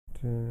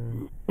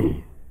What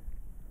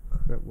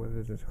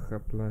is this?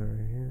 Right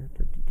here.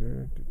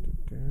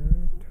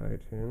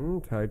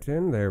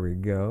 Tighten. There we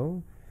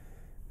go.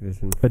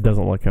 It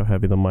doesn't like how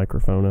heavy the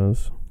microphone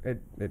is.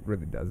 It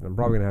really doesn't. I'm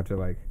probably gonna have to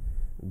like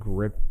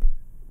grip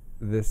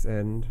this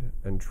end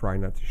and try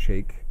not to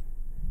shake,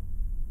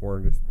 or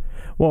just.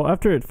 Well,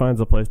 after it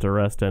finds a place to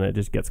rest in, it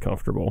just gets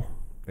comfortable.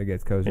 It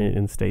gets cozy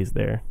and stays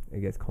there.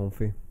 It gets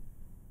comfy.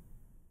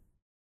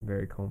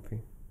 Very comfy.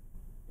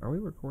 Are we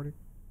recording?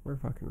 We're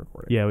fucking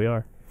recording. Yeah, we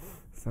are.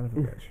 Son of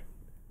a bitch.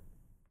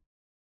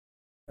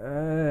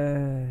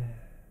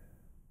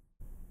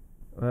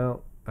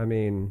 Well, I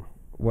mean,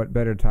 what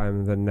better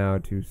time than now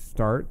to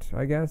start,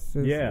 I guess,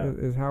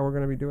 is how we're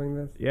going to be doing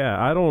this?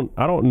 Yeah, I don't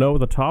know what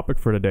the topic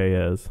for today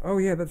is. Oh,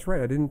 yeah, that's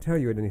right. I didn't tell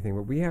you anything,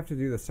 but we have to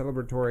do the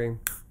celebratory...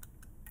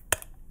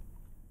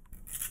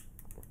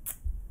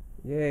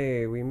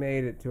 Yay, we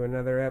made it to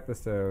another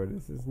episode.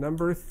 This is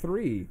number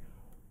 3.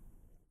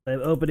 I'm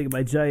opening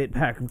my giant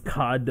pack of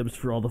condoms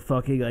for all the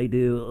fucking I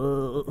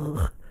do.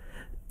 Ugh.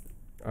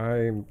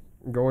 I'm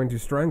going to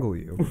strangle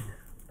you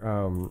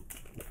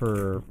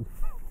for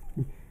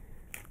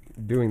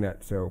doing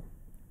that so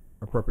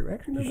appropriately.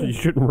 Actually, no,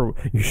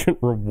 you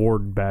shouldn't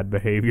reward bad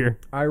behavior.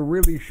 I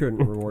really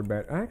shouldn't reward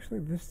bad.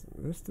 Actually, this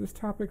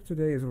topic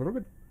today is a little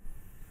bit.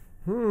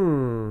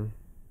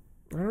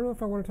 I don't know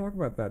if I want to talk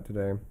about that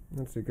today.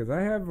 Let's see, because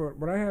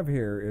what I have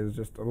here is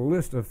just a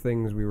list of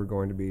things we were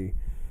going to be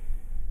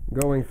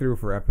going through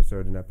for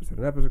episode, kind of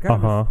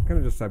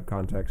just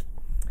subcontext.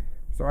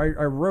 So I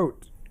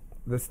wrote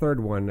this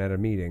third one at a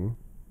meeting,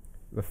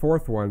 the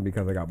fourth one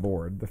because I got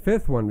bored, the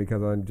fifth one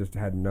because I just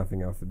had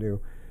nothing else to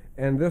do,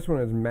 and this one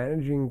is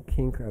managing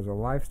kink as a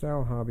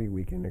lifestyle, hobby,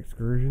 weekend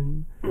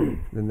excursion.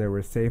 Then there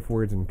was safe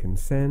words and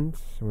consent,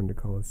 when to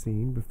call a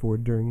scene, before,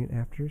 during, and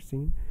after a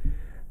scene.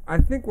 I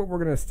think what we're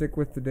going to stick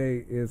with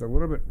today is a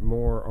little bit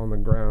more on the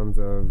grounds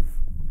of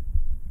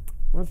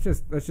let's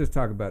just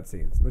talk about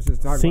scenes. Let's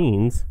just talk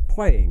scenes. About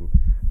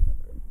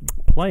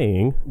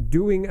playing,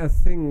 doing a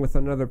thing with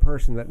another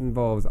person that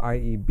involves,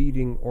 i.e.,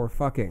 beating or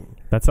fucking.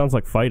 That sounds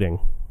like fighting.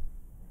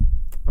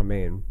 I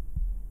mean,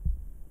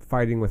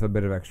 fighting with a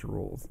bit of extra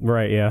rules.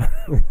 Right? Yeah.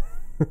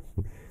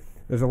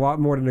 There's a lot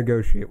more to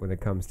negotiate when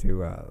it comes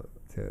to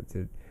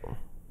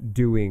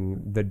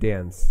doing the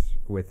dance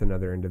with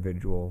another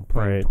individual.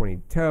 Playing right.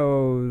 20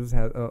 toes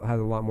has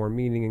a lot more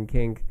meaning in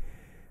kink.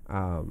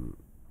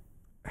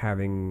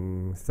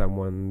 Having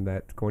someone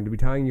that's going to be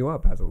tying you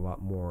up has a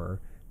lot more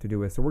to do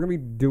with. So we're going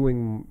to be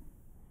doing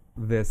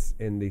this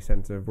in the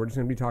sense of we're just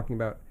going to be talking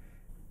about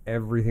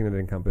everything that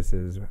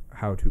encompasses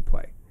how to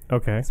play.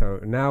 Okay.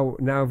 So now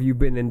if you've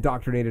been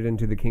indoctrinated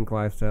into the kink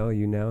lifestyle,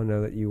 you now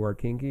know that you are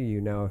kinky.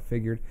 You now have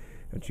figured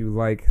that you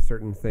like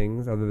certain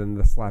things other than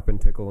the slap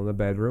and tickle in the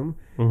bedroom,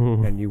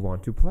 and you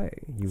want to play.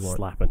 You want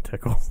slap and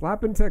tickle.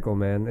 Slap and tickle,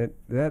 man.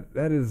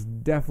 That is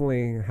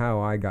definitely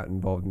how I got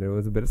involved in it. It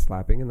was a bit of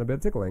slapping and a bit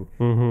of tickling.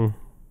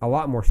 A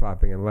lot more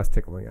slapping and less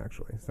tickling,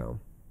 actually. So,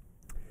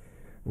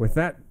 with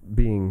that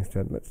being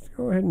said, let's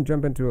go ahead and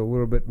jump into a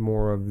little bit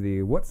more of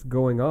the what's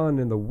going on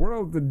in the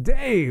world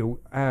today,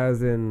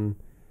 as in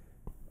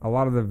a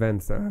lot of the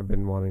events that I've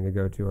been wanting to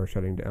go to are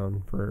shutting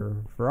down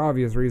for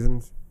obvious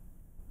reasons.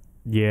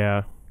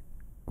 Yeah.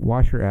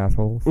 Wash your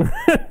assholes.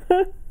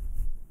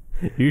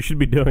 You should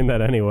be doing that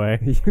anyway.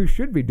 You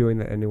should be doing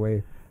that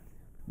anyway.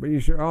 But you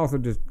should also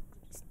just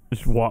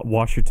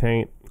wash your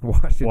taint.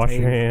 Wash your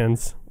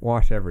hands.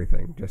 Wash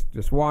everything.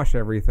 Just wash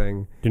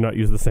everything. Do not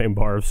use the same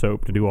bar of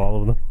soap to do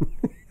all of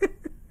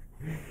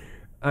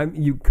them.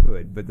 You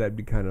could, but that'd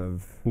be kind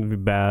of... It'd be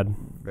bad.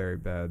 Very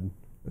bad.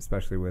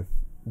 Especially with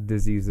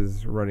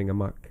diseases running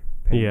amok.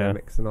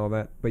 Pandemics and all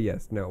that. But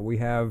yes, no, we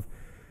have...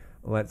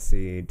 Let's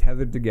see.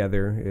 Tethered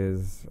Together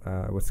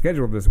was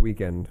scheduled this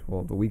weekend.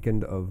 Well, the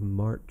weekend of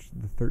March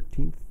the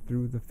 13th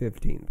through the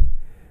 15th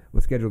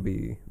was scheduled to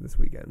be this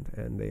weekend,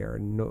 and they are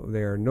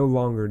no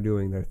longer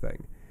doing their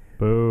thing.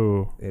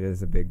 Boo! It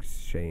is a big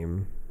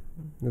shame.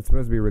 It's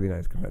supposed to be a really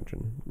nice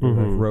convention,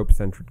 rope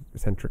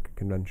centric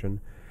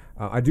convention.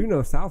 I do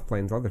know South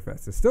Plains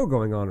Leatherfest is still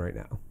going on right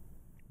now.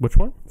 Which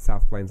one?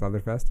 South Plains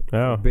Leatherfest.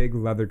 Oh, a big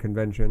leather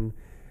convention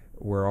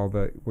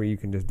where you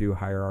can just do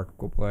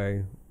hierarchical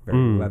play.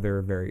 Very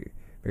leather, very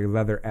very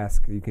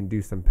leather-esque. You can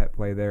do some pet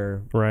play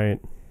there. Right.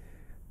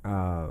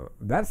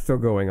 That's still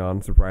going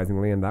on,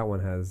 surprisingly, and that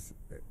one has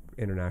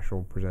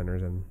international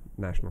presenters and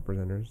national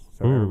presenters.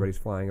 So everybody's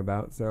flying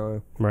about.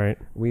 So right.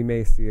 We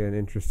may see an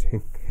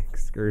interesting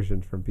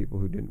excursion from people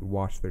who didn't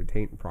wash their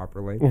taint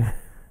properly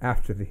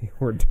after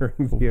or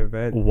during the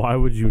event. Why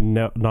would you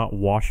not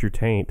wash your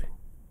taint?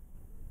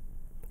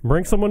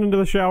 Bring someone into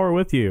the shower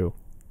with you.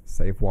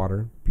 Save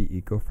water. Be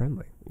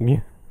eco-friendly.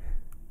 Yeah.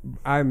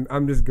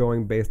 I'm just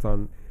going based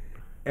on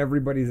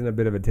everybody's in a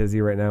bit of a tizzy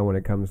right now when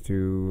it comes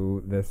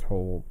to this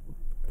whole,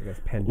 I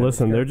guess, pandemic.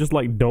 Listen, they're just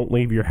like, don't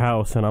leave your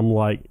house, and I'm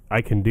like,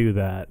 I can do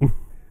that.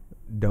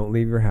 Don't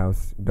leave your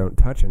house, don't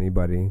touch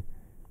anybody,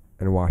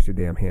 and wash your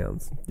damn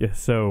hands. Yeah,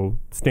 so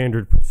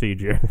standard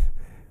procedure.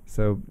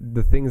 So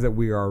the things that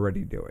we are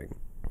already doing,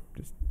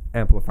 just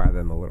amplify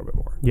them a little bit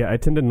more. Yeah, I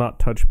tend to not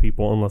touch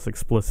people unless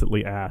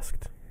explicitly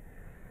asked.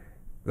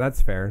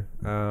 That's fair.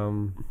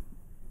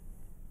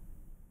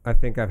 I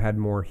think I've had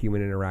more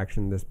human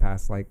interaction this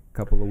past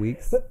couple of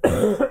weeks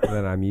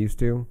than I'm used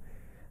to.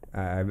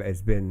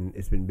 It's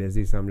been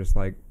busy, so I'm just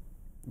like,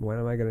 when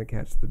am I going to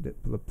catch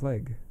the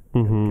plague?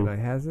 Can I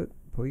has it,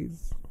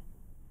 please?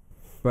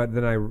 But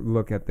then I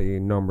look at the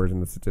numbers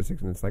and the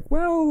statistics, and it's like,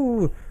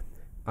 well,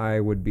 I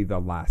would be the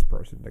last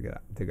person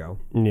to go.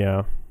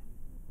 Yeah.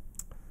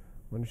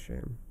 What a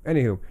shame.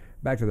 Anywho,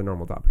 back to the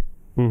normal topic.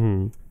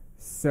 Mm-hmm.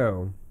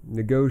 So,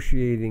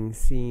 negotiating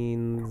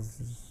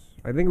scenes.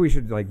 I think we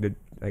should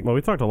well,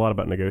 we talked a lot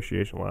about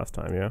negotiation last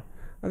time, yeah.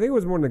 I think it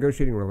was more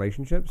negotiating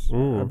relationships.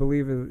 Mm. I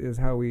believe is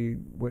how we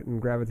went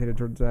and gravitated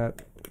towards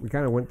that. We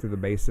kind of went through the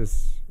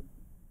basics.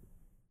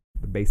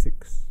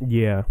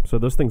 Yeah, so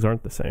those things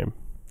aren't the same.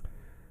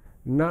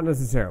 Not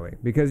necessarily,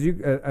 because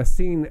a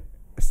scene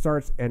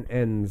starts and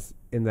ends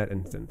in that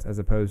instance, as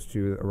opposed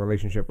to a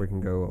relationship where it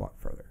can go a lot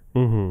further.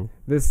 Mm-hmm.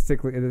 This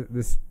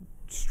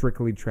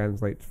strictly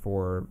translates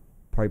for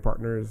play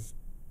partners,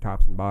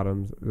 tops and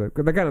bottoms, the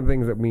kind of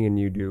things that me and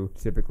you do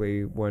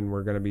typically when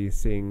we're going to be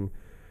seeing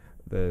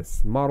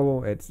this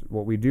model. It's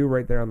what we do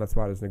right there on the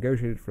spot is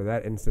negotiated for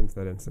that instance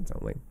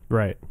only.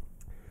 Right.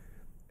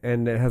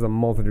 And it has a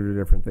multitude of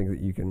different things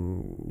that you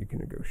can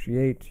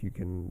negotiate, you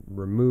can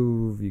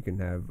remove, you can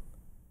have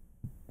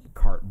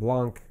carte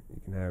blanche,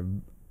 you can have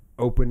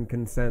open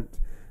consent.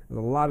 There's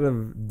a lot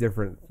of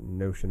different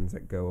notions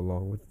that go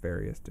along with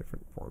various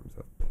different forms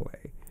of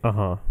play.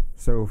 Uh-huh.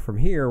 So from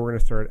here, we're going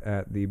to start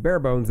at the bare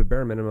bones, the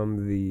bare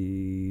minimum,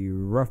 the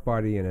rough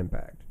body, and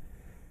impact.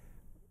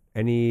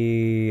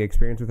 Any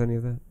experience with any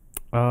of that?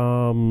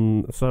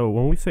 So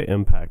when we say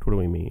impact, what do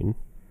we mean?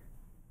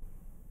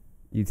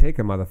 You take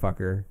a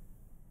motherfucker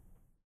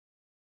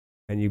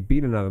and you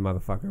beat another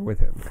motherfucker with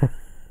him.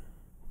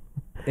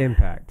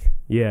 Impact.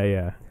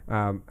 Yeah.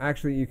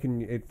 Actually, it can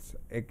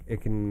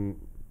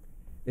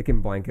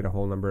blanket a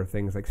whole number of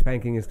things. Like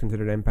spanking is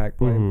considered impact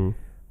play.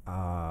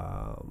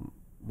 Mm-hmm.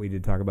 We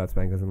did talk about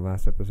spankings in the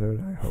last episode.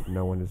 I hope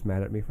no one is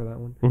mad at me for that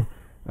one.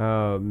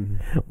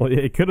 Well,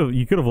 you could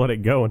have let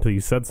it go until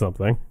you said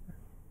something.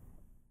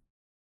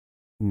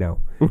 No.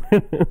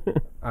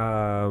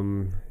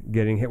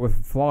 Getting hit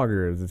with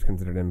floggers is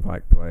considered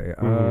impact play.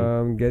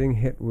 Mm-hmm. Getting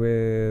hit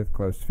with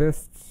closed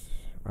fists.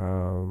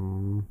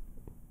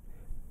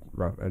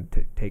 Rough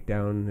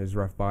takedown is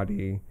rough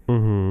body.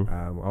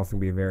 Mm-hmm. Also can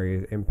be a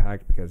very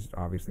impact because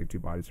obviously two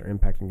bodies are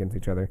impacting against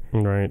each other.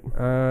 Right.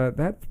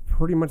 That's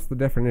pretty much the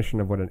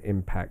definition of what an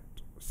impact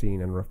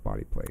scene and rough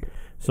body play is.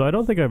 So I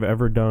don't think I've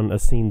ever done a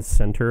scene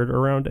centered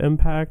around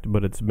impact,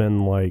 but it's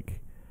been like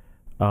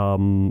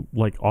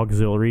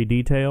auxiliary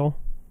detail.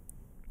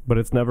 But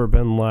it's never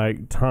been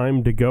like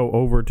time to go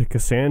over to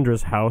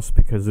Cassandra's house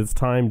because it's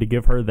time to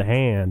give her the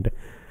hand.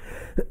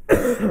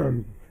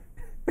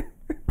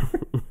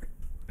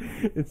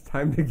 It's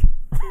time to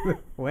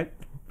what?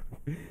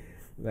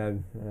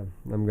 I'm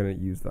gonna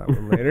use that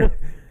one later.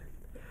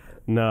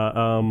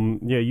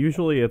 Yeah,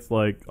 usually it's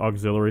like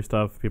auxiliary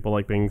stuff. People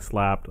like being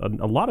slapped.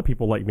 A lot of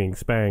people like being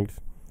spanked.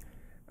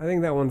 I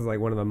think that one's like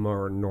one of the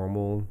more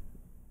normal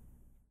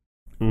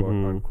quote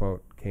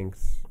unquote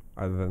kinks,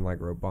 other than like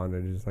rope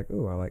bondage. It's like,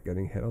 oh, I like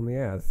getting hit on the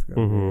ass.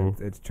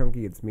 It's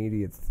chunky, it's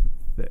meaty, it's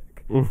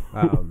thick.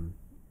 And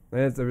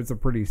it's a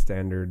pretty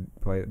standard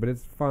play, but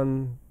it's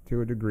fun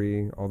to a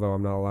degree, although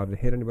I'm not allowed to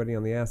hit anybody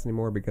on the ass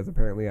anymore because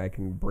apparently I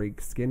can break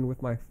skin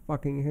with my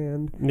fucking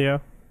hand. Yeah,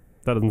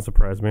 that doesn't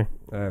surprise me.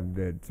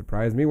 It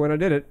surprised me when I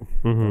did it,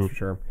 that's for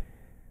sure.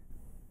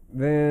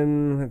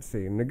 Then, let's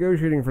see,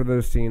 negotiating for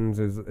those scenes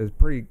is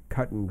pretty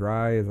cut and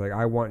dry. It's like,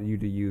 I want you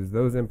to use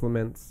those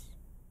implements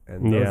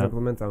and those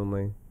implements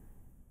only,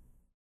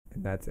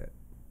 and that's it.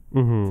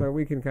 So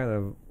we can kind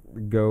of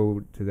go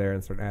to there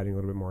and start adding a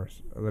little bit more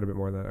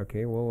of that.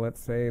 Okay, well,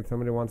 let's say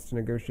somebody wants to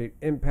negotiate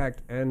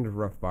impact and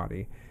rough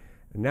body.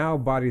 Now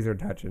bodies are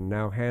touching.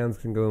 Now hands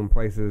can go in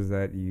places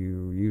that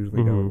you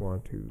usually don't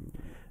want to.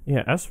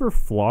 Yeah, as for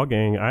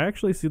flogging, I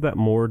actually see that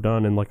more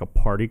done in like a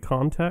party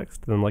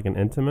context than like an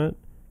intimate,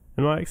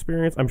 in my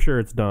experience. I'm sure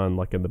it's done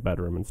like in the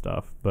bedroom and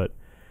stuff, but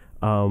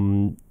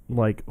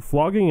like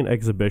flogging and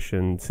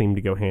exhibition seem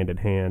to go hand in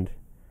hand.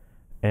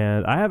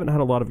 And I haven't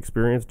had a lot of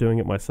experience doing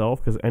it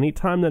myself because any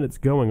time that it's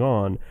going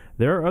on,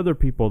 there are other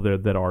people there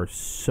that are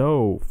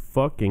so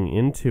fucking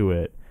into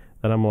it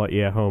that I'm like,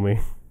 yeah,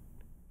 homie,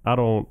 I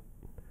don't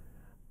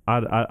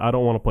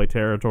want to play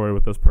territory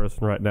with this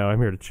person right now.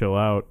 I'm here to chill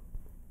out.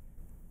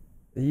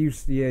 You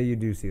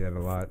do see that a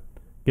lot.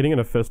 Getting in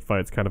a fist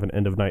fight is kind of an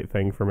end of night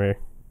thing for me.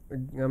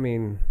 I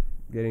mean,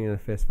 getting in a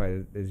fist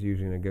fight is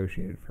usually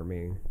negotiated for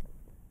me.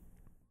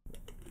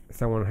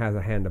 Someone has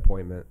a hand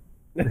appointment.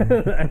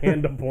 A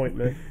hand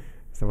appointment.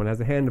 Someone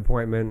has a hand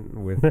appointment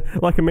with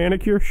like a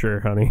manicure? Sure,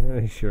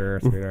 honey.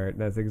 Sure, sweetheart.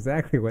 That's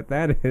exactly what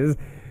that is.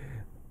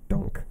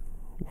 Donk.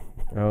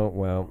 Oh,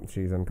 well,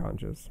 she's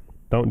unconscious.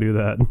 Don't do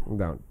that.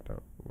 Don't.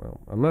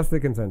 Well, unless they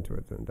consent to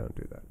it, then don't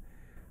do that.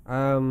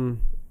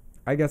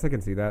 I guess I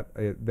can see that.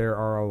 There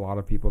are a lot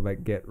of people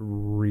that get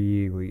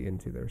really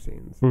into their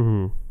scenes,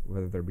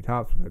 whether they be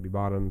tops, whether they be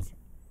bottoms,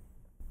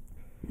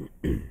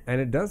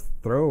 and it does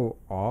throw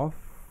off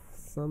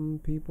some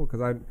people.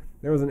 Because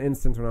there was an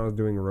instance when I was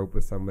doing a rope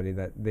with somebody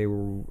that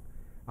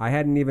I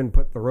hadn't even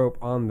put the rope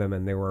on them,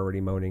 and they were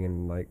already moaning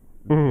and like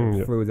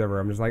fluids everywhere.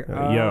 I'm just like,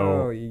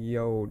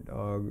 yo,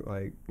 dog,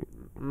 like,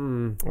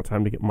 Well,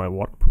 time to get my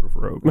waterproof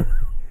rope.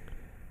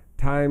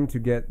 Time to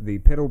get the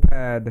piddle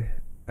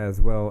pad as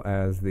well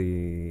as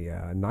the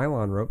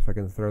nylon rope, so I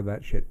can throw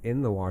that shit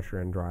in the washer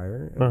and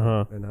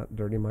dryer and not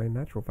dirty my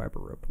natural fiber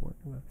rope. We're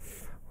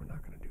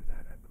not gonna do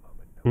that at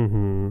the moment.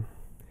 No.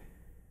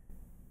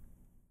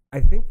 I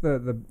think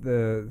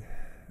that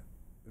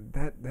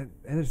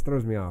just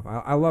throws me off.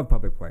 I love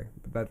public play,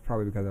 but that's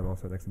probably because I'm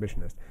also an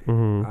exhibitionist.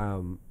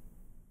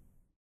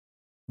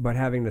 But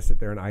having to sit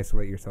there and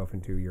isolate yourself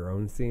into your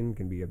own scene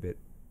can be a bit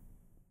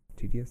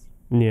tedious.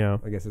 Yeah,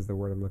 I guess is the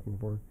word I'm looking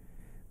for,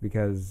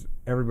 because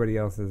everybody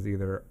else is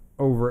either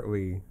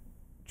overtly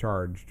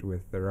charged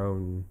with their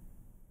own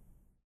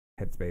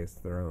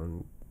headspace, their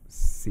own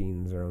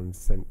scenes, their own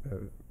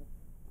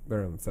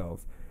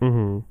selves.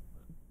 Pardon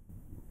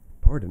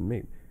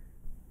me.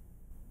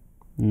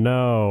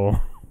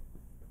 No.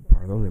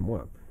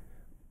 Pardonnez-moi.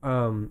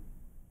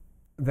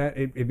 That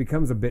it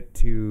becomes a bit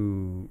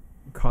too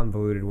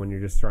convoluted when you're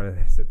just trying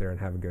to sit there and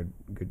have a good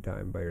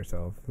time by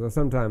yourself. So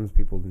sometimes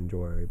people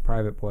enjoy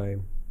private play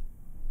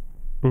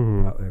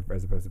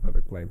as opposed to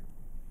public play.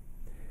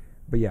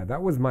 But yeah,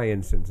 that was my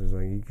instance. It's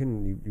like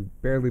you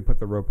barely put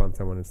the rope on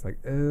someone. It's like,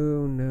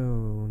 oh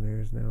no,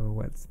 there's now a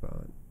wet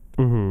spot.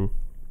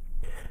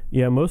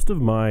 Yeah, most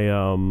of my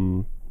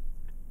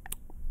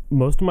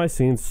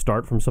scenes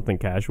start from something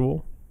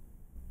casual.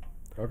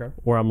 Okay.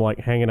 Where I'm like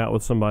hanging out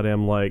with somebody.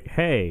 I'm like,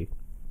 hey,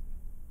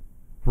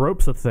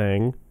 rope's a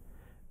thing.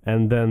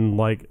 And then,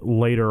 like,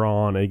 later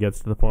on, it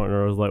gets to the point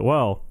where I was like,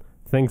 well,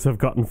 things have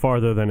gotten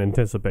farther than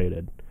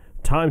anticipated.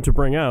 Time to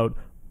bring out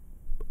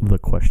the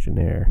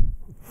questionnaire.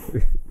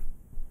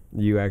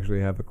 You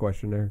actually have a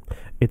questionnaire?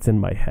 It's in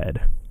my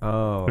head.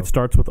 Oh. It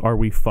starts with, are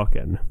we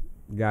fucking?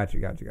 Gotcha.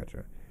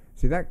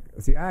 See, I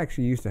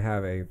actually used to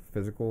have a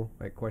physical,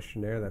 like,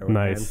 questionnaire that I would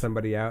hand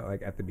somebody out,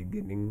 like, at the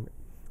beginning.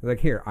 Like,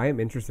 here, I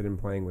am interested in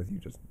playing with you.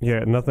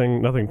 Yeah,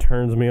 nothing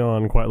turns me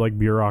on quite like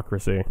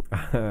bureaucracy.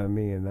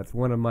 Man, that's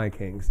one of my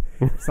kinks.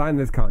 Sign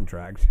this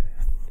contract.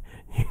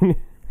 You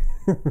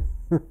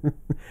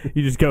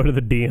just go to the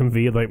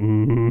DMV like,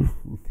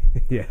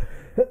 Yeah.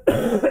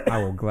 I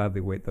will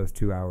gladly wait those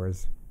 2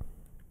 hours.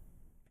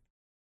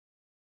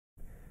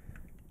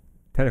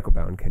 Tentacle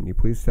bound, can you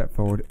please step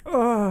forward?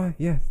 Oh,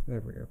 yes. There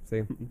we go.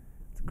 See?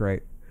 It's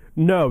great.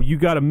 No, you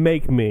gotta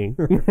make me.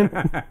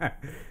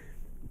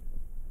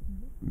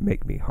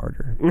 Make me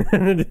harder.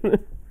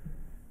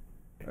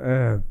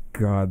 Oh,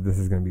 God, this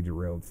is going to be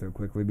derailed so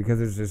quickly because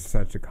it's just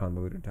such a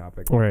convoluted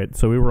topic. All right,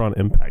 so we were on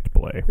impact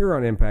play. We were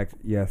on impact,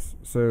 yes.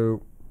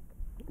 So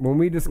when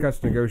we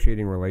discuss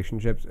negotiating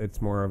relationships, it's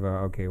more of a,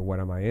 okay, what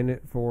am I in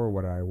it for?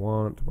 What do I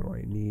want? What do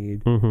I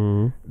need?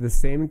 The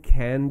same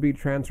can be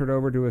transferred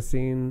over to a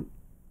scene,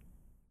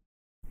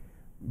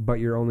 but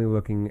you're only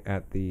looking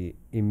at the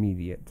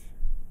immediate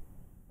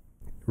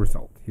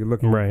result. You're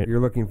looking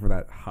for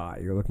that high.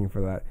 You're looking for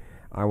that.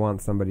 I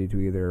want somebody to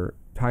either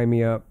tie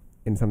me up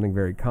in something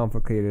very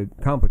complicated,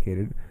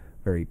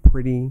 very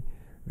pretty,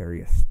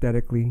 very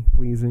aesthetically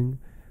pleasing,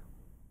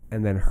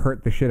 and then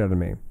hurt the shit out of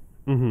me.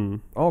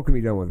 All can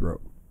be done with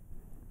rope.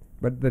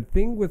 But the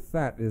thing with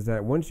that is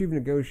that once you've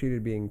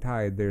negotiated being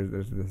tied,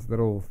 there's this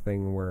little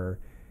thing where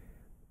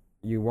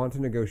you want to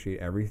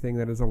negotiate everything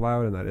that is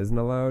allowed and that isn't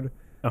allowed.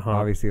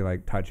 Obviously,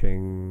 like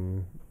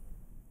touching,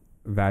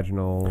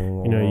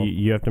 vaginal.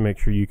 You have to make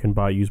sure you can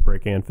buy, use,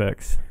 break, and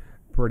fix.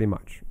 Pretty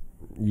much.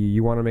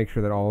 You want to make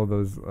sure that all of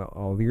those,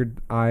 all of your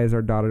I's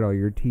are dotted, all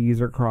your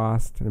T's are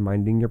crossed, and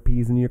minding your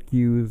P's and your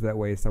Q's. That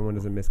way someone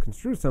doesn't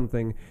misconstrue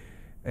something,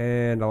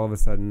 and all of a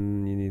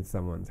sudden you need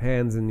someone's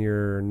hands in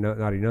your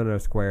naughty no-no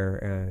square.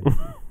 And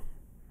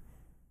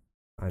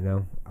I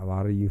know, a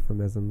lot of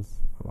euphemisms,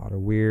 a lot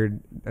of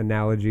weird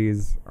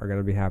analogies are going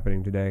to be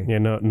happening today. Yeah,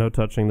 no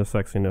touching the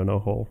sexy no-no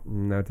hole.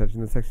 No touching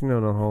the sexy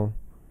no-no hole.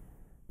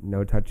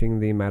 No touching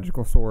the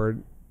magical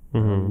sword.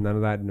 None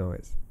of that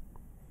noise.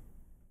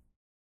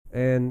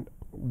 And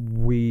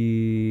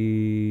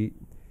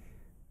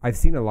I've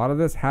seen a lot of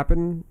this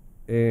happen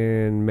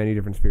in many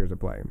different spheres of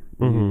play.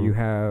 You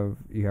have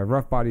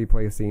rough body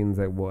play scenes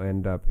that will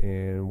end up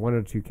in one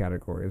or two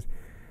categories.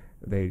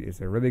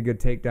 It's a really good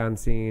takedown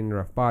scene,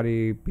 rough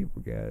body,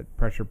 people get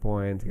pressure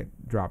points, get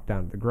dropped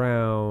down to the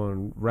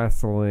ground,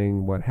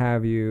 wrestling, what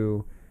have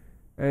you,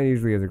 and it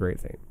usually is a great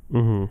scene.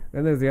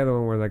 Then there's the other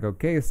one where like,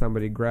 okay,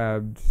 somebody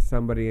grabbed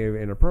somebody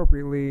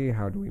inappropriately,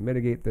 how do we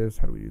mitigate this,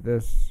 how do we do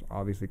this?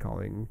 Obviously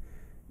calling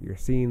your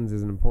scenes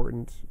is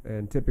important,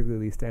 and typically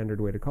the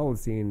standard way to call a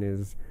scene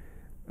is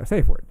a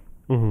safe word.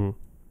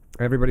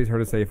 Everybody's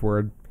heard a safe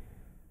word.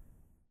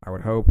 I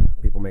would hope.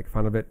 People make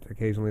fun of it.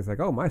 Occasionally it's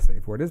like, oh, my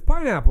safe word is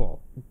pineapple.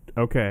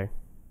 Okay.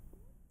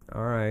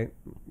 All right.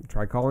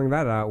 Try calling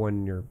that out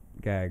when you're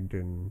gagged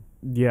and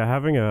Yeah,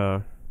 having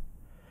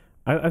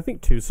I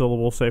think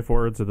 2-syllable safe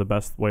words are the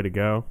best way to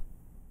go.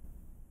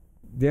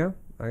 yeah.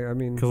 I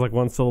mean, Because like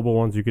 1-syllable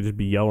ones, you could just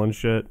be yelling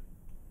shit.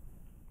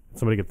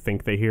 Somebody could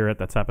think they hear it.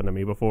 That's happened to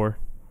me before.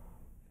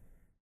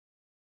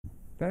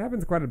 that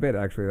happens quite a bit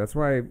actually. That's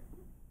why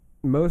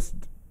most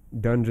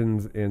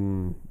dungeons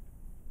in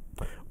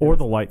Or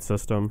the light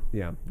system.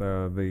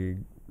 the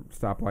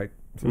stoplight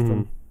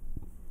system.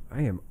 Mm-hmm.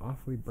 I am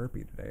awfully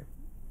burpy today.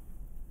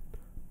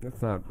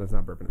 That's not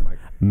burping the mic.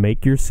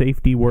 Make your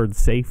safety word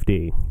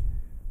safety.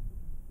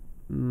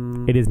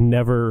 It has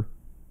never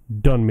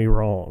done me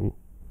wrong.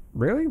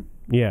 Really?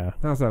 Yeah.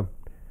 How so?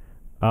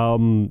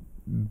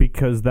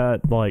 Because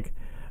that, like,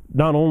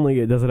 not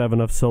only does it have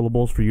enough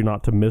syllables for you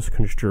not to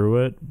misconstrue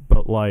it,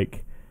 but,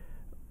 like,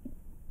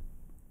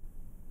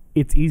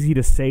 it's easy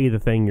to say the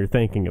thing you're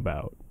thinking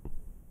about.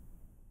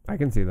 I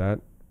can see that.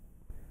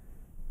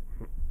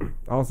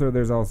 Also,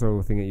 there's also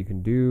a thing that you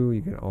can do.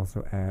 You can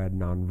also add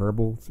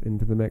nonverbals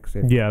into the mix.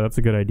 Yeah, that's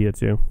a good idea,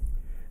 too.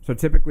 So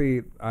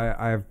typically,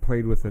 I've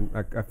played with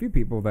a few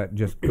people that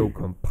just go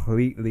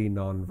completely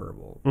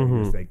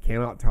nonverbal. They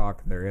cannot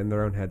talk. They're in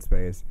their own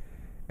headspace.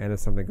 And if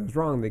something goes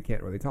wrong, they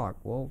can't really talk.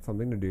 Well,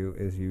 something to do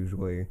is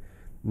usually,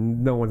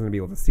 no one's going to be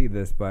able to see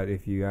this, but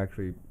if you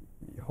actually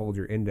hold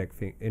your index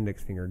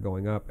finger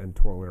going up and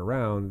twirl it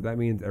around, that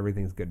means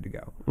everything's good to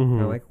go. Kind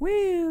of like,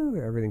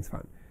 woo, everything's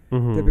fine.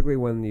 Typically,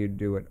 when you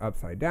do it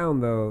upside down,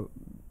 though,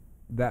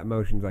 that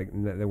motion's like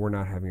that we're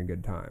not having a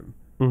good time.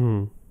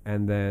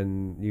 And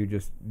then you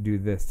just do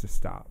this to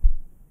stop,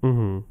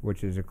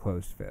 which is a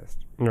closed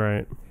fist.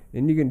 Right.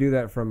 And you can do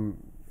that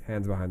from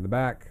hands behind the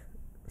back,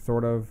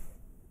 sort of,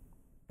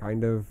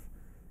 kind of.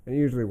 And it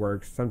usually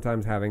works.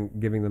 Sometimes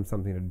giving them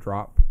something to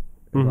drop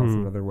is also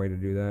another way to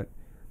do that.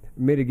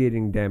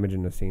 Mitigating damage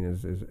in the scene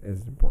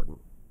is important.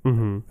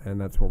 And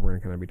that's what we're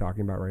going to kind of be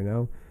talking about right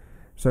now.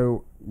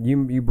 So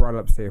you brought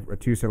up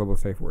 2-syllable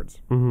safe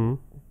words.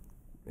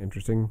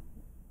 Interesting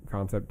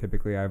concept.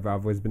 Typically, I've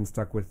always been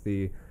stuck with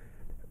the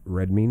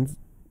red means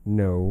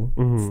no,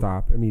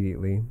 stop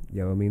immediately.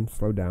 Yellow means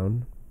slow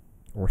down,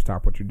 or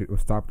stop what you do.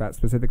 Stop that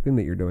specific thing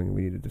that you're doing.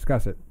 We need to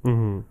discuss it.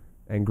 And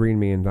green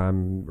means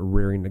I'm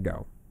rearing to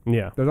go.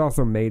 Yeah. There's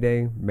also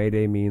Mayday.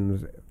 Mayday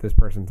means this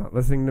person's not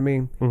listening to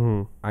me.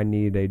 I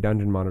need a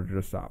dungeon monitor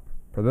to stop.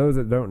 For those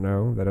that don't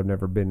know, that have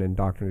never been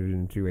indoctrinated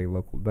into a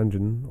local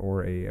dungeon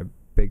or a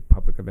big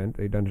public event,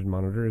 a dungeon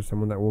monitor is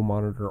someone that will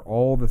monitor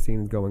all the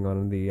scenes going on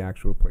in the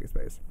actual play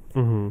space.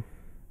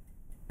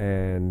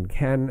 And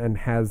can and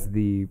has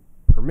the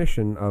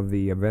permission of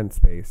the event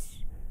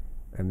space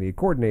and the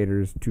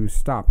coordinators to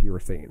stop your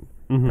scene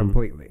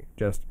completely.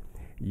 Just,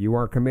 you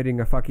are committing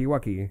a fucky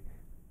wucky.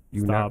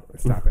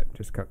 Stop it.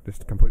 Just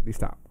completely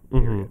stop.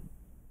 Period.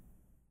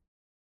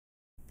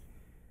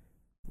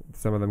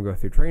 Some of them go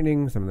through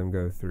training. Some of them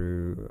go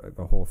through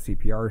the whole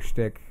CPR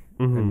shtick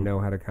and know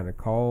how to kind of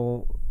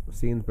call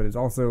scenes. But it's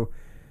also,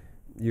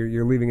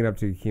 you're leaving it up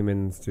to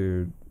humans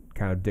to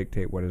kind of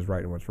dictate what is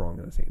right and what's wrong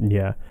in a scene.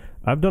 Yeah.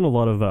 I've done a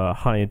lot of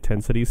high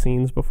intensity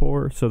scenes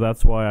before, so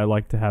that's why I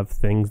like to have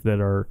things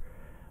that are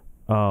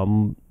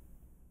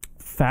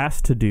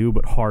fast to do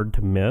but hard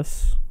to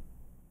miss.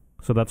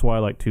 So that's why I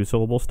like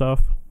 2-syllable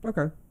stuff.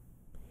 Okay.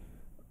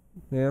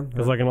 Yeah.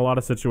 Because like in a lot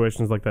of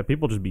situations like that,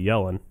 people just be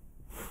yelling.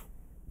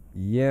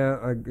 Yeah,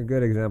 a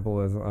good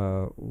example is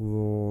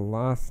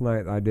last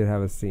night I did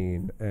have a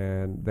scene,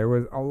 and there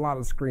was a lot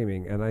of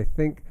screaming, and I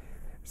think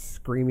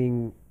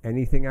screaming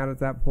anything out at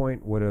that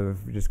point would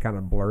have just kind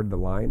of blurred the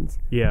lines.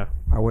 Yeah.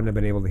 I wouldn't have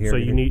been able to hear So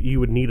anything. you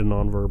would need a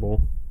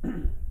nonverbal.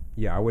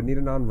 Yeah, I would need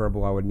a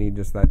nonverbal. I would need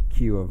just that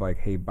cue of like,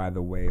 hey, by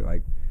the way,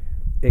 like,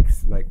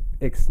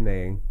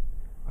 ixnay,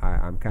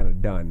 I'm kind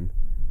of done.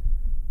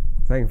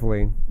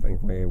 Thankfully,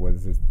 it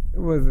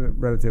was a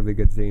relatively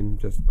good scene.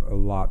 Just a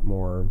lot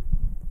more.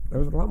 There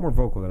was a lot more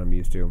vocal than I'm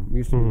used to. I'm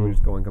used to people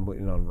just going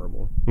completely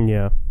nonverbal.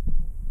 Yeah.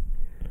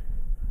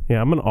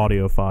 Yeah, I'm an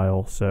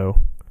audiophile,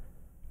 so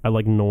I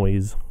like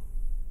noise.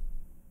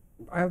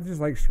 I just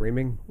like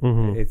streaming.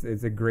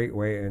 It's a great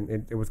way,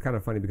 and it was kind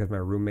of funny because my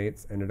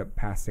roommates ended up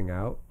passing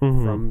out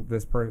from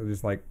this person,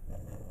 just like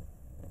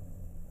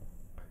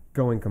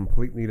going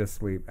completely to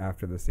sleep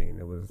after the scene.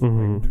 It was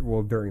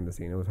like, during the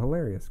scene, it was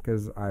hilarious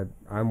because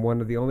I'm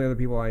one of the only other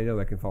people I know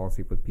that can fall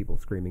asleep with people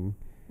screaming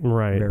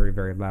very,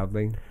 very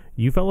loudly.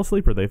 You fell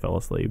asleep or they fell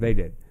asleep? They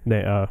did.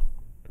 Did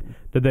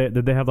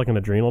they have like an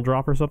adrenal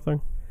drop or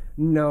something?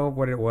 No,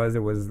 what it was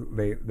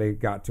they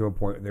got to a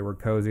point, they were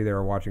cozy, they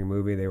were watching a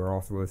movie, they were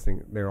also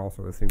listening to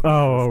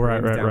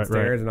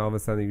downstairs, and all of a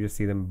sudden you just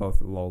see them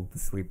both lulled to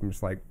sleep. I'm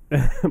just like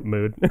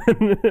mood.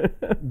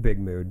 Big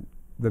mood.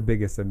 The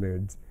biggest of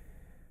moods.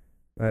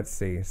 Let's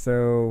see.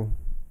 So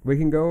we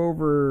can go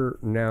over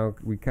now,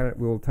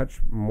 we'll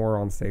touch more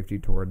on safety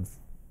towards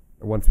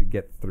once we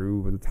get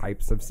through the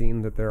types of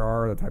scenes that there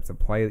are, the types of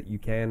play that you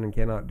can and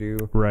cannot do.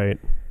 Right.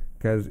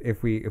 Because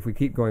if we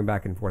keep going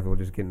back and forth, we'll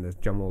just get in this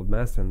jumbled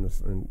mess, and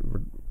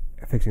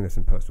fixing this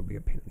in post will be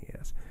a pain in the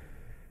ass.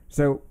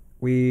 So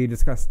we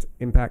discussed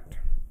impact,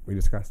 we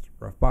discussed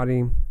rough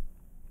body,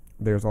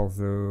 There's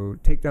also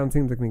takedown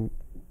scenes that can be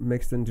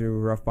mixed into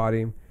Rough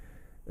Body.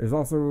 There's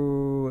also,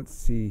 let's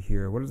see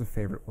here, what is a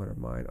favorite one of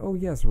mine? Oh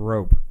yes,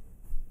 rope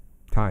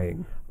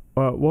tying.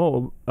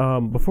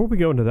 Before we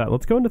go into that,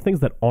 let's go into things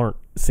that aren't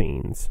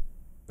scenes.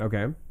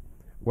 Okay.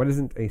 What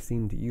isn't a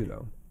scene to you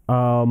though?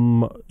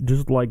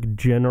 Just like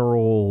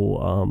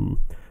general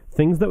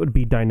things that would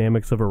be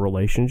dynamics of a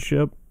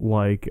relationship,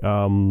 like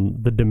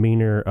the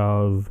demeanor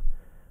of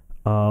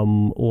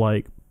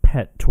like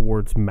pet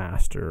towards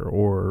master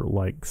or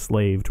like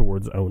slave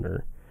towards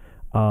owner.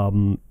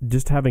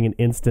 Just having an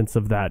instance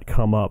of that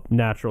come up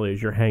naturally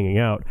as you're hanging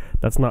out,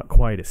 that's not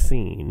quite a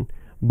scene.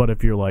 But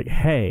if you're like,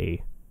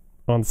 hey,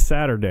 on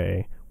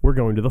Saturday, we're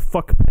going to the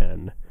fuck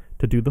pen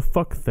to do the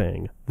fuck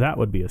thing, that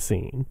would be a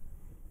scene.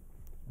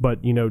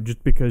 But, you know,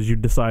 just because you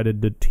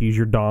decided to tease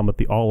your dom at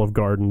the Olive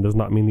Garden does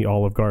not mean the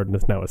Olive Garden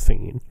is now a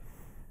scene.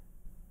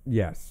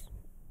 Yes.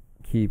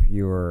 Keep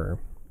your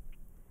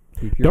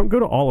Don't go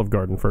to Olive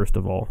Garden, first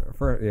of all.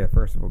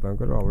 First of all, don't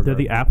go to Olive Garden. They're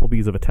the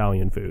Applebee's of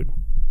Italian food.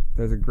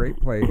 There's a great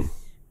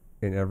place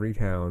in every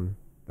town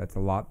that's a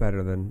lot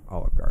better than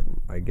Olive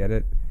Garden. I get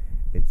it.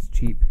 It's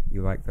cheap.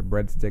 You like the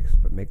breadsticks,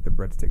 but make the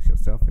breadsticks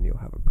yourself and you'll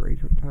have a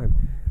greater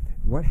time.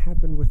 What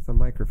happened with the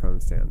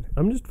microphone stand?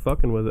 I'm just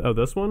fucking with it. Oh,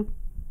 this one?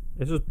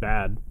 It's just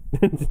bad.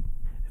 It's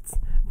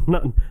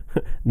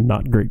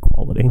not great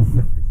quality.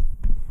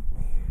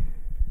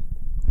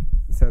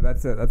 So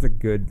that's a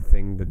good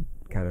thing to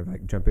kind of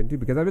like jump into,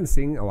 because I've been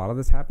seeing a lot of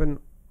this happen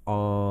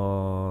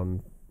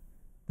on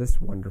this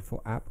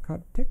wonderful app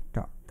called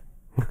TikTok.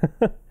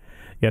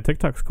 Yeah,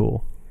 TikTok's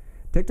cool.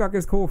 TikTok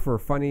is cool for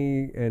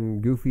funny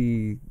and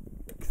goofy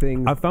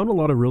things. I found a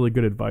lot of really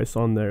good advice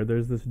on there.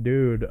 There's this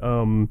dude.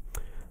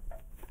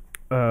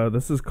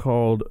 This is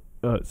called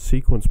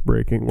sequence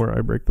breaking, where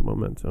I break the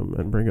momentum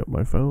and bring up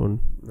my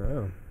phone.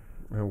 Oh.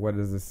 And what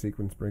is this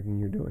sequence breaking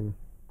you're doing?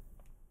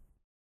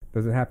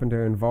 Does it happen to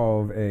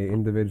involve a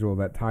individual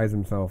that ties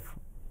himself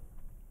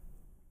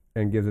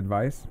and gives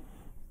advice?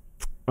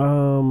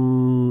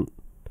 I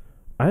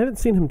haven't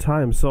seen him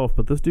tie himself,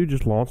 but this dude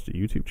just launched a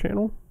YouTube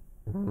channel.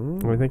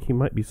 Mm-hmm. I think he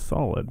might be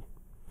solid.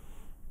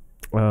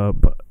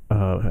 But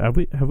have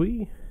we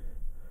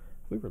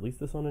released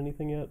this on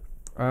anything yet?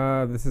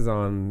 This is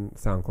on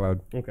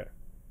SoundCloud. Okay.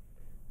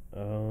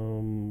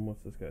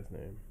 What's this guy's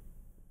name?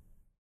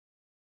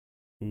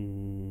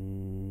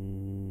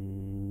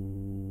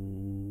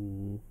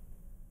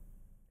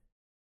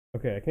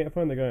 Okay, I can't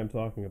find the guy I'm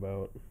talking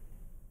about.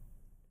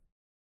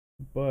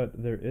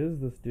 But there is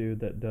this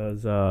dude that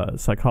does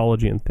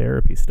psychology and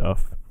therapy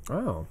stuff.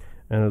 Oh.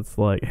 And it's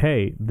like,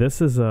 hey,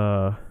 this is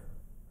pause.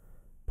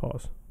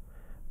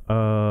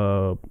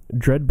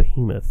 Dread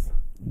Behemoth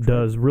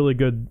does really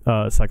good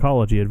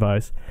psychology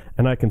advice,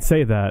 and I can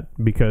say that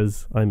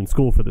because I'm in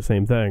school for the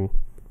same thing.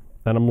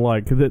 And I'm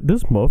like,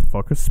 this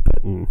motherfucker's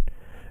spitting.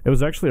 It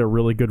was actually a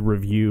really good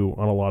review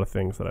on a lot of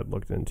things that I'd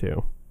looked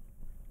into.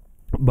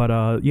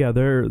 But yeah,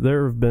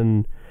 there have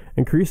been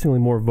increasingly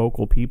more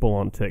vocal people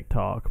on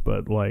TikTok,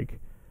 but like,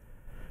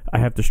 I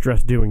have to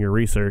stress doing your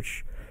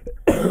research.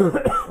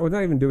 Well,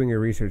 not even doing your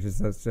research. It's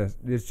just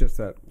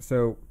that.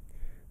 So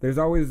there's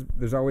always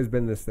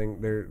been this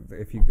thing there.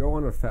 If you go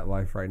on a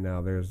FetLife right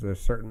now, there's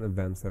certain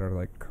events that are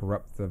like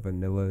Corrupt the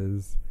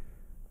Vanillas,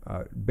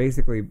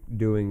 basically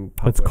doing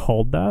public, it's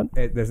called that?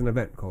 There's an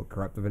event called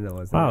Corrupt the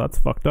Vanillas. Wow, that's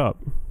fucked up.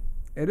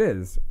 It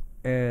is.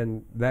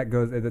 And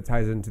it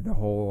ties into the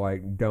whole,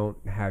 like, don't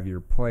have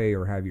your play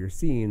or have your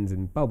scenes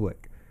in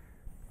public.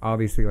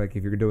 Obviously, like,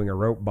 if you're doing a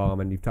rope bomb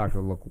and you've talked to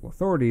the local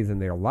authorities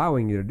and they're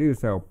allowing you to do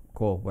so,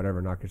 cool,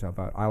 whatever, knock yourself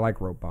out. I like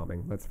rope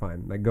bombing. That's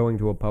fine. Like, going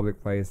to a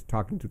public place,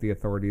 talking to the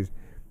authorities,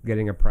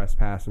 getting a press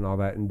pass and all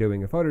that, and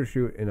doing a photo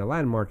shoot in a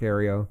landmark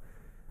area,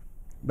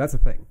 that's a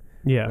thing.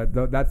 Yeah.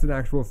 That's an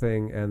actual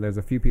thing, and there's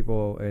a few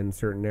people in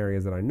certain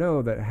areas that I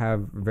know that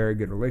have very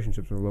good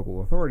relationships with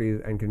local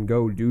authorities and can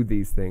go do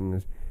these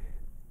things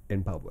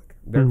in public.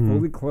 They're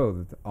fully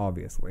clothed,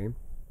 obviously.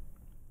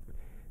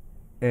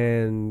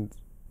 And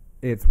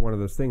it's one of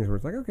those things where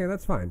it's like, okay,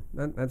 that's fine.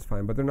 That's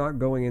fine. But they're not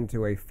going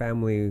into a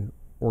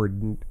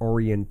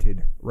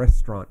family-oriented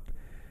restaurant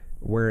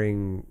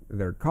wearing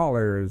their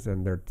collars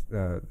and their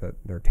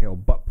tail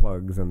butt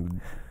plugs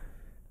and...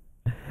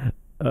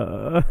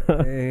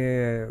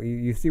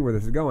 you see where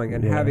this is going,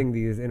 and having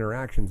these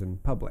interactions in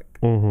public.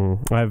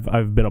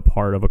 I've been a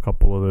part of a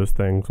couple of those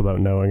things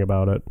without knowing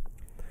about it.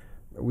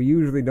 We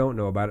usually don't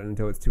know about it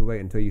until it's too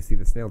late, until you see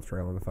the snail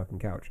trail on the fucking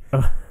couch.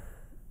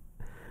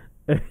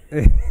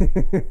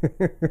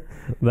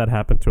 That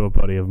happened to a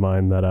buddy of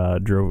mine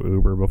that drove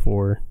Uber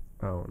before.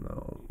 Oh,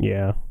 no.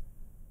 Yeah.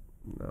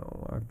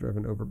 No, I've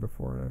driven Uber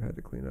before, and I've had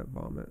to clean up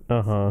vomit.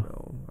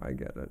 No, I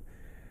get it.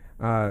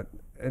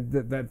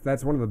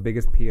 That's one of the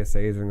biggest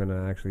PSAs I'm going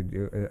to actually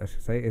do. I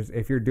should say is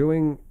if you're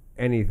doing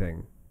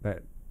anything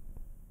that,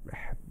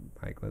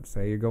 like, let's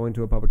say you're going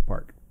to a public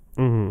park,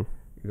 you're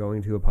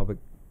going to a public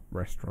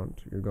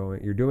restaurant,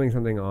 you're doing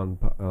something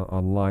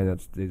online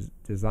that's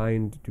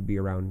designed to be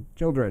around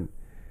children.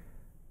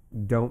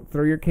 Don't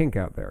throw your kink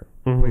out there.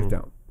 Please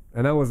don't.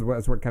 And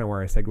that's what kind of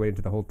where I segued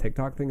into the whole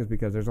TikTok thing, is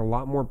because there's a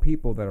lot more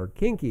people that are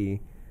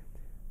kinky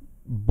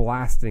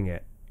blasting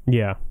it.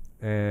 Yeah.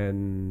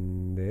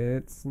 And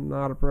it's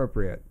not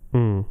appropriate.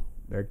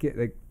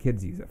 The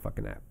kids use that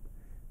fucking app.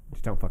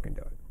 Just don't fucking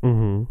do it.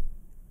 Mm-hmm.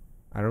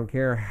 I don't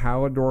care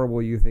how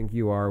adorable you think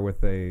you are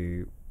with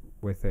a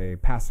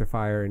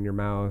pacifier in your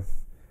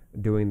mouth,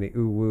 doing the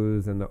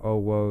ooh-woos and the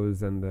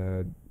oh-woos and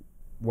the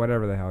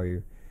whatever the hell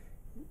you...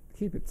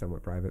 Keep it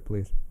somewhat private,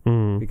 please.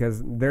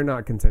 Because they're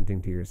not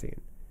consenting to your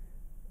scene.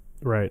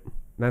 Right. And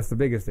that's the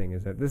biggest thing,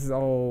 is that this is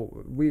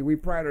all... We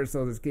pride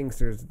ourselves as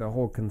gangsters, the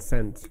whole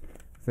consent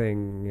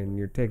thing, and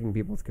you're taking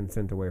people's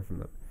consent away from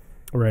them.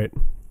 Right.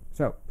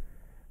 So,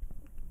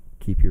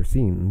 keep your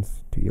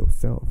scenes to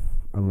yourself,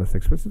 unless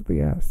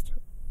explicitly asked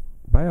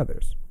by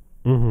others.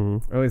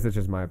 Mm-hmm. Or at least that's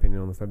just my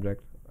opinion on the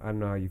subject. I don't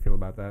know how you feel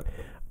about that.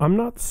 I'm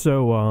not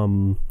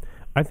so...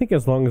 I think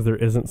as long as there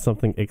isn't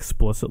something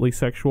explicitly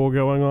sexual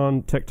going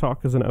on,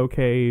 TikTok is an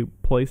okay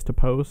place to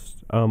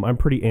post. I'm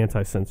pretty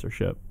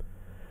anti-censorship.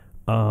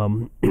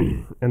 And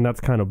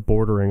that's kind of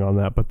bordering on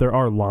that, but there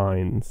are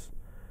lines,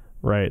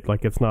 right?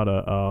 Like it's not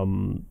a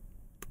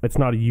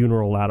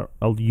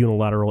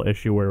unilateral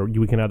issue where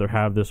we can either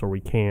have this or we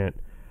can't.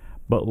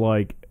 But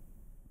like,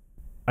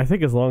 I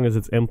think as long as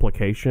it's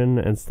implication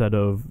instead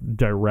of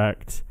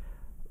direct,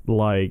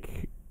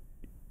 like,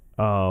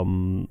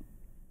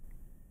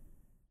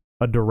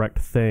 a direct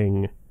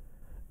thing,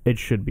 it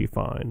should be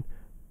fine.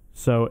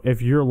 So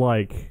if you're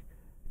like,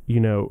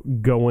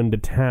 going to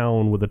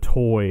town with a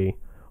toy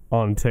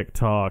on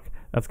TikTok,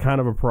 that's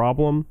kind of a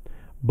problem.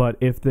 But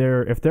if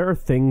there are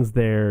things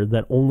there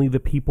that only the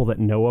people that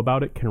know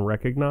about it can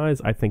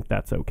recognize, I think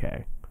that's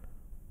okay.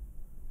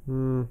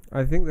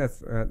 I think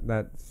that's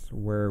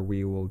where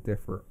we will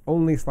differ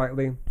only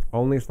slightly,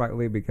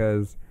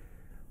 because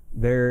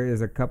there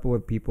is a couple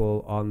of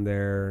people on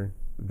there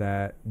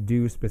that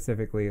do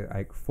specifically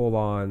like full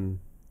on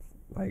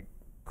like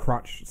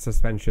crotch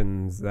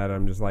suspensions that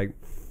I'm just like,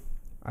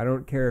 I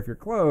don't care if you're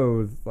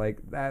clothed, like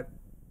that.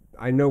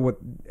 I know what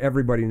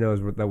everybody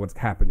knows what's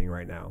happening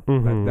right now.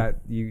 Mm-hmm. That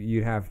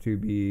you'd have to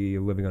be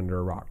living under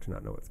a rock to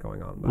not know what's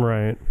going on.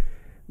 Right.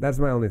 That's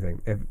my only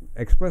thing. If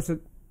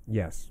explicit,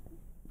 yes,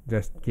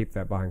 just keep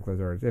that behind closed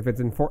doors. If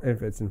it's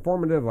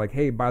informative, like,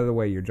 hey, by the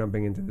way, you're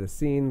jumping into this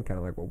scene, kind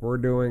of like what we're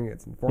doing.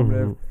 It's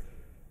informative.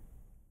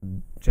 Mm-hmm.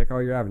 Check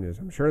all your avenues.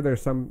 I'm sure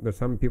there's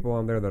some people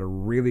on there that are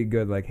really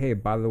good. Like, hey,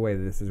 by the way,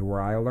 this is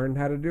where I learned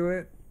how to do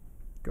it.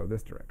 Go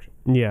this direction.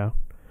 Yeah.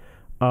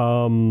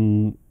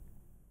 And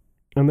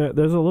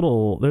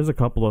there's a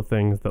couple of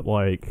things that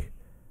like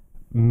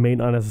may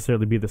not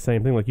necessarily be the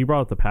same thing. Like you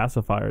brought up the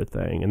pacifier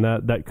thing, and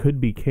that could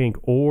be kink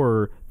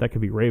or that could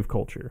be rave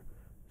culture.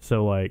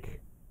 So like,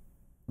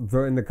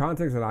 so in the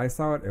context that I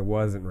saw it, it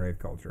wasn't rave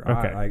culture.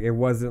 Okay. It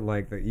wasn't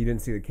like you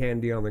didn't see the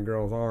candy on the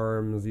girl's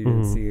arms. You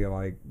didn't see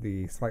like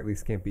the slightly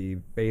skimpy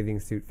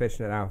bathing suit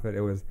fishnet outfit.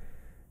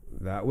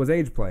 That was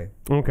age play.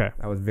 Okay.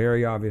 That was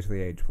very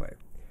obviously age play.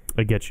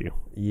 I get you.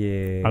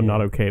 Yeah. I'm not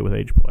okay with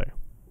age play.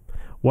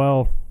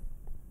 Well,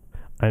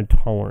 I'm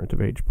tolerant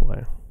of age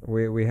play.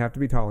 We have to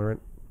be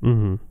tolerant.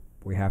 Mm-hmm.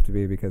 We have to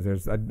be,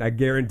 because I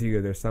guarantee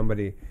you there's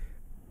somebody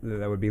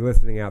that would be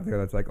listening out there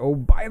that's like, oh,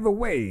 by the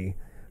way,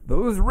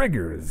 those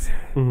riggers,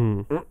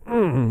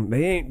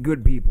 they ain't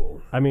good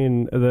people. I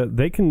mean,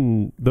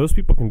 those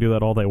people can do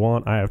that all they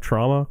want. I have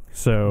trauma,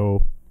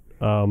 so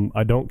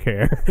I don't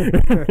care.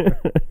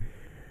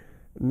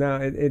 No,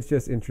 it's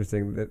just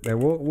interesting that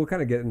we'll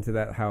kind of get into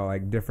that, how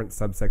like different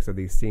subsects of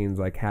these scenes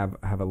like have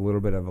a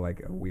little bit of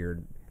like a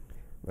weird,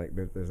 like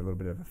there's a little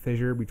bit of a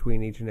fissure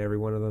between each and every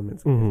one of them.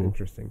 It's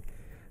interesting.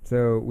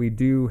 So we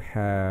do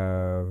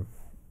have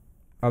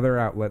other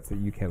outlets that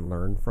you can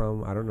learn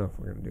from. I don't know if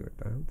we're gonna do it.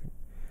 I don't think.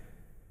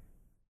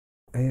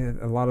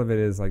 And a lot of it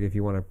is like, if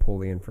you want to pull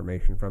the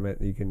information from it,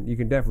 you can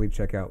definitely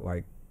check out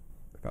like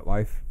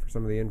FetLife for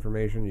some of the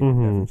information. You can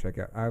definitely check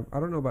out. I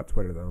don't know about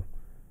Twitter though.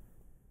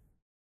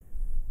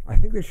 I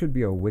think there should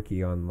be a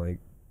wiki on like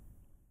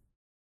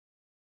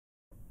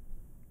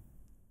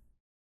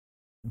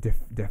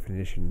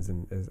definitions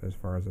and as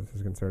far as this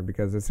is concerned,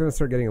 because it's going to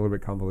start getting a little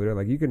bit convoluted.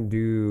 Like you can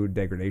do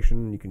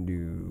degradation, you can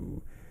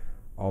do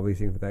all these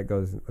things, but that's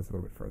a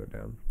little bit further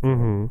down.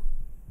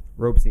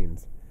 Rope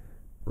scenes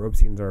are a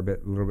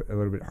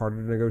little bit harder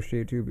to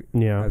negotiate too.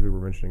 Yeah, as we were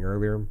mentioning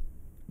earlier,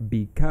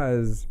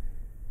 because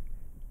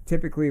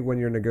typically when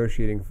you're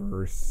negotiating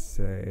for,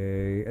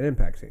 say, an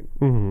impact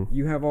scene,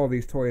 you have all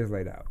these toys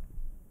laid out.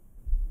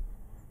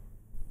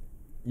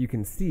 You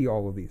can see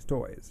all of these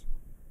toys.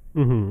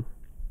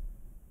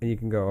 And you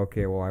can go,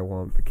 okay, well, I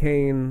want the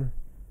cane.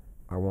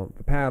 I want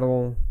the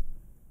paddle.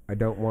 I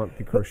don't want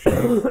the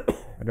crochet.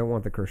 I don't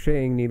want the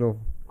crocheting needle.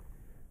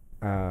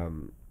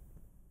 And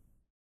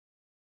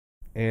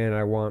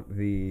I want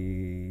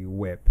the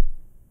whip.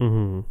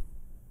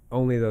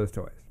 Only those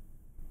toys.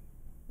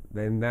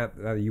 Then that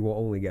you will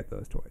only get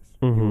those toys.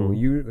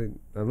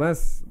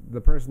 Unless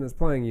the person that's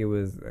playing you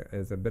is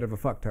a bit of a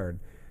fucktard.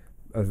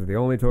 Those are the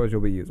only toys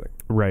you'll be using.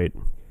 Right.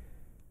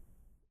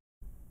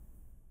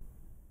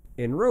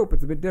 In rope,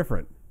 it's a bit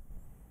different.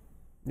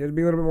 You have to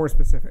be a little bit more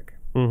specific.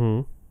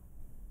 Mm-hmm.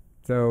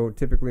 So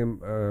typically,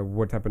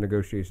 what type of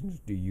negotiations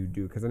do you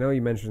do? Because I know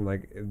you mentioned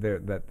like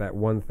that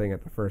one thing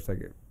at the first, like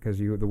because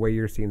the way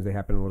your scenes, they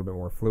happen a little bit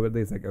more fluidly.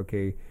 It's like,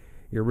 okay,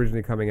 you're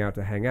originally coming out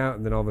to hang out,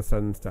 and then all of a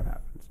sudden stuff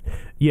happens.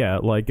 Yeah,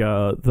 like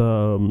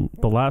the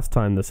last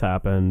time this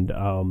happened, we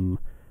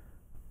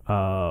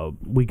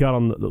got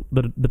on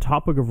the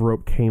topic of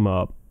rope came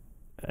up,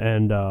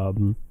 and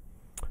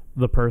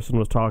the person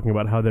was talking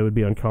about how they would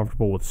be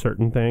uncomfortable with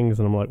certain things,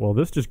 and I'm like, well,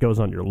 this just goes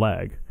on your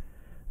leg.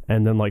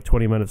 And then like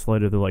 20 minutes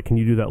later, they're like, can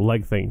you do that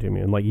leg thing to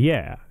me? And like,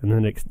 yeah. And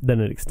then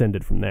it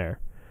extended from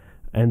there.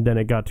 And then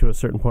it got to a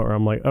certain point where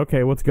I'm like,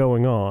 okay, what's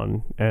going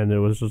on? And it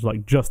was just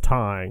like, just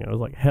tying. I was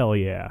like, hell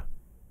yeah.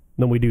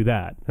 Then we do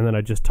that. And then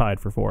I just tied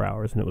for 4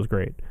 hours, and it was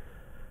great.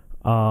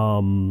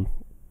 FT.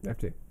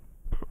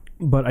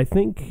 But I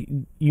think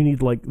you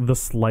need like the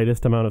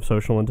slightest amount of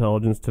social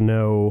intelligence to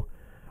know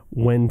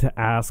when to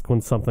ask when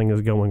something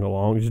is going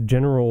along. Just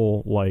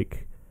general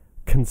like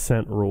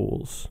consent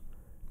rules.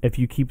 If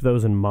you keep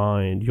those in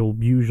mind, you'll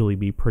usually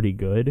be pretty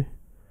good.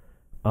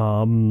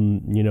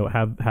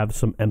 Have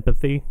some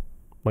empathy,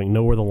 like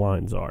know where the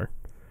lines are.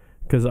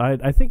 Because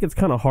I think it's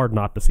kind of hard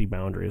not to see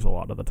boundaries a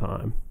lot of the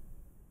time.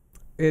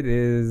 It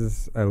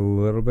is a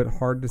little bit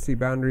hard to see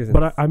boundaries.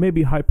 But I may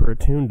be hyper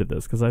attuned to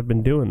this because I've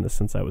been doing this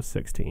since I was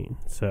 16.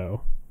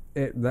 So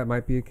that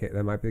might be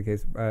the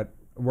case. But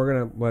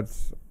we're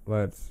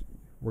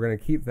gonna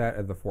keep that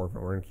at the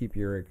forefront. We're gonna keep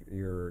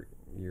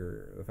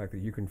the fact that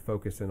you can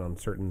focus in on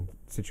certain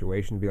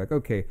situations, be like,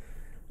 okay,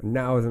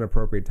 now is an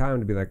appropriate time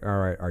to be like, all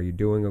right, are you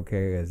doing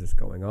okay? Is this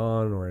going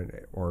on, or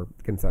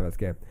can sabes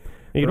que?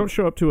 You don't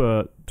show up to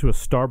a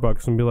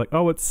Starbucks and be like,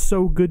 oh, it's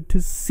so good to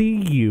see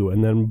you,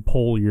 and then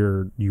pull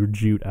your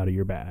jute out of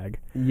your bag.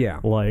 Yeah,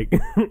 like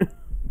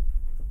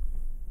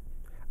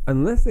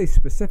unless they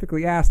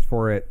specifically asked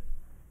for it,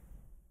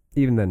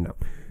 even then, no.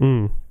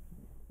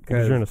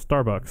 Because you're in a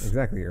Starbucks.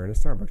 Exactly, you're in a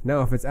Starbucks.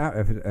 Now, if it's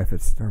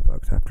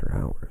Starbucks after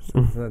hours,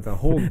 that's a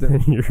whole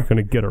different... You're going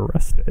to get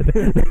arrested.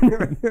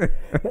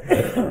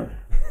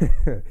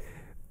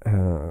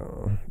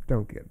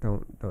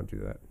 Don't do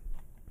that.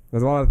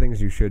 There's a lot of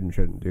things you should and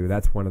shouldn't do.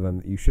 That's one of them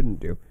that you shouldn't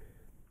do.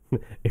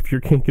 If your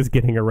kink is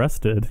getting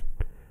arrested,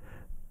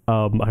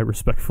 I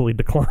respectfully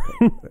decline.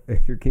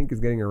 If your kink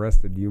is getting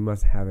arrested, you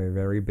must have a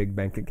very big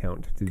bank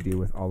account to deal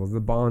with all of the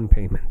bond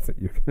payments that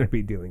you're going to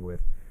be dealing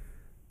with.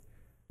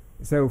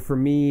 So for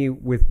me,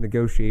 with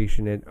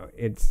negotiation,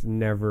 it's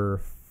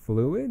never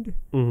fluid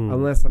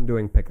unless I'm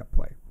doing pickup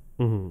play.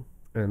 Mm-hmm.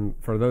 And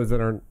for those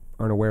that aren't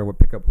aware of what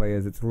pickup play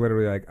is, it's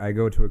literally like I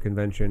go to a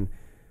convention,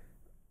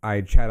 I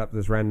chat up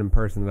this random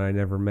person that I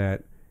never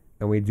met,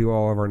 and we do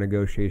all of our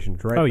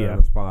negotiations right there on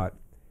the spot,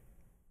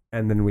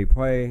 and then we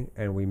play,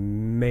 and we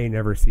may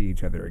never see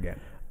each other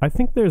again. I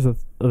think there's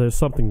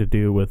something to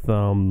do with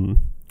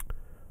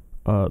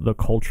the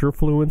culture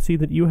fluency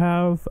that you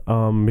have,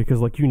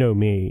 because like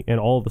me and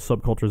all the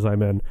subcultures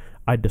I'm in,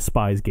 I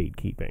despise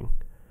gatekeeping.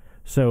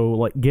 So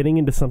like getting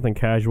into something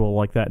casual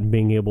like that and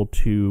being able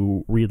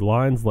to read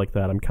lines like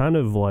that, I'm kind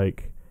of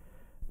like,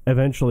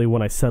 eventually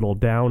when I settle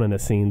down in a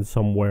scene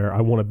somewhere, I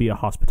want to be a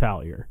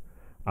hospitalier.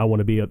 I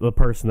want to be the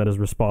person that is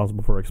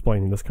responsible for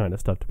explaining this kind of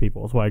stuff to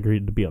people. That's why I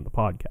agreed to be on the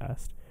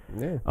podcast.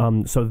 Yeah.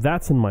 So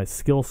that's in my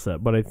skill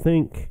set, but I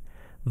think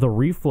the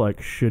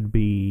reflex should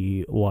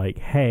be like,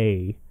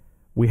 hey,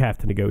 we have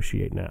to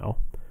negotiate now.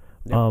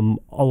 Yep.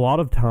 A lot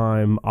of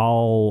time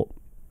I'll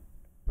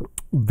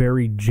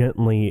very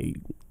gently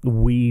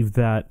weave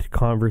that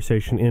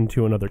conversation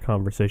into another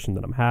conversation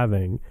that I'm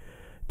having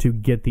to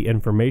get the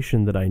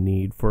information that I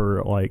need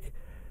for like,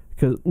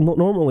 because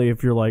normally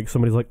if you're like,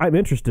 somebody's like, I'm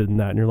interested in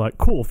that, and you're like,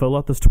 cool, fill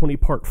out this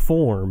 20-part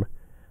form,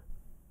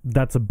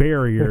 that's a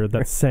barrier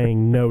that's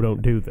saying, no,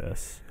 don't do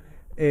this.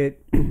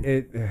 It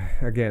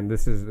again,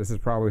 this is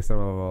probably some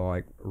of the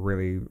like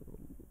really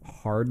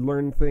hard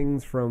learned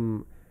things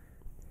from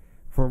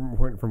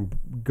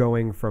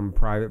going from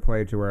private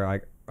play to where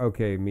like,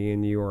 okay, me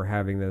and you are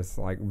having this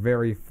like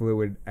very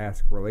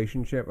fluid-esque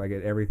relationship, like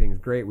everything's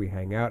great, we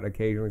hang out,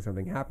 occasionally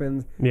something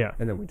happens, and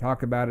then we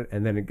talk about it,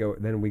 and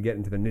then we get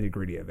into the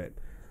nitty-gritty of it,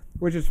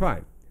 which is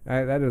fine.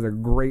 That is a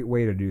great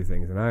way to do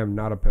things, and I am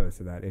not opposed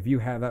to that. If you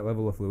have that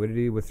level of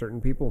fluidity with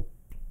certain people,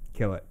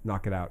 kill it,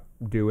 knock it out,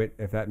 do it.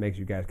 If that makes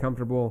you guys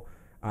comfortable,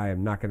 I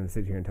am not going to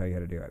sit here and tell you how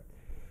to do it.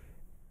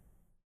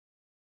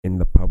 In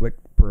the public,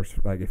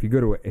 like if you go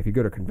to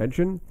a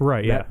convention,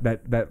 right?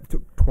 That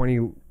took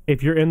 20.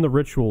 If you're in the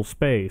ritual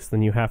space,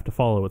 then you have to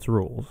follow its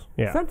rules.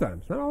 Yeah.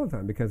 Sometimes, not all the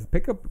time, because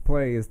pickup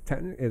play is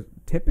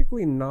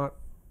typically not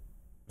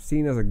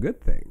seen as a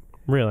good thing.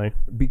 Really?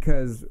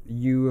 Because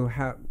you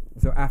have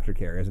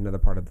aftercare is another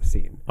part of the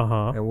scene,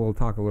 and we'll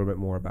talk a little bit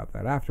more about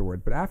that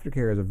afterwards. But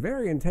aftercare is a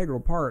very integral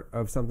part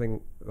of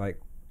something like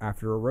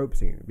after a rope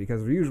scene,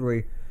 because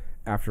usually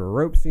after a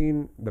rope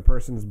scene, the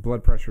person's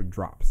blood pressure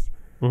drops.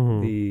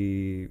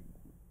 Mm-hmm.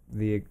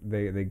 they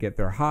get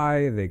their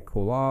high, they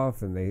cool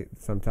off, and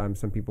sometimes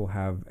some people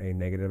have a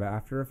negative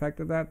after effect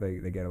of that. They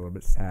get a little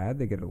bit sad,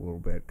 they get a little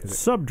bit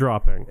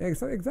sub-dropping.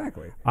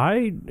 Exactly.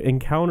 I've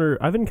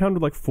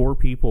encountered like 4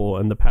 people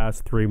in the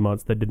past 3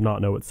 months that did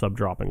not know what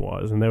sub-dropping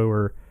was, and they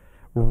were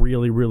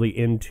really, really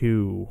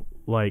into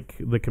like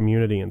the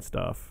community and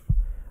stuff.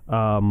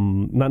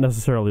 Not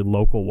necessarily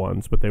local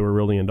ones, but they were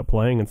really into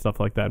playing and stuff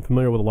like that, and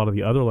familiar with a lot of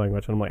the other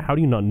language. And I'm like, how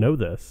do you not know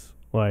this?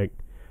 Like,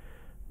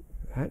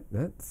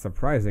 that's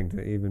surprising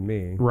to even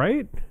me,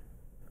 right?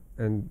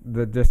 And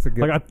just to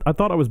get like, I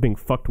thought I was being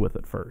fucked with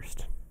at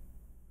first.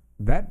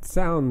 That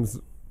sounds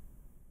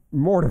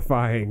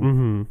mortifying.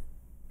 Mm-hmm.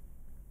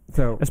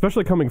 So,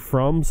 especially coming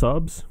from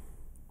subs.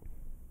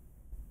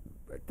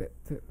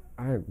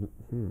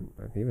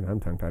 Even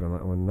I'm tongue-tied on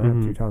that one. I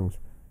have 2 tongues.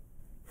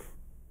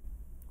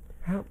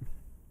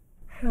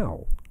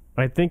 How?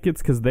 I think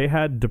it's because they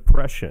had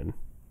depression.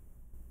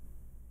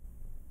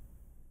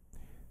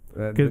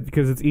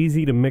 Because it's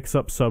easy to mix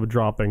up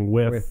sub-dropping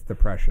with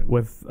depression,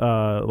 with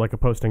like a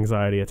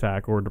post-anxiety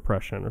attack or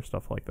depression or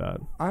stuff like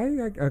that.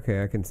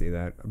 I can see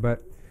that,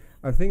 but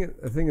the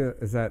thing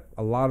is that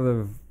a lot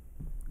of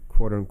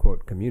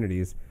quote-unquote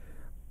communities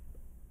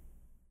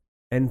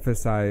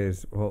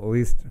emphasize, well, at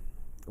least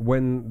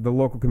when the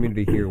local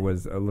community here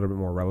was a little bit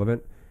more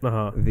relevant,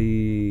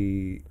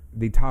 the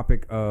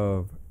topic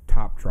of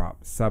top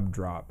drop, sub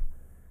drop,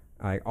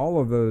 all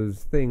of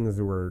those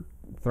things were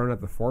thrown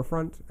at the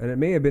forefront, and it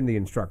may have been the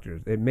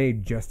instructors. It may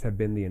just have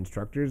been the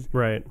instructors.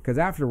 Right. Because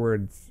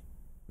afterwards,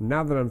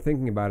 now that I'm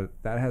thinking about it,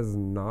 that has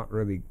not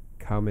really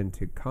come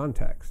into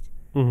context.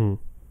 Mm-hmm.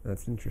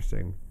 That's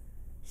interesting.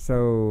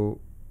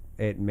 So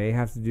it may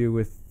have to do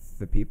with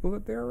the people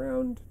that they're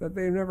around, that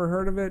they've never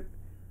heard of it.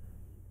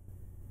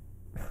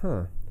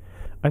 Huh.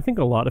 I think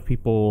a lot of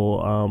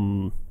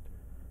people,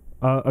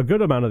 a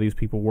good amount of these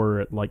people were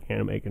at like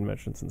anime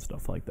conventions and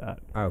stuff like that.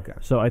 Okay.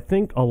 So I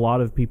think a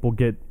lot of people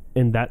get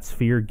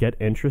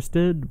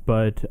interested,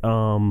 but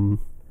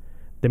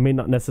they may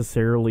not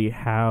necessarily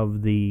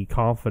have the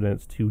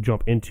confidence to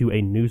jump into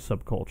a new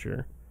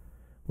subculture,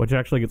 which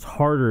actually gets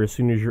harder as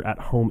soon as you're at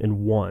home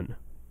in one.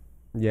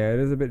 Yeah, it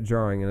is a bit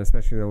jarring, and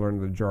especially to learn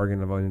the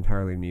jargon of an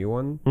entirely new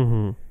one.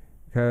 Mm-hmm.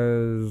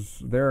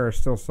 Because there are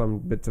still some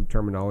bits of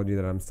terminology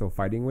that I'm still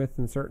fighting with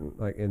in certain,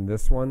 like in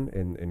this one,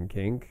 in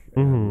Kink.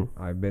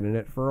 Mm-hmm. I've been in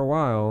it for a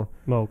while.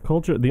 Well,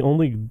 culture, the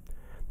only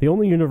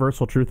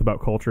universal truth about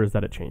culture is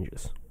that it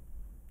changes.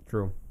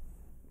 True.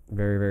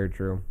 Very, very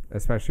true.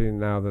 Especially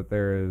now that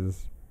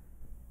there's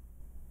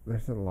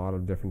a lot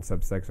of different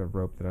subsects of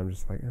rope that I'm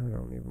just like, I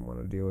don't even want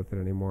to deal with it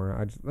anymore.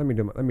 Let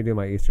me do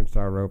my Eastern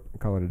style rope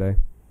and call it a day.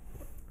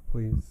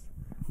 Please.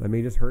 Let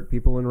me just hurt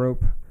people in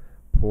rope.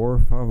 Por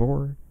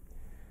favor.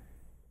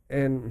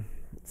 And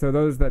so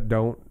those that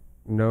don't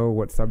know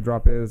what sub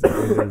drop is,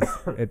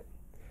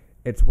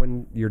 it's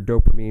when your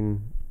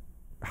dopamine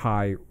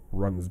high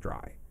runs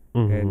dry.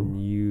 Mm-hmm.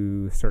 And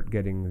you start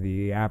getting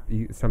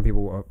some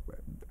people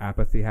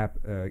apathy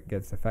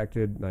gets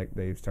affected, like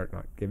they start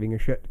not giving a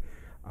shit,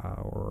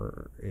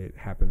 or it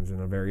happens in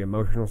a very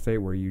emotional state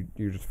where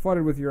you're just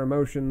flooded with your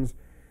emotions,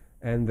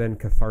 and then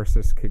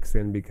catharsis kicks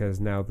in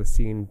because now the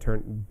scene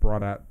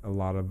brought out a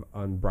lot of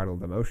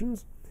unbridled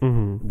emotions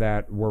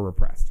that were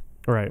repressed.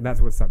 Right. That's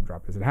what sub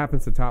drop is. It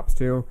happens to tops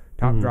too.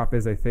 Top drop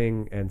is a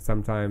thing, and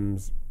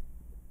sometimes,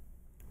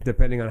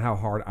 depending on how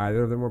hard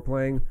either of them were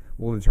playing,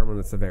 will determine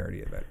the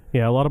severity of it.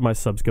 Yeah, a lot of my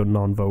subs go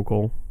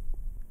non-vocal.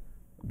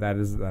 That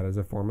is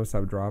a form of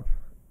sub drop.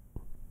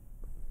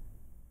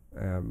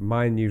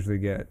 Mine usually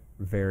get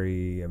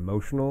very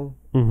emotional.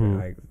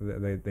 Like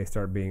they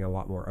start being a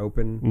lot more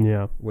open.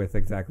 Yeah. With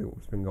exactly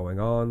what's been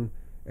going on,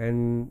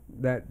 and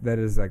that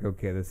is like,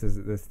 okay,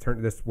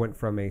 this went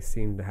from a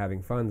scene to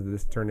having fun.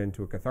 This turned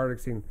into a cathartic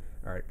scene.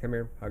 All right, come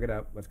here, hug it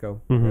out. Let's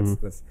go.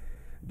 Let's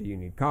do you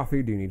need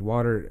coffee? Do you need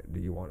water? Do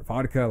you want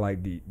vodka? Like,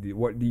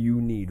 what do you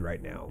need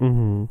right now?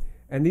 Mm-hmm.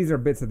 And these are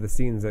bits of the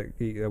scenes that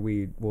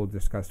we will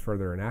discuss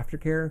further in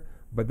aftercare.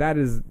 But that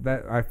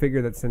I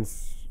figure that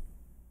since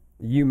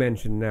you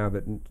mentioned now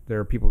that there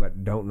are people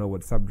that don't know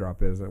what sub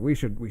drop is, we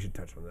should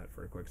touch on that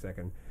for a quick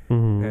second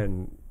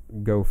and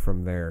go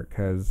from there,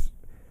 because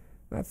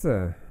that's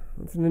an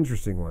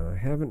interesting one. I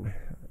haven't.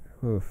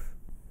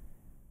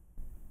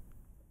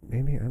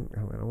 Maybe I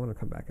don't want to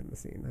come back in the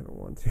scene. I don't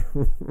want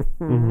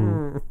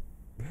to.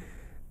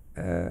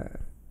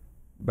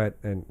 But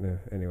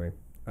anyway,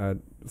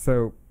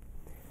 so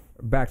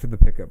back to the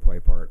pickup play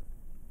part.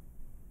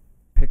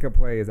 Pickup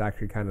play is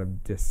actually kind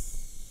of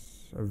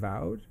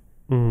disavowed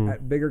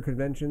at bigger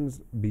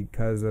conventions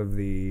because of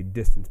the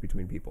distance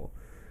between people.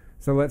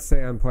 So let's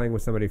say I'm playing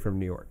with somebody from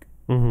New York.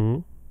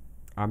 I'm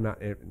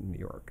not in New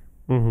York.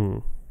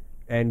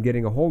 And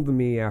getting a hold of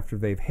me after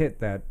they've hit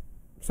that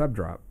sub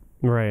drop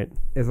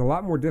is a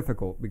lot more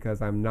difficult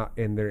because I'm not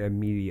in their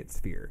immediate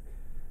sphere.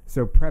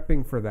 So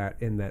prepping for that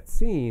in that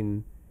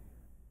scene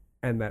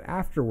and that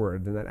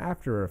afterwards and that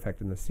after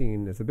effect in the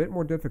scene is a bit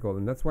more difficult,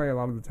 and that's why a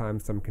lot of the time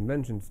some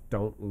conventions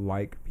don't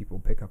like people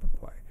pick up and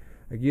play.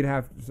 Like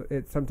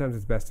sometimes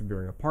it's best to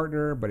bring a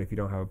partner, but if you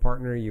don't have a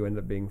partner, you end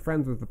up being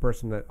friends with the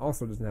person that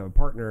also doesn't have a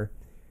partner.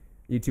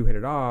 You two hit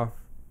it off.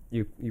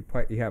 You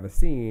have a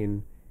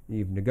scene.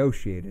 You've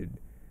negotiated,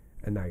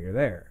 and now you're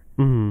there.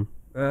 Mm-hmm.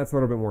 That's a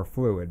little bit more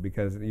fluid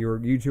because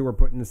you two were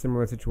put in a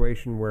similar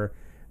situation where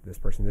this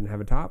person didn't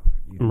have a top,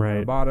 you didn't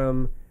have a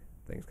bottom.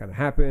 Things kind of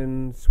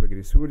happened.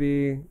 Swiggity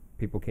swooty.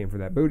 People came for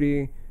that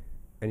booty,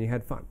 and you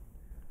had fun.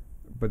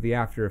 But the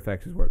after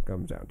effects is what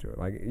comes down to it.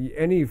 Like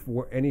any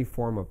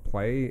form of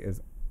play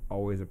is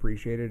always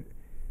appreciated,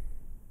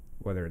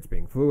 whether it's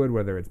being fluid,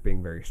 whether it's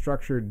being very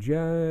structured.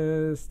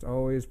 Just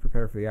always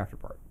prepare for the after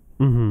part.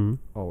 Mm-hmm.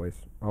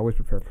 Always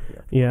prepare for the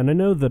after. Yeah, and I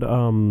know that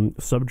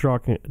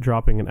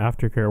dropping and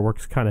aftercare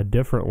works kind of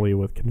differently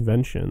with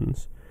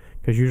conventions,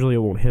 because usually it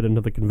won't hit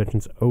until the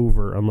convention's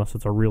over unless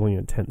it's a really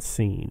intense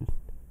scene.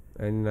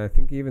 And I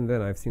think even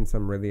then, I've seen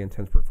some really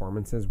intense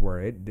performances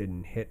where it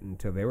didn't hit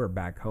until they were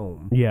back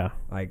home. Yeah,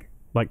 like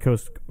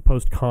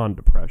post-con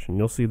depression.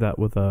 You'll see that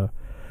with a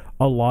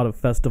lot of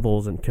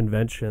festivals and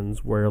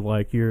conventions where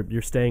like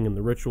you're staying in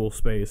the ritual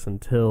space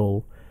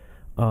until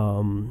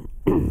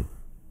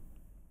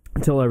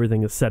until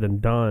everything is said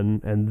and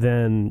done, and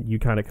then you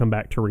kind of come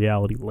back to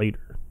reality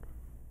later.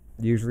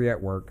 Usually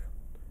at work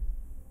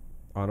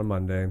on a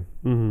Monday.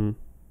 Mm-hmm.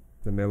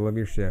 The middle of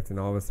your shift, and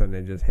all of a sudden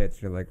it just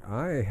hits. You're like,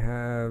 I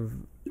have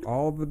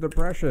all the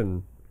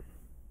depression.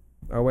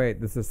 Oh wait,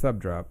 this is sub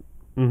drop.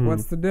 Mm-hmm.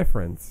 What's the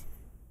difference?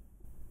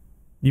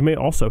 You may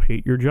also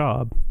hate your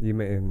job. You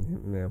may,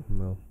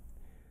 no.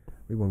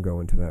 We won't go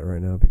into that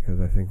right now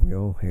because I think we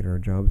all hate our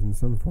jobs in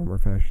some form or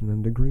fashion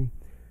and degree.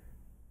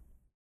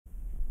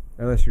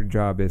 Unless your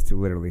job is to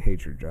literally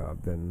hate your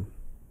job, then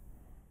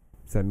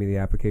send me the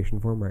application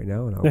form right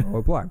now and I'll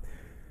apply.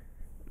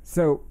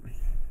 So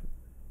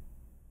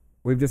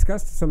we've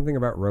discussed something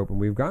about rope, and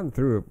we've gone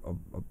through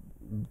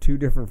two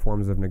different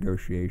forms of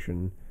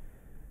negotiation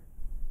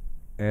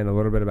and a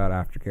little bit about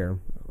aftercare,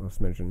 let's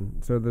mention.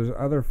 So there's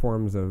other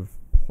forms of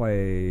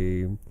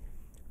play,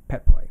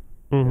 pet play,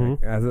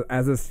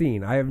 as a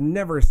scene. I have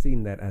never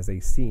seen that as a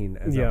scene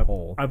as a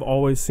whole. I've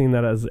always seen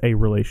that as a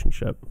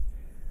relationship.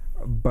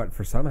 But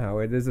for somehow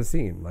it is a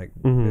scene. Like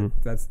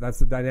that's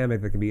the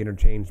dynamic that can be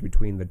interchanged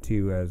between the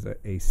two as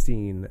a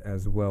scene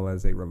as well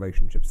as a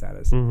relationship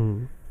status.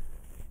 Mm-hmm.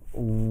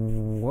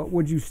 What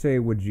would you say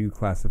would you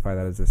classify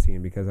that as a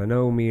scene? Because I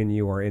know me and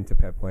you are into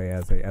pet play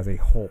as a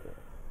whole.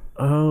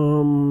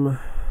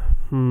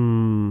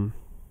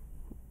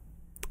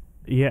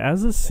 Yeah,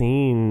 as a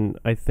scene,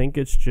 I think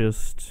it's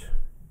just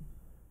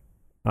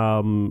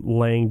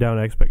laying down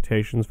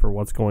expectations for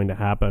what's going to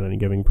happen and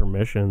giving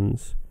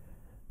permissions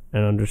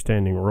and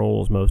understanding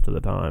roles most of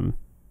the time.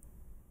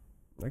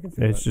 I can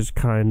see it's that. just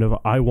kind of,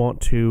 I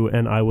want to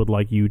and I would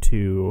like you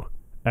to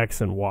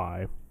X and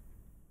Y.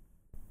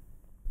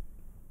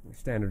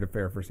 Standard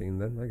affair for scene,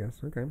 then, I guess.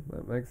 Okay,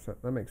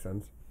 that makes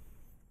sense.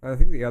 I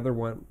think the other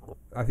one,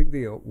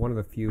 one of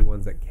the few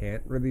ones that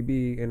can't really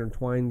be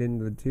intertwined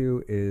into the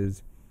two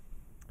is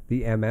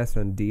the MS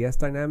and DS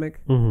dynamic,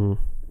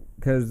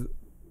 because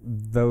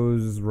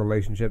those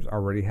relationships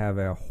already have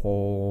a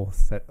whole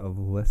set of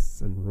lists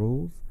and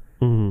rules.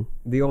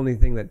 The only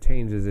thing that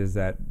changes is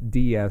that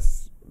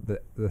DS,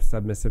 the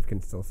submissive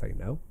can still say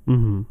no,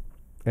 and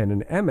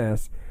in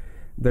MS,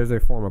 there's a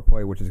form of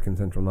play which is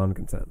consensual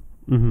non-consent.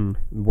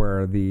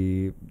 Where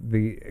the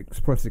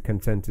explicit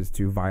consent is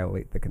to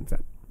violate the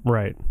consent.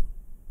 Right.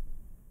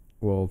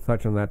 We'll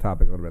touch on that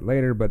topic a little bit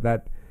later, but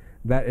that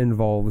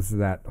involves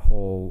that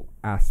whole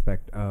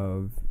aspect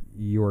of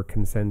your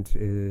consent.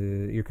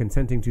 You're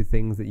consenting to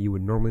things that you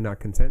would normally not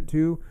consent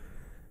to,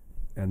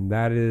 and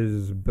that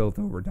is built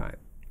over time.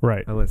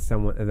 Right. Unless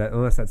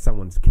that's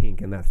someone's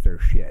kink and that's their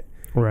shit.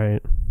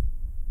 Right.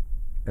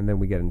 And then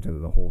we get into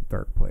the whole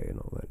dark play and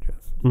all that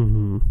jazz.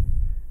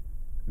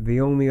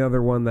 The only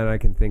other one that I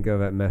can think of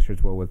that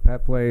meshes well with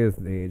pet play is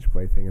the age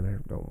play thing, and I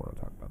don't want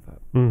to talk about that.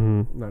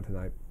 Not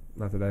tonight.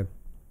 Not today.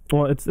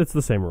 Well, it's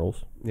the same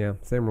rules. Yeah,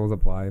 same rules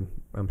apply.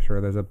 I'm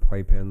sure there's a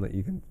playpen that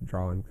you can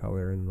draw in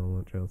color and all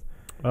that jazz.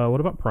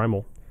 What about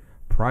Primal?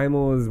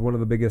 Primal is one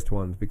of the biggest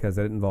ones because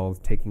it involves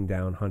taking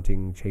down,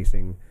 hunting,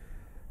 chasing,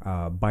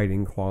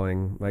 biting,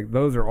 clawing. Like,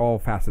 those are all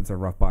facets of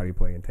rough body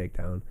play and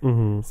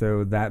takedown.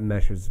 So that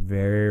meshes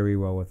very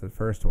well with the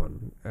first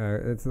one.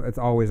 It's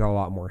always a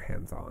lot more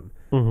hands-on.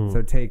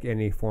 So take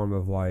any form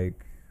of,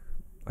 like,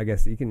 I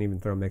guess you can even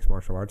throw mixed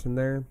martial arts in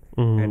there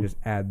and just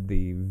add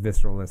the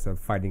visceralness of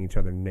fighting each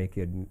other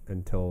naked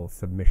until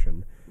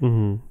submission.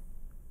 And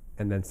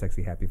then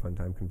sexy, happy, fun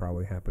time can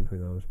probably happen. Who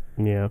knows?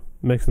 Yeah.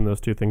 Mixing those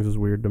two things is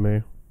weird to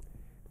me.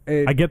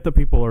 I get that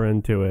people are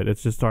into it.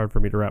 It's just hard for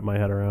me to wrap my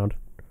head around.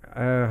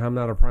 I'm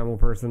not a primal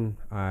person.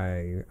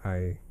 I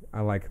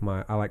like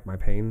my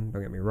pain.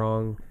 Don't get me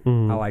wrong.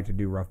 I like to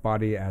do rough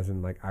body, as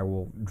in, like, I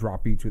will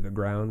drop you to the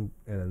ground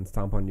and then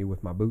stomp on you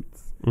with my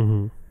boots.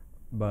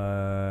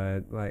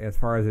 But, like, as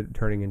far as it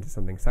turning into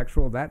something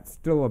sexual, that's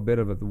still a bit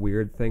of a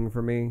weird thing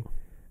for me,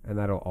 and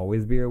that'll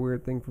always be a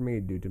weird thing for me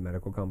due to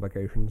medical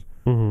complications.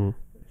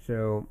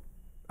 So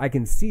I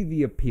can see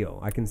the appeal.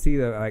 I can see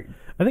the like.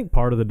 I think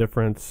part of the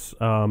difference,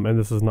 and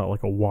this is not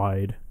like a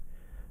wide,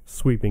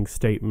 sweeping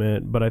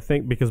statement, but I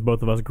think because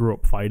both of us grew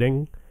up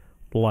fighting,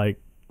 like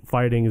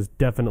fighting is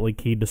definitely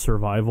key to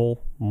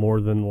survival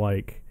more than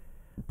like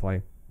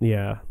play.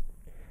 Yeah,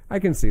 I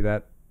can see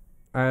that.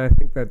 I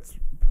think that's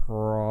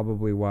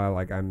probably why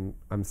like I'm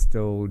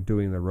still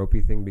doing the ropey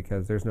thing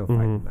because there's no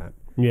fight in that.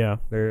 Yeah.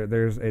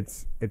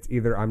 It's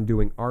either I'm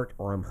doing art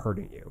or I'm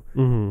hurting you.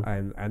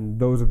 Mm-hmm. And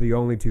those are the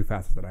only two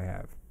facets that I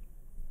have.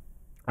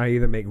 I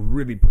either make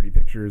really pretty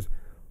pictures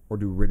or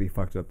do really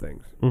fucked up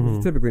things.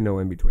 There's typically no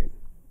in between.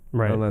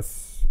 Right.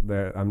 Unless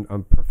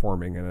I'm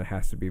performing and it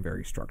has to be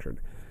very structured.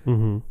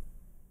 Mm-hmm.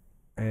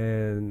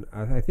 And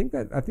I think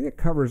it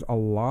covers a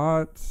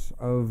lot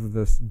of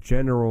this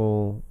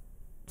general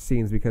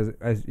scenes because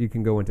as you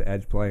can go into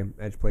edge play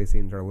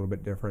scenes are a little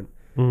bit different.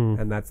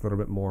 And that's a little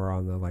bit more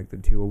on the like the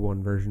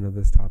 201 version of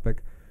this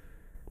topic.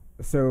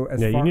 So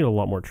you need a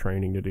lot more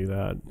training to do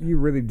that. You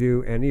really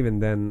do, and even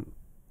then,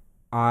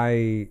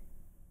 I,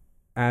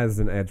 as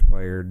an edge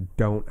player,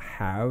 don't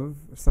have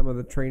some of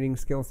the training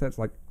skill sets.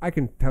 Like I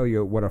can tell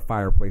you what a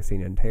fireplace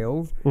scene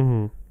entails.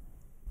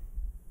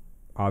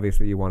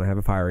 Obviously, you want to have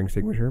a fire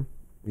extinguisher.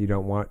 You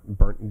don't want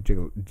burnt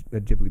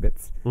ghibli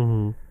bits.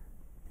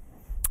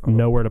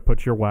 Nowhere to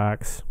put your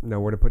wax.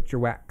 Nowhere to put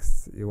your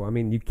wax.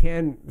 You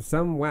can.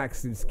 Some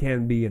waxes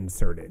can be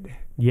inserted.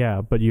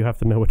 Yeah, but you have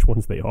to know which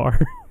ones they are.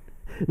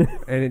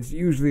 And it's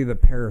usually the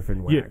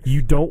paraffin wax.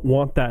 You don't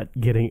want that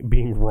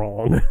being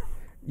wrong.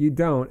 You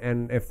don't.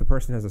 And if the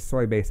person has a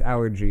soy-based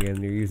allergy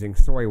and you're using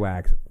soy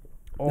wax,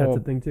 that's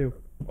a thing too.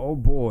 Oh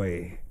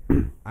boy,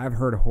 I've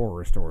heard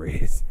horror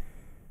stories.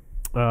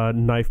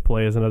 Knife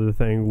play is another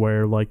thing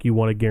where like you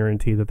want to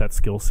guarantee that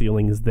skill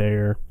ceiling is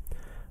there.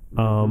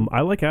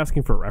 I like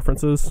asking for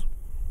references.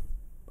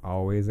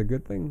 Always a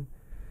good thing.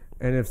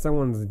 And if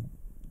someone's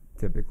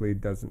typically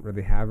doesn't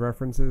really have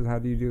references, how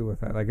do you deal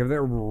with that? Like if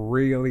they're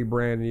really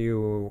brand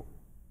new,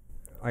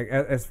 like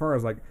as far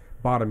as like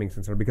bottoming's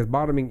concerned, because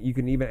bottoming you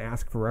can even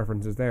ask for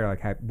references there.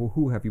 Like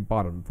who have you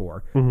bottomed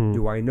for?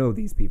 Do I know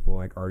these people?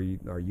 Like are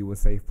you a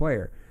safe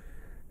player?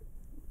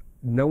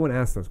 No one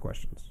asks those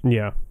questions.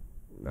 Yeah.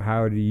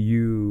 How do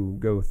you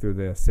go through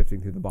the sifting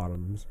through the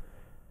bottoms?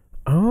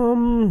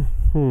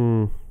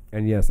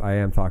 And yes, I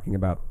am talking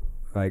about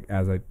like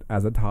as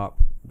a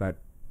top that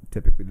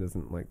typically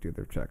doesn't like do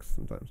their checks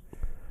sometimes.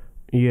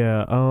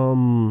 Yeah,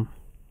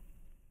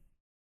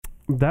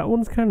 that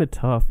one's kind of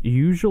tough.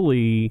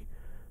 Usually,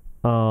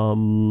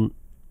 people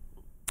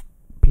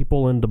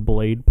into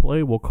blade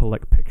play will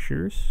collect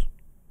pictures,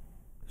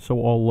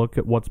 so I'll look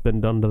at what's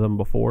been done to them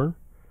before,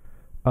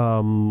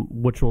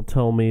 which will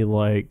tell me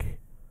like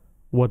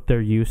what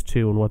they're used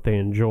to and what they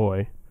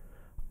enjoy.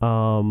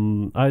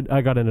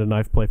 I got into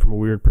knife play from a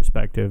weird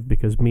perspective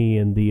because me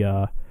and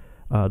the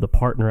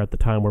partner at the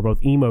time were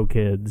both emo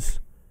kids,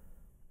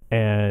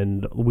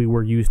 and we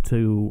were used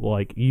to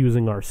like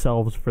using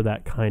ourselves for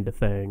that kind of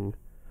thing.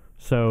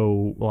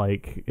 So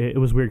like it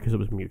was weird because it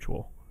was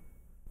mutual.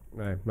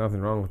 Hey,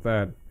 nothing wrong with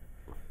that.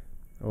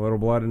 A little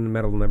blood in the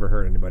metal never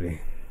hurt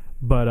anybody.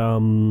 But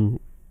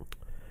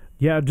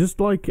yeah, just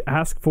like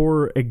ask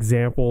for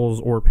examples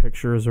or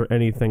pictures or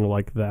anything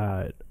like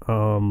that.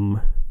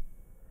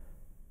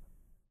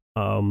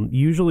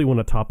 Usually when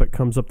a topic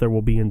comes up, there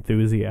will be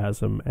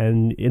enthusiasm,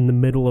 and in the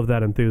middle of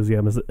that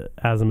enthusiasm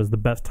is the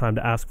best time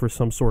to ask for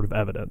some sort of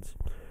evidence.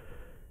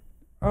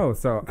 Oh,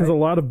 so because a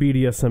lot of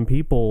BDSM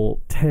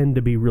people tend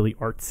to be really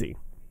artsy.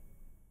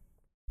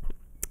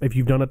 If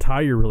you've done a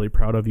tie you're really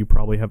proud of, you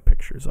probably have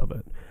pictures of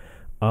it.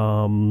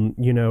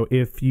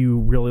 If you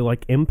really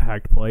like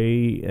impact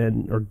play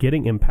or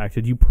getting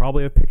impacted, you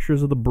probably have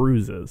pictures of the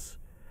bruises.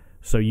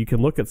 So you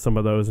can look at some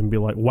of those and be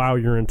like, wow,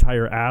 your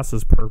entire ass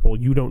is purple.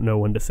 You don't know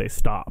when to say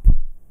stop.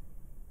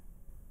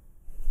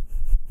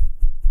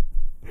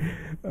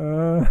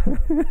 Oh,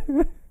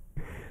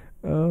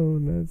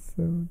 that's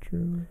so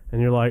true. And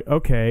you're like,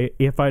 okay,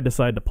 if I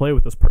decide to play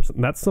with this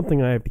person, that's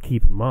something I have to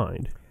keep in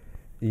mind.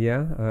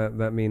 Yeah,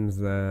 that means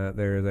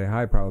there is a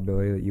high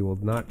probability that you will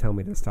not tell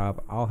me to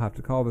stop. I'll have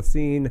to call the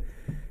scene.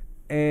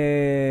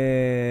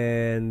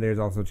 And there's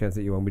also a chance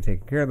that you won't be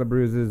taking care of the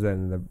bruises,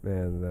 and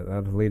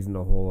that leads into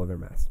a whole other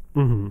mess.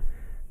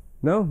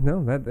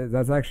 No,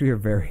 that's actually a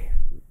very,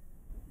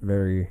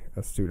 very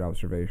astute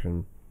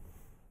observation,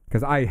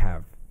 because I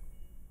have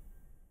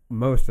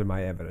most of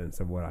my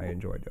evidence of what I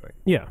enjoy doing.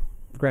 Yeah,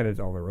 granted,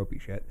 it's all the ropey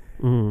shit.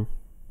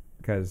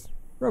 Because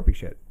ropey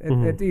shit,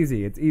 it's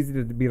easy. It's easy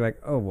to be like,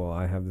 oh well,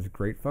 I have this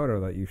great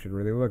photo that you should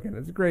really look at.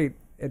 It's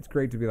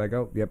great to be like,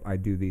 oh, yep, I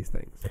do these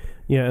things.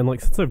 Yeah, and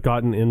like since I've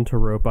gotten into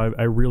rope,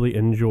 I really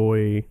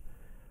enjoy.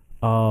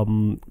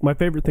 My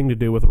favorite thing to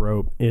do with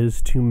rope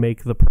is to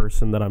make the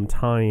person that I'm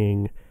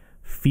tying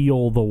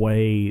feel the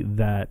way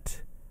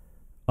that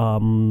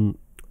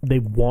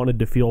they've wanted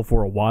to feel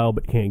for a while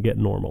but can't get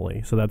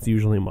normally. So that's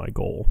usually my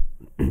goal.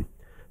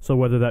 So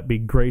whether that be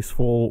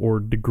graceful or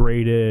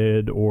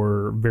degraded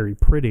or very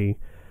pretty,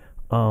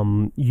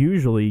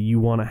 usually you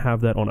want to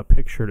have that on a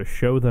picture to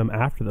show them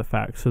after the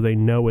fact so they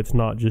know it's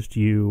not just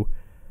you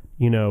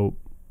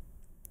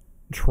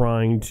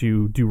trying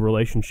to do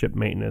relationship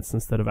maintenance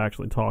instead of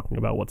actually talking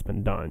about what's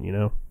been done, you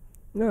know?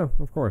 No,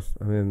 of course.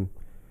 I mean,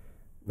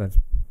 that's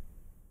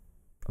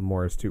a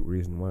more astute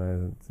reason why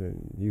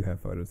you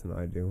have photos than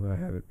I do. I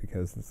have it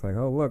because it's like,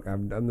 oh, look,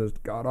 I've done this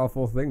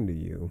god-awful thing to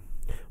you.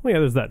 Well, yeah,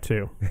 there's that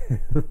too.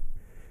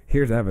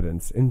 Here's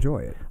evidence. Enjoy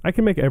it. I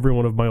can make every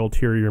one of my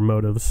ulterior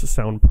motives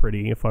sound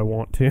pretty if I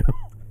want to.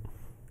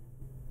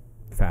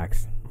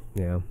 Facts.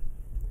 Yeah.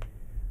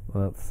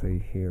 Well, let's see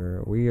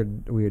here. We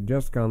had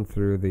just gone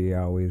through the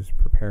always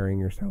preparing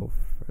yourself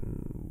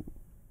and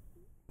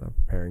not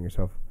preparing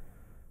yourself.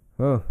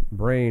 Oh,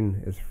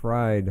 brain is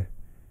fried.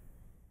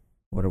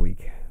 What a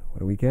week.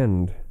 What a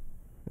weekend.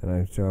 And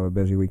I still have a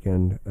busy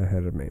weekend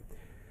ahead of me.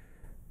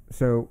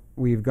 So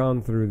we've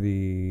gone through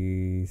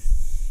the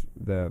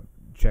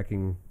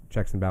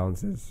checks and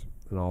balances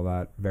and all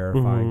that,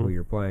 verifying who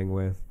you're playing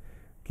with,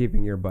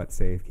 keeping your butt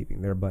safe,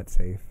 keeping their butt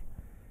safe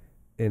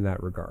in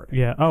that regard.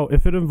 Yeah. Oh,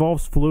 if it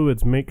involves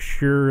fluids, make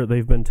sure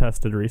they've been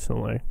tested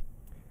recently.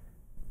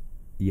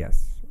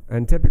 Yes.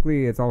 And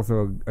typically it's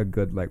also a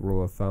good like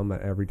rule of thumb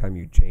that every time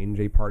you change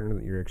a partner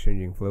that you're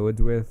exchanging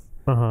fluids with,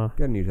 get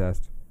a new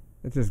test.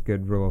 It's just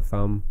good rule of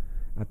thumb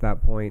at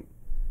that point.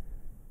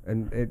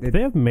 And do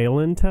they have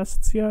mail-in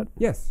tests yet?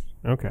 Yes.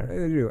 Okay.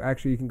 They do.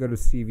 Actually, you can go to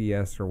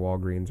CVS or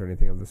Walgreens or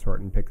anything of the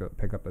sort and pick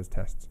up those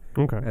tests.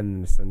 Okay. And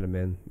then send them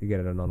in. You get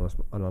it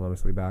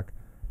anonymously back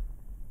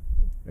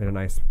in a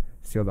nice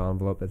sealed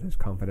envelope that says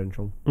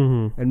confidential.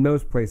 And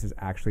most places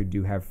actually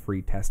do have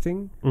free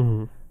testing.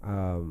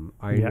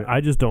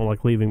 I just don't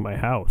like leaving my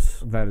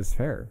house. That is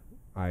fair.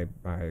 I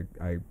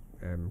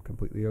am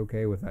completely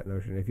okay with that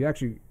notion. If you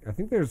actually, I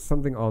think there's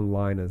something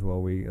online as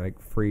well. We like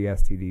free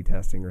STD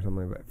testing or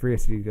something like that. Free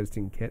STD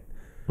testing kit.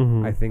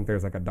 I think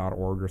there's like a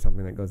 .org or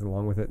something that goes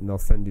along with it, and they'll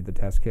send you the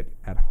test kit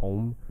at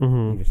home.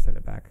 And you just send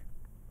it back.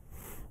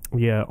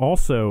 Yeah.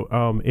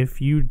 Also, if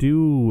you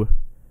do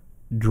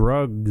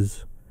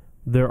drugs,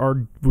 there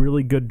are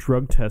really good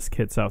drug test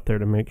kits out there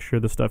to make sure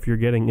the stuff you're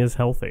getting is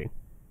healthy.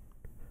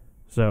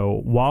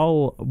 So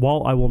while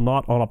I will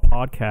not on a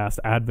podcast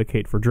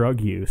advocate for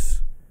drug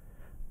use,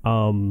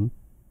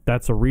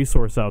 that's a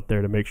resource out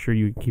there to make sure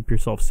you keep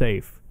yourself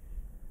safe.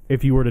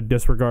 If you were to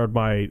disregard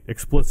my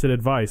explicit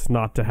advice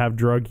not to have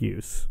drug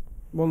use.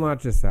 Well, not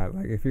just that.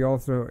 Like, if you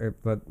also,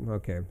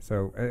 okay,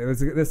 so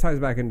this ties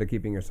back into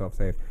keeping yourself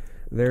safe.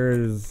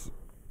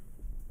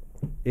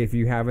 If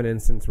you have an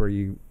instance where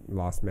you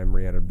lost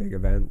memory at a big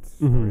event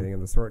or anything of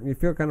the sort, and you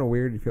feel kind of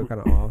weird, you feel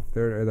kind of off,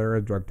 there are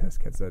drug test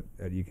kits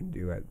that you can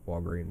do at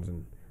Walgreens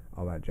and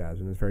all that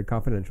jazz, and it's very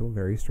confidential,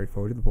 very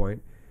straightforward to the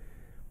point,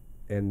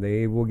 and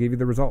they will give you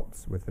the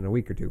results within a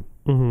week or two,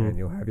 and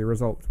you'll have your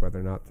results whether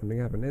or not something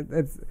happened.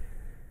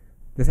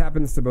 This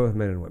happens to both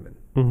men and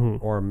women,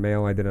 or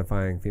male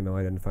identifying, female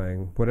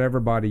identifying,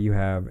 whatever body you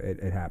have,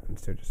 it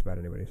happens to just about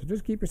anybody. So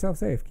just keep yourself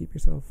safe, keep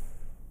yourself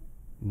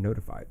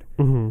notified.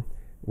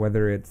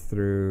 Whether it's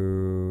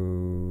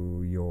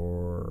through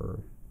your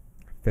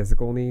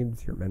physical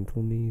needs, your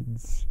mental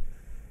needs,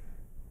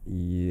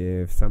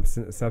 if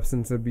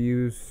substance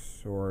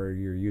abuse, or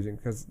you're using,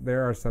 because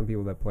there are some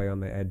people that play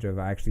on the edge of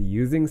actually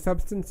using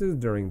substances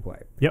during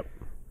play. Yep.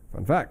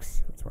 Fun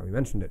facts. That's why we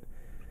mentioned it.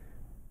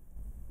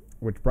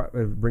 Which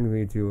brings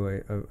me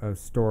to a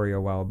story a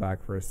while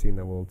back for a scene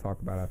that we'll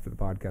talk about after the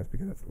podcast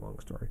because that's a long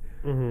story.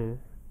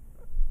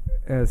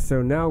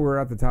 So now we're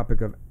at the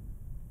topic of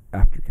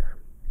aftercare.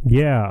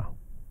 Yeah.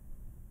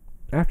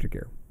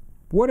 Aftercare.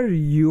 What are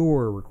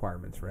your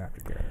requirements for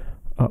aftercare?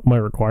 My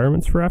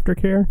requirements for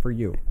aftercare? For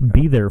you.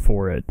 Be there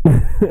for it.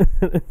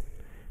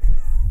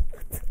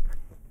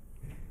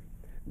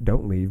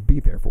 Don't leave. Be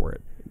there for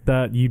it.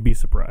 That you'd be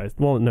surprised.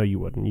 Well, no, you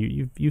wouldn't.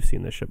 You've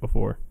seen this shit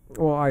before.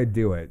 Well, I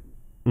do it.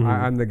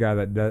 I'm the guy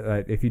that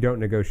does, if you don't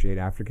negotiate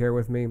aftercare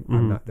with me,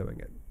 I'm not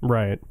doing it.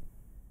 Right.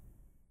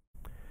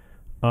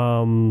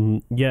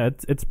 Yeah,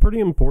 it's pretty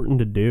important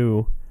to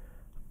do.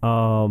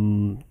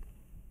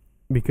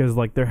 Because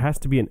like there has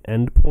to be an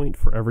end point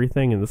for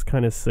everything, and this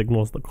kind of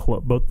signals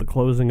both the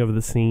closing of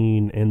the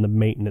scene and the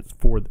maintenance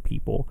for the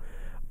people.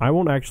 I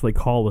won't actually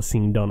call a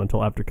scene done until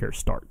aftercare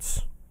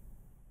starts,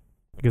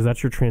 because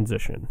that's your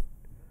transition.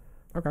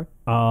 Okay.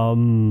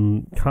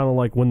 Kind of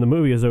like when the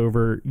movie is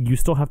over, you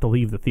still have to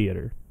leave the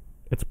theater.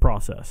 It's a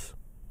process.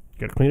 You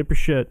gotta clean up your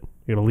shit.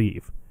 You gotta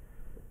leave.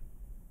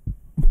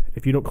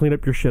 If you don't clean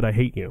up your shit, I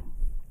hate you.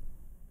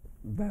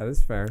 That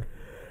is fair.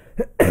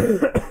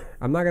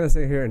 I'm not going to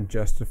sit here and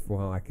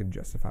I can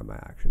justify my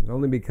actions.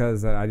 Only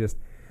because I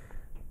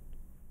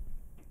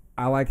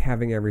like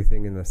having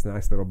everything in this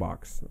nice little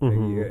box. Like,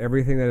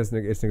 everything that is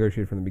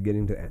negotiated from the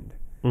beginning to end.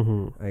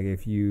 Like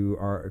if you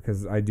are,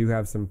 because I do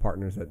have some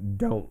partners that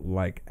don't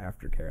like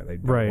aftercare. They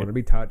don't want to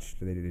be touched.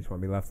 They just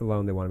want to be left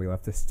alone. They want to be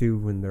left to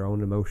stew in their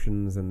own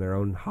emotions and their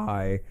own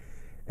high.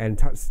 And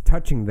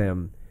touching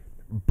them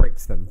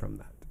breaks them from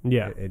that.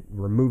 Yeah. It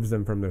removes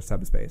them from their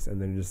subspace, and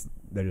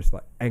they're just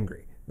like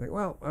angry. Like,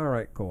 well, all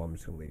right, cool. I'm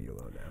just gonna leave you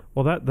alone now.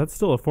 Well, that's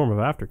still a form of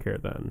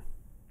aftercare then.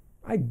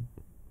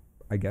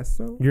 I guess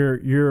so.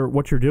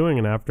 What you're doing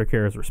in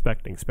aftercare is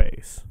respecting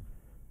space.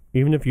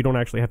 even if you don't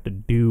actually have to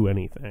do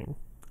anything.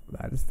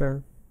 That is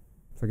fair.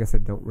 So I guess I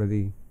don't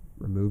really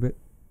remove it.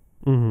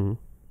 Mm-hmm.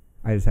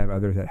 I just have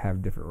others that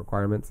have different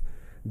requirements.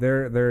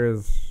 There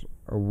is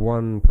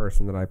one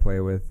person that I play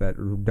with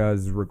that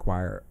does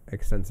require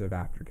extensive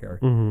aftercare.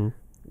 Mm-hmm.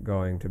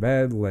 Going to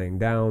bed, laying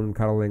down,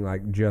 cuddling,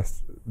 like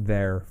just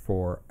there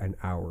for an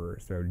hour or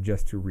so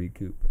just to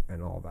recoup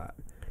and all that.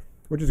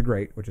 Which is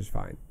great, which is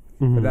fine.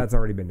 Mm-hmm. But that's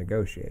already been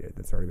negotiated.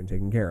 That's already been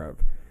taken care of.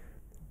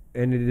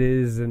 And it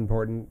is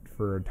important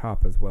for a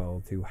top as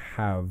well to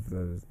have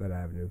that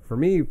avenue. For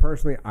me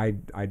personally, I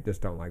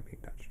just don't like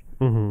being touched.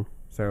 Mm-hmm.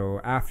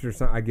 So after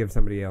I give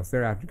somebody else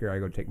their aftercare, I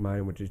go take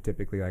mine, which is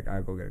typically like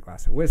I go get a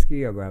glass of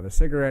whiskey, I'll go have a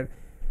cigarette,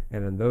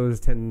 and in those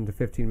 10 to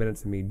 15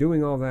 minutes of me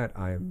doing all that,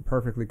 I am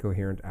perfectly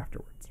coherent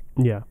afterwards.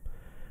 Yeah.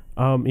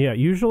 Yeah,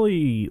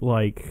 usually,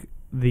 like,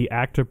 the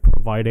act of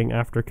providing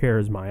aftercare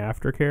is my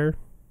aftercare.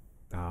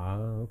 Ah,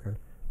 okay.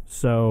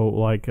 So,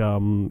 like,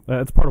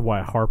 that's part of why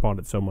I harp on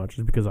it so much,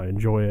 is because I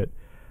enjoy it.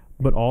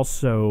 But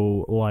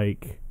also,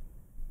 like,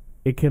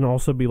 it can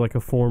also be, like, a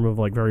form of,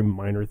 like, very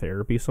minor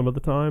therapy some of the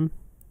time.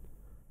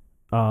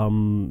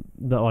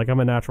 That, like, I'm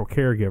a natural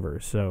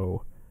caregiver,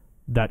 so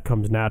that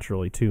comes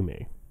naturally to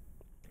me.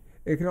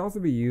 It can also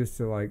be used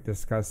to, like,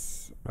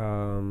 discuss,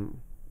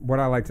 what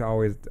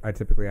I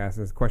typically ask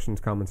is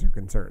questions, comments, or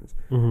concerns.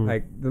 Mm-hmm.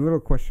 Like, the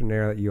little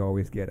questionnaire that you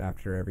always get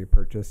after every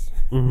purchase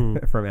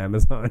Mm-hmm. from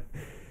Amazon.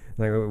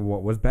 Like,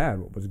 what was bad?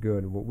 What was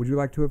good? What would you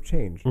like to have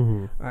changed?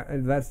 Mm-hmm.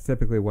 And that's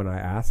typically when I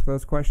ask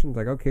those questions.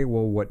 Like, okay,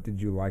 well, what did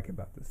you like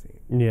about the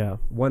scene? Yeah.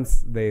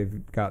 Once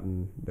they've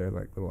gotten their,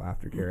 like, little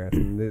aftercare,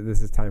 and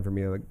this is time for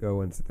me to, like, go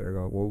and sit there and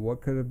go, well,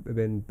 what could have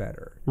been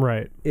better?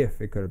 Right.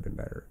 If it could have been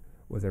better.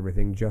 Was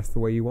everything just the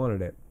way you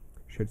wanted it?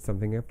 Should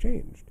something have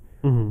changed?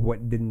 Mm-hmm.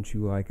 What didn't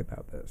you like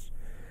about this?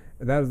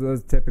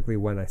 That's typically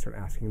when I start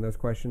asking those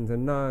questions,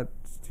 and not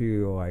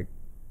to, like,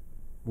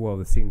 well,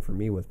 the scene for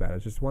me was bad. I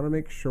just want to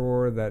make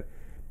sure that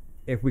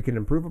if we can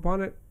improve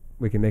upon it,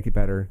 we can make it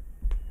better.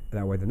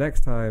 That way the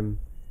next time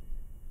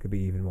could be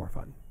even more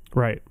fun.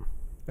 Right.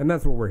 And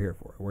that's what we're here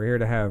for. We're here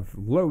to have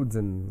loads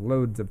and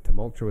loads of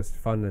tumultuous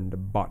fun and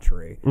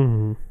debauchery.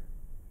 Mm-hmm.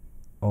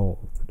 All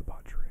of the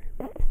debauchery.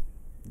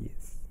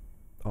 Yes.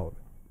 All of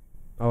it.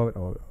 All of it,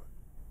 all of it, all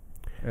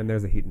of it. And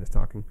there's a hedonist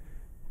talking.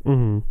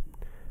 Mm-hmm.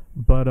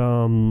 But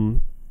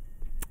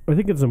I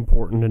think it's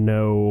important to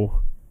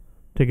know,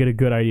 to get a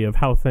good idea of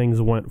how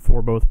things went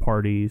for both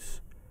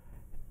parties,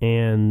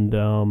 and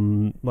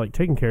like,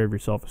 taking care of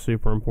yourself is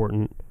super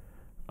important.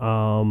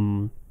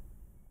 I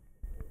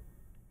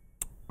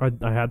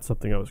had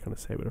something I was going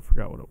to say, but I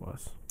forgot what it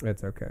was.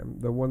 It's okay.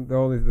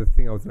 The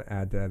thing I was going to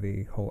add to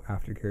the whole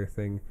aftercare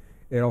thing,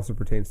 it also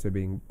pertains to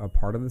being a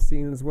part of the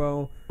scene as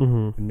well.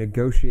 Mm-hmm.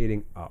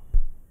 Negotiating up.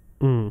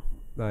 Mm.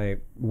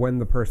 Like, when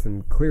the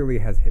person clearly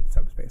has hit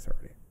subspace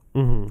already.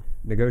 Mm-hmm.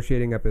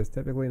 Negotiating up is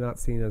typically not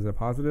seen as a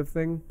positive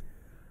thing.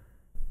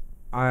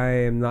 I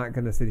am not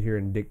going to sit here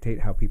and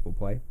dictate how people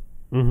play.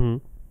 Mm-hmm.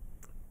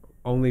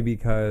 Only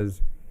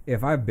because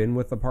if I've been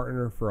with a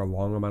partner for a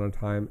long amount of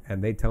time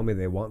and they tell me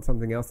they want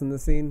something else in the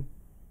scene,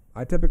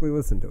 I typically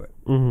listen to it.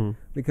 Mm-hmm.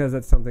 Because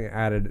that's something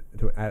added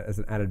to as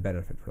an added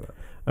benefit for them.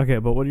 Okay,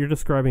 but what you're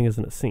describing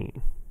isn't a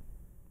scene.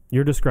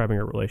 You're describing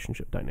a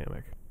relationship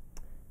dynamic.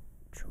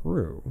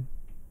 True.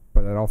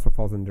 But that also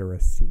falls under a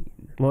scene.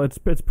 Well, it's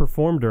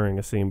performed during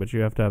a scene, but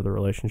you have to have the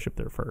relationship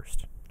there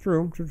first.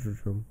 True.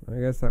 I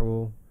guess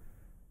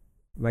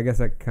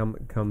that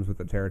comes with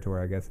the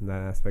territory, I guess, in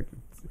that aspect.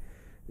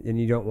 And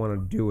you don't want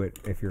to do it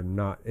if you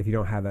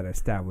don't have that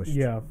established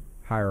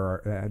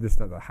hierarchy. Just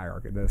not the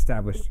hierarchy, the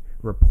established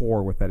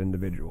rapport with that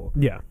individual.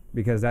 Yeah.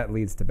 Because that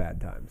leads to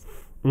bad times.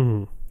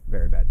 Mm-hmm.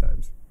 Very bad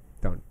times.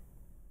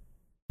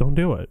 Don't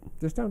do it.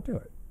 Just don't do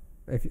it.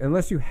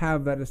 Unless you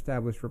have that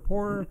established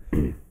rapport,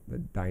 the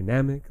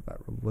dynamic, that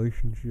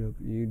relationship,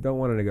 you don't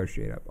want to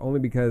negotiate up. Only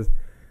because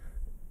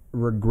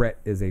regret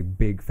is a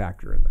big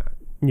factor in that.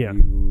 Yeah.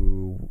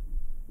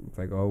 It's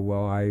like, oh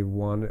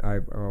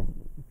well,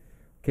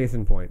 case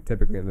in point,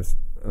 typically in this,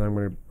 and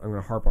I'm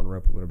gonna harp on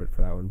rope a little bit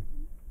for that one,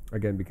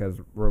 again, because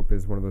rope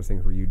is one of those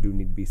things where you do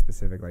need to be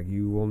specific. Like,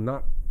 you will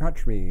not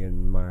touch me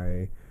in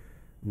my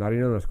naughty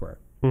no square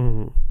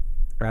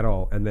at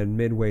all, and then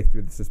midway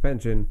through the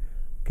suspension,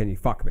 can you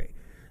fuck me?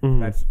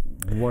 Mm-hmm. That's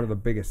one of the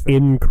biggest things.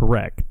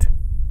 Incorrect.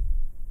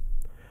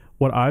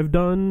 What I've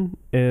done,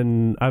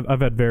 and I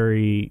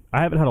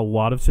haven't had a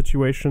lot of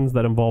situations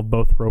that involve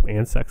both rope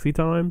and sexy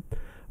time,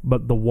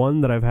 but the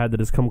one that I've had that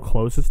has come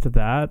closest to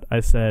that, I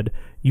said,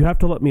 you have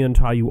to let me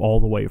untie you all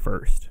the way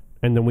first,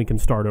 and then we can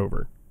start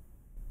over.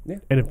 Yeah.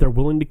 And if they're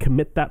willing to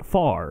commit that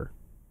far,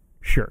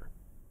 sure.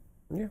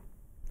 Yeah.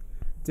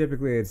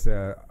 Typically, it's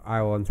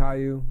I will untie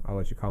you, I'll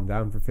let you calm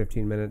down for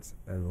 15 minutes,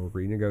 and we'll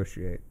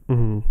renegotiate.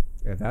 Mm-hmm.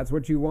 If that's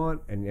what you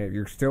want, and if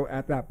you're still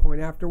at that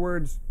point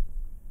afterwards,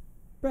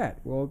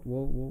 bet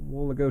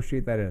we'll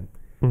negotiate that in.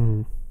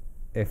 Mm-hmm.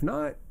 If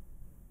not,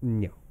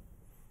 no.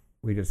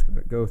 We just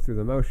gonna go through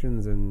the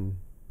motions, and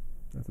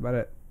that's about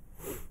it.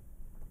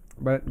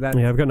 But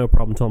I've got no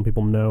problem telling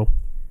people no.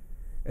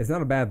 It's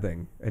not a bad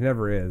thing. It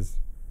never is.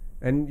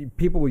 And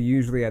people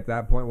usually at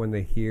that point, when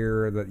they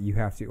hear that you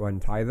have to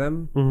untie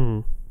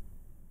them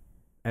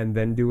and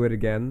then do it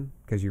again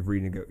because you're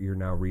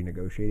now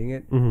renegotiating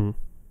it,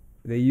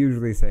 they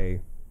usually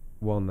say,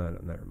 "Well, no,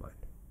 never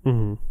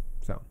mind."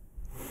 So,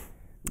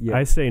 yeah,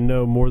 I say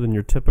no more than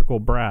your typical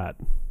brat.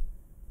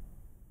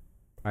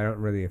 I don't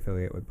really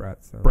affiliate with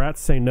brats. So. Brats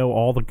say no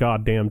all the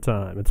goddamn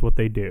time. It's what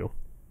they do.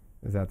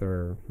 Is that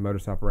their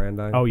modus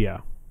operandi? Oh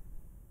yeah.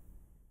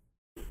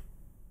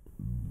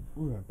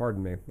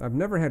 Pardon me. I've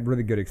never had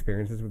really good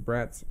experiences with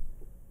brats.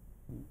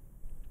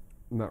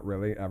 Not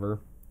really,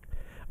 ever.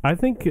 I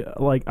think,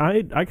 like,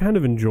 I kind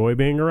of enjoy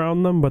being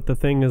around them, but the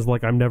thing is,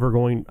 like, I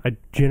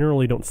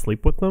generally don't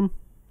sleep with them.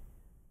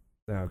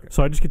 Okay.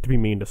 So I just get to be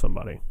mean to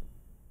somebody.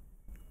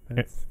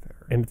 That's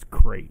fair. And it's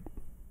great.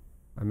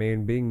 I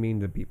mean, being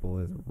mean to people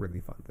is a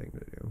really fun thing to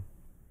do.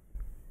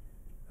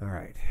 All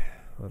right.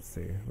 Let's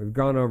see. We've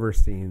gone over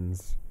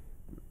scenes,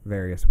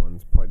 various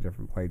ones,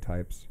 different play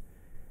types.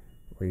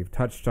 We've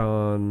touched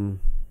on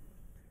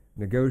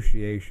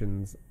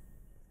negotiations,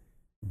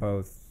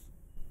 both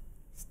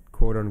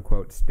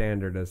quote-unquote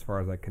standard as far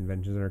as like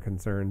conventions are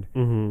concerned,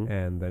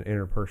 and then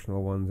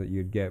interpersonal ones that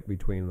you'd get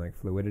between like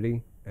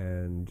fluidity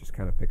and just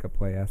kind of pick-up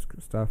play-esque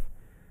stuff.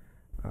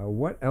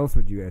 What else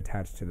would you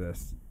attach to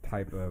this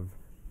type of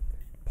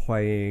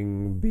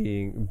playing,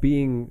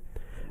 being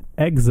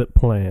exit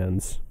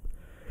plans?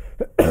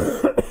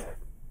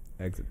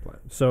 Exit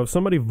plans. So if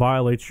somebody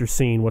violates your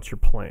scene, what's your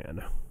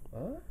plan?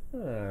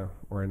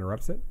 Or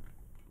interrupts it?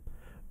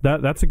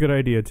 That's a good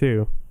idea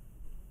too.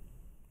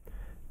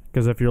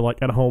 Because if you're like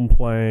at home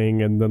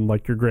playing and then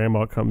like your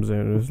grandma comes in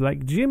and is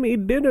like, "Jimmy,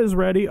 dinner's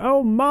ready."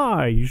 Oh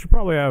my! You should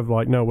probably have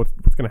like, no, what's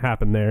going to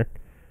happen there?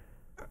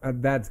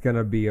 That's going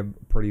to be a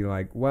pretty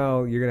like,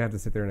 well, you're going to have to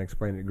sit there and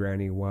explain to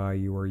Granny why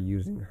you were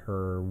using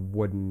her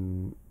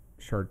wooden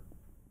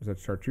is that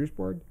chartreuse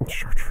board?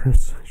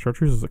 Chartreuse.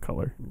 Chartreuse is a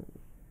color.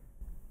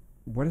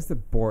 What is the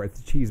board?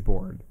 It's a cheese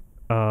board.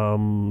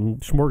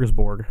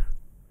 Smorgasbord.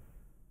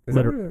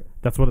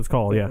 That's what it's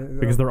called, yeah,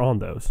 because they're on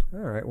those. All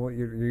right, well,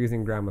 you're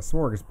using Grandma's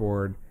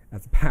smorgasbord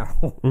as a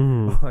paddle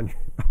on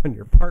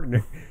your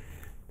partner,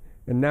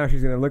 and now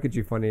she's gonna look at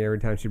you funny every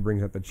time she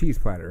brings up the cheese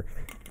platter.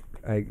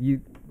 Like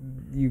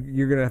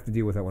you're gonna have to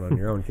deal with that one on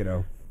your own,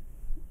 kiddo.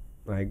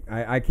 Like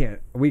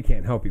we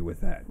can't help you with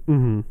that.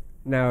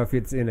 Now, if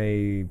it's in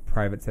a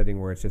private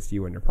setting where it's just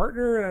you and your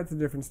partner, that's a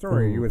different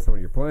story. You and someone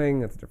you're playing,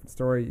 that's a different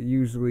story.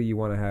 Usually, you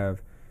want to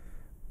have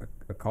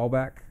a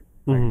callback.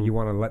 Like you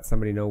want to let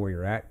somebody know where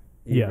you're at.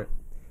 Yeah.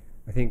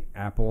 I think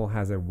Apple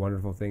has a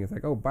wonderful thing. It's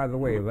like, oh, by the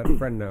way, let a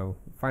friend know.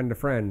 Find a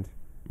friend.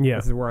 Yeah.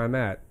 This is where I'm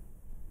at.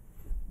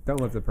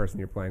 Don't let the person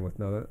you're playing with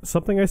know that.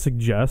 Something I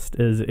suggest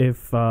is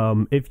if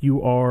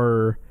you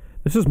are,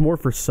 this is more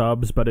for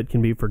subs, but it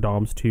can be for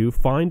DOMs too.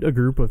 Find a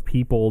group of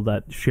people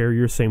that share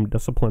your same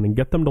discipline and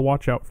get them to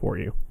watch out for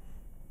you.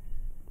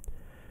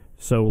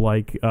 So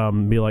like,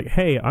 be like,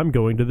 "Hey, I'm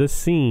going to this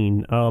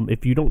scene.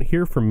 If you don't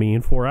hear from me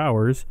in 4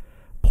 hours,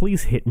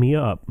 please hit me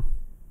up."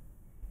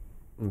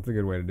 That's a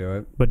good way to do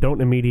it. But don't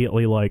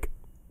immediately like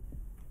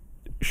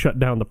shut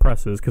down the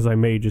presses because I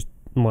may just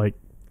like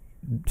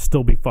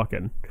still be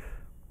fucking.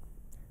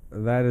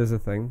 That is a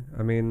thing.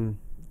 I mean,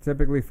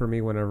 typically for me,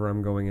 whenever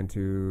I'm going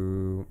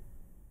into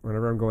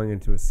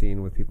a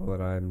scene with people that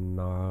I'm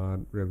not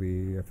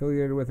really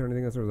affiliated with or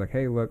anything else, I was like,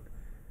 "Hey, look,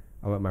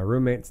 I'll let my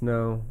roommates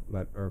know,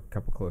 or a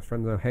couple close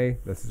friends know, hey,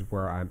 this is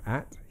where I'm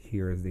at.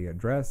 Here is the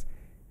address.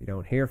 If you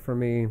don't hear from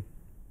me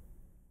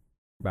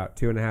about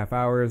 2.5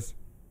 hours,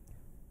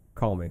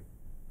 call me.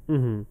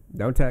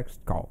 Don't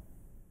text, call.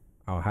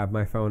 I'll have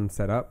my phone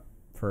set up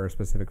for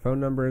specific phone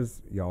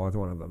numbers. Y'all is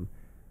one of them."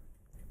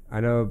 I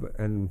know,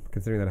 and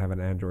considering that I have an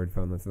Android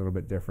phone, that's a little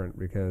bit different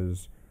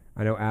because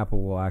I know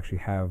Apple will actually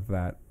have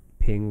that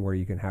ping where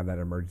you can have that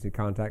emergency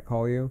contact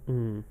call you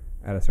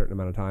at a certain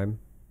amount of time.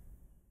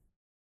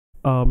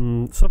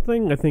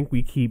 Something I think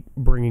we keep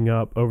bringing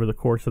up over the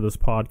course of this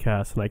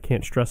podcast, and I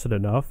can't stress it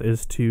enough,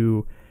 is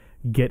to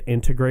get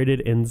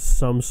integrated in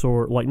some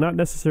sort, like not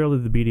necessarily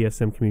the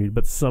BDSM community,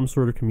 but some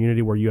sort of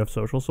community where you have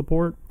social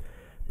support.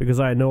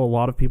 Because I know a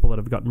lot of people that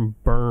have gotten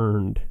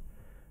burned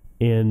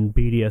in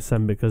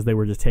BDSM because they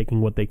were just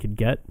taking what they could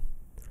get.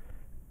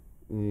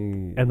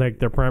 And like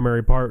their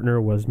primary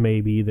partner was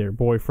maybe their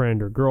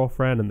boyfriend or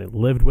girlfriend and they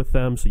lived with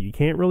them, so you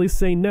can't really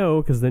say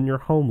no because then you're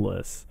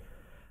homeless.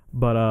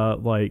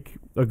 But like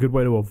a good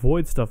way to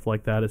avoid stuff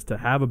like that is to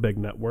have a big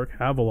network,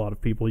 have a lot of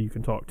people you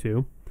can talk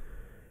to.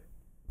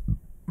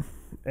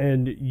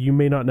 And you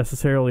may not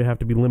necessarily have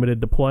to be limited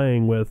to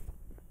playing with,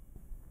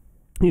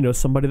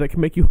 somebody that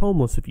can make you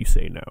homeless if you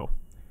say no.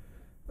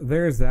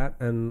 There's that,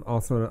 and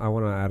also I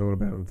want to add a little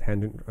bit of a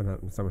tangent, not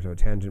so much of a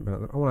tangent, but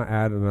I want to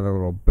add another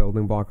little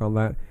building block on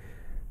that.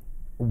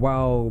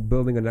 While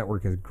building a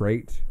network is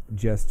great,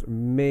 just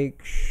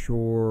make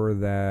sure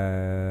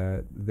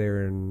that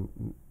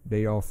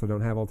they also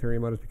don't have ulterior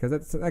motives,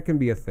 because that can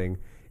be a thing.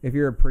 If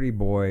you're a pretty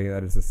boy,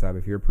 that is a sub.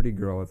 If you're a pretty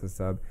girl, it's a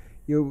sub.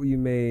 You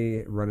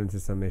may run into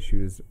some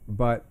issues,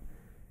 but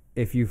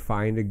if you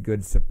find a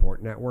good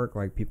support network,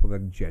 like people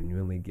that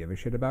genuinely give a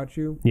shit about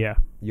you, Yeah.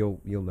 you'll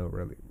know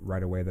really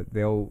right away that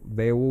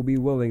they will be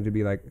willing to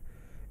be like,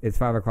 it's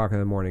 5 o'clock in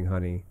the morning,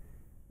 honey.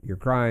 You're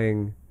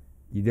crying.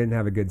 You didn't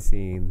have a good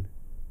scene.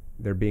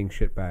 They're being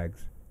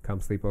shitbags.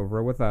 Come sleep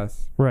over with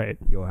us. Right.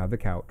 You'll have the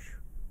couch.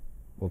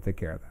 We'll take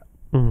care of that.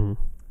 Mm-hmm.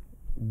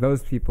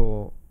 Those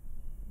people,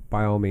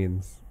 by all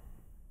means,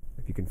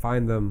 if you can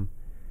find them,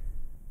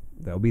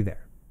 they'll be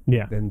there.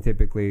 Yeah. And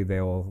typically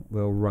they'll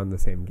run the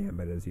same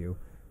gambit as you.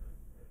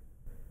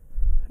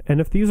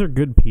 And if these are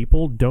good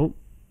people, don't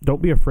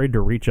be afraid to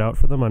reach out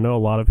for them. I know a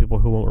lot of people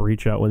who won't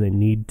reach out when they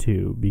need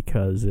to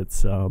because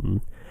it's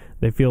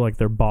they feel like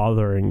they're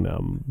bothering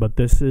them. But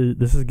this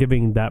is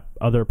giving that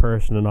other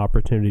person an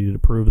opportunity to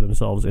prove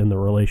themselves in the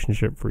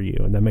relationship for you,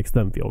 and that makes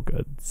them feel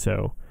good.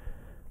 So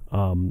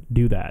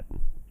do that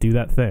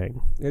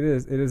thing. It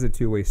is a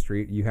two-way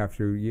street. You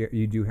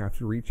do have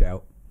to reach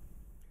out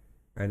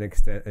and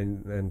extend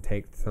and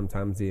take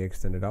sometimes the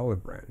extended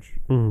olive branch.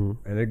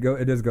 Mm-hmm. And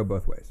it does go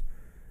both ways.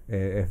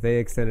 If they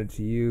extend it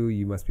to you,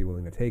 you must be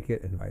willing to take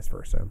it, and vice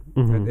versa.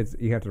 Mm-hmm. And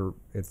you have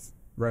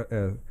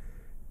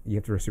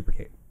to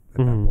reciprocate at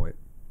Mm-hmm. that point.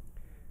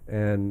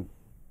 And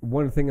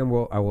one thing I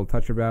will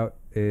touch about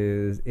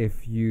is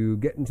if you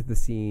get into the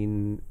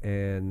scene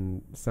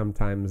and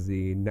sometimes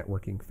the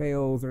networking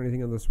fails or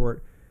anything of the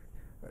sort,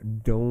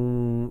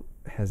 don't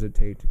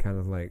hesitate to kind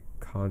of like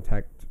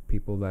contact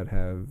people that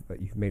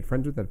you've made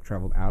friends with that have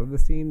traveled out of the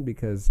scene,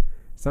 because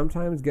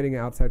sometimes getting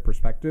outside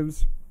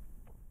perspectives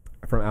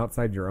from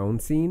outside your own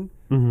scene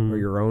Mm-hmm. or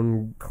your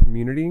own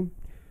community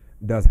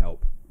does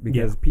help,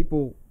 because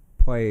people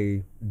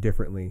play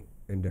differently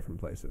in different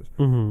places.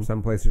 Mm-hmm.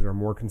 Some places are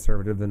more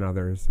conservative than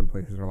others. Some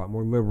places are a lot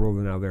more liberal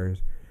than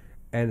others.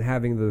 And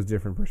having those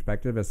different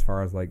perspectives as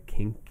far as like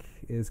kink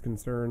is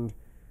concerned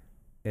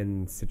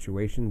in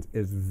situations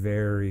is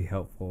very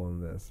helpful in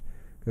this.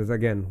 Because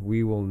again,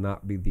 we will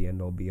not be the end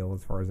all be all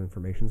as far as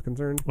information is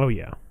concerned. Oh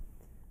yeah.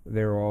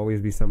 There will always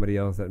be somebody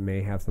else that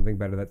may have something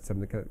better, that's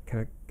something that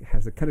kind of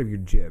has a cut of your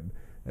jib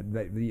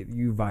that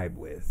you vibe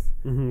with.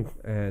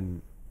 Mm-hmm.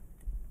 And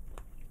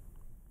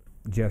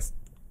just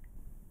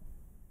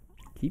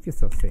keep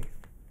yourself safe.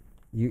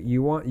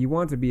 You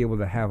want to be able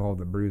to have all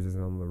the bruises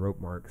and all the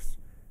rope marks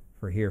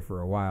for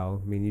a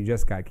while. I mean, you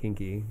just got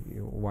kinky.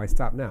 Why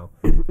stop now?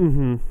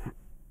 Mm-hmm.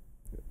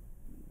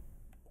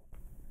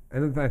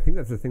 And I think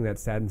that's the thing that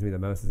saddens me the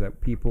most, is that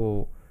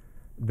people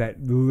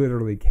that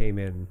literally came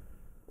in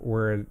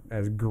were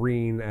as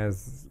green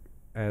as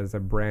a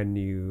brand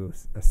new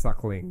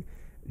suckling,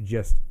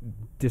 just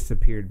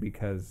disappeared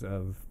because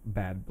of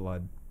bad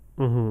blood.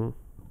 Mm-hmm.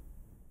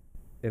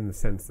 In the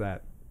sense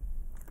that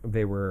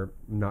they were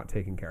not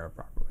taken care of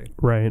properly.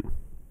 Right.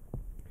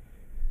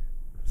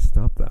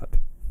 Stop that.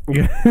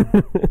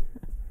 Yeah.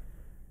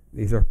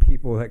 These are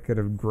people that could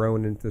have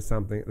grown into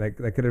something, like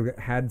that could have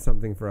had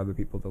something for other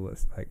people to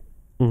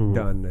Mm-hmm.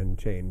 done and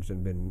changed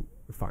and been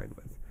fine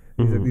with.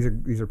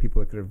 Mm-hmm. These are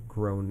people that could have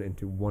grown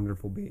into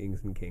wonderful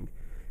beings in kink.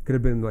 Could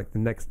have been like the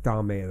next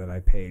dame that I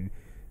paid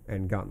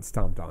and gotten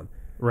stomped on.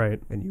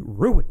 Right. And you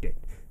ruined it.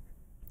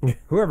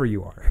 Whoever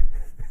you are.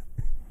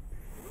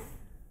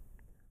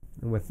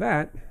 And with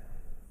that,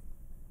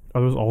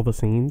 Are those all the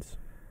scenes?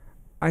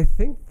 I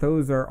think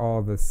those are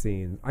all the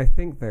scenes. I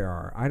think they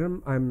are.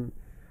 I'm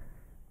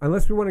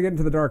unless we want to get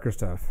into the darker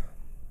stuff,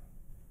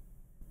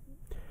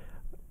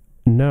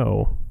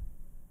 No.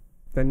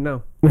 then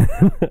no.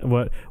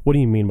 What do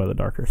you mean by the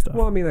darker stuff?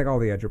 Well, I mean like all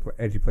the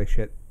edgy play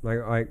shit.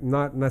 Like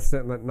not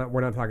necessarily. Not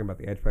we're not talking about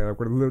the edge play. Like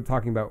we're literally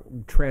talking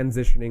about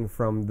transitioning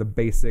from the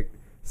basic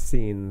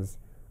scenes.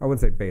 I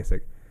wouldn't say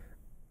basic,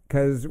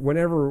 because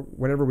whenever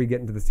we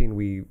get into the scene,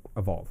 we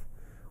evolve,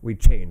 we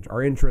change,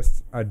 our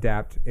interests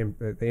adapt.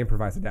 They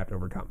improvise, adapt,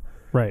 overcome.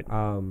 Right.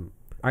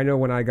 I know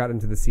when I got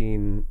into the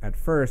scene at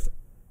first,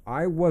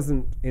 I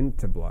wasn't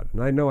into blood,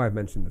 and I know I've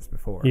mentioned this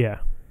before. Yeah.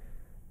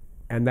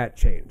 And that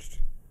changed.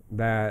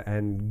 That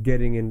and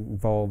getting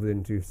involved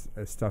into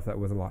stuff that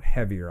was a lot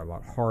heavier, a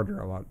lot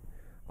harder,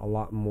 a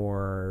lot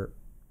more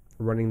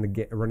running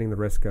the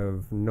risk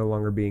of no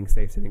longer being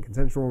safe, sane, and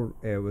consensual.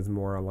 It was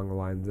more along the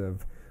lines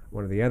of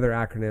one of the other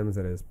acronyms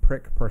that is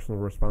PRIC,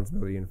 personal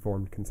responsibility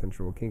informed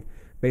consensual kink.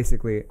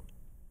 Basically,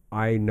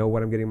 I know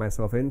what I'm getting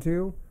myself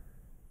into.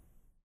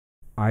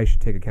 I should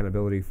take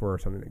accountability for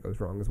something that goes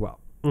wrong as well,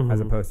 Mm-hmm. as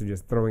opposed to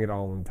just throwing it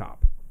all on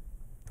top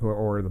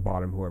or the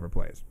bottom, whoever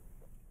plays.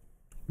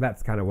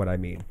 That's kind of what I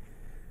mean.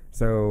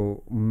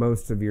 So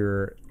most of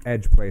your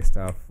edge play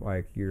stuff,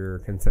 like your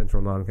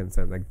consensual,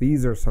 non-consent, like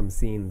these are some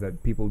scenes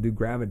that people do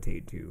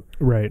gravitate to.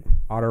 Right.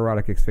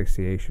 Autoerotic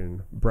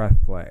asphyxiation, breath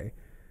play,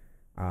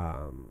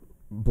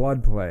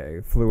 blood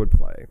play, fluid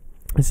play.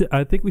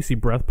 I think we see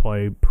breath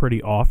play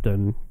pretty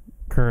often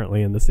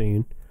currently in the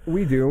scene.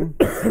 We do.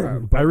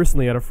 I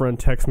recently had a friend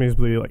text me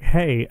like,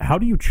 "Hey, how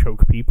do you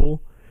choke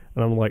people?"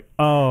 And I'm like,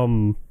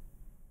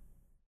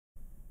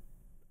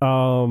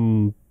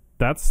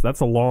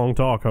 that's a long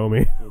talk,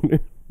 homie.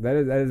 That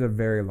is a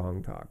very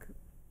long talk.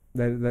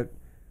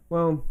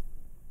 Well,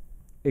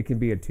 it can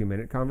be a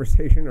 2-minute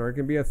conversation, or it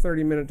can be a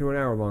 30-minute to an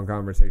hour-long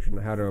conversation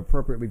on how to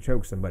appropriately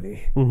choke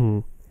somebody. Mm-hmm.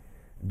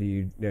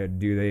 Do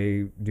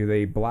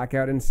they black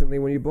out instantly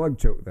when you blood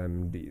choke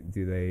them?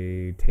 Do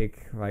they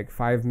take like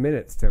 5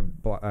 minutes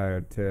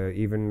to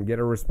even get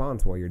a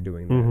response while you're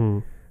doing that?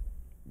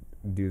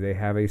 Mm-hmm. Do they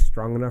have a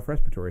strong enough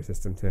respiratory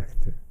system to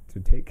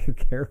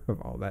take care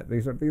of all that?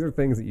 These are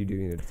things that you do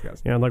need to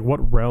discuss. Yeah, and like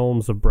what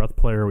realms of breath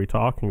play are we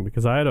talking?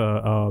 Because I had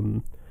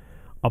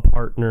a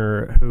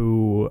partner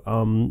who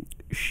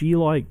she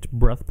liked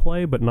breath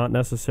play, but not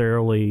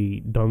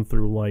necessarily done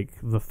through like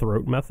the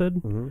throat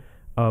method.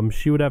 Mm-hmm.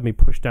 She would have me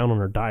push down on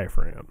her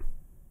diaphragm.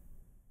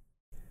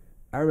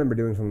 I remember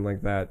doing something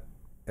like that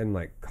in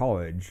like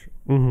college,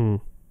 Mm-hmm.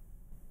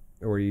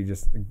 where you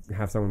just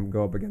have someone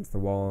go up against the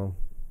wall,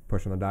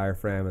 push on the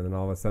diaphragm, and then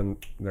all of a sudden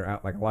they're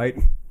out like a light.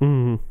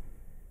 Mm-hmm.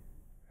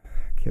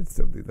 Kids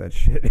still do that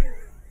shit.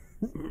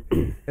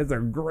 It's a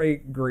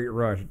great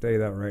rush, I'll tell you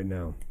that right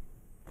now.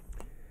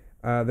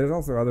 There's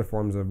also other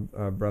forms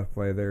of breath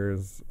play.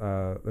 There's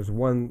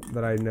one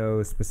that I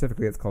know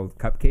specifically. It's called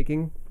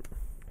cupcaking.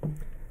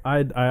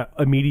 I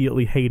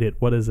immediately hate it.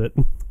 What is it?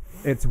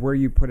 It's where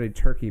you put a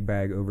turkey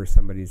bag over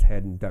somebody's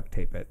head and duct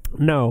tape it.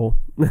 No,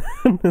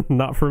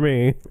 not for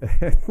me.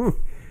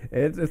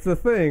 It's a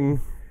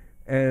thing,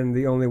 and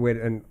the only way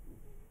to, and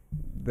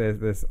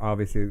this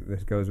obviously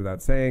this goes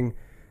without saying,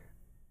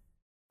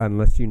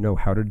 unless you know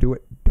how to do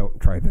it,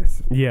 don't try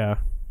this. Yeah.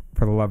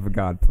 For the love of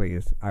God,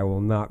 please. I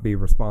will not be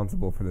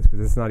responsible for this because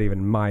it's not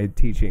even my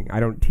teaching.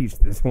 I don't teach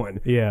this one.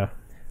 Yeah.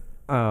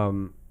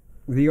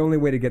 The only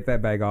way to get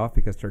that bag off,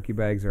 because turkey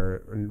bags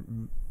are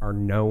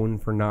known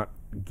for not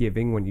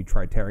giving when you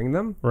try tearing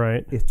them,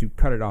 Right. is to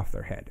cut it off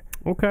their head.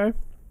 Okay.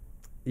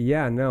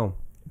 Yeah, no,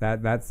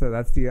 that's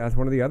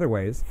one of the other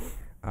ways.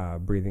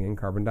 Breathing in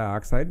carbon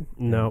dioxide.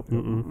 No.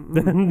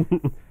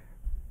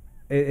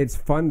 It's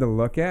fun to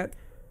look at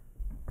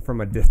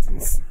from a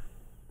distance,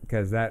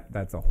 because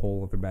that's a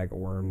whole other bag of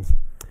worms.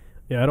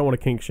 Yeah, I don't want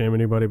to kink shame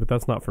anybody, but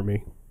that's not for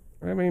me.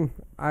 I mean,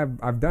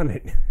 I've done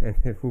it, and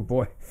oh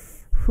boy,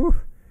 whew,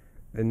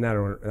 and that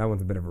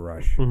one's a bit of a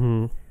rush.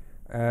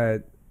 Mm-hmm.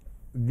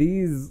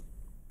 These,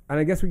 and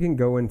I guess we can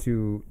go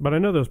into. But I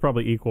know there's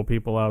probably equal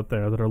people out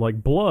there that are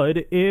like,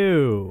 blood,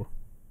 ew.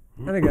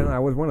 And again, I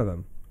was one of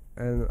them,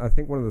 and I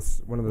think one of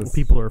those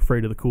People are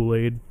afraid of the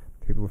Kool-Aid.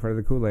 people are afraid of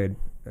the Kool-Aid,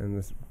 and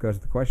this goes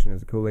to the question: is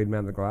the Kool-Aid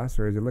man the glass,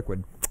 or is he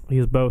liquid? He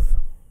is both.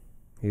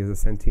 He is a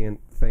sentient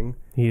thing.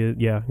 He's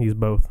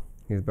both.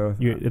 He's both.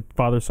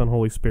 Father, Son,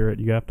 Holy Spirit.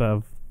 You have to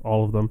have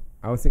all of them.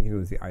 I was thinking it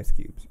was the ice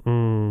cubes,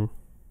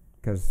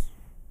 because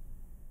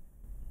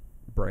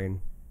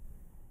brain.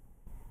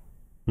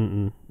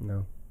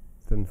 No,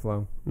 didn't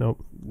flow.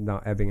 Nope.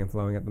 Not ebbing and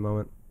flowing at the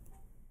moment.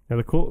 Yeah,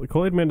 the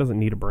Kool-Aid man doesn't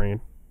need a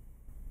brain.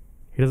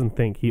 He doesn't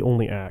think. He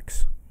only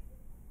acts.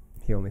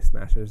 He only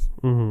smashes.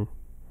 Mm-hmm.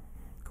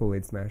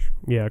 Kool-Aid smash.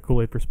 Yeah,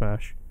 Kool-Aid for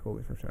smash.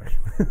 Kool-Aid for smash.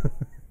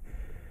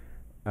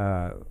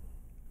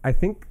 I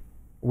think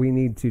we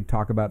need to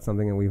talk about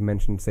something, and we've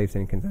mentioned safe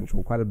and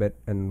consensual quite a bit,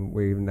 and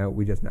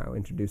we just now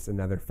introduced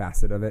another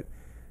facet of it,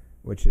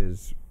 which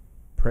is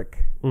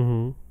prick.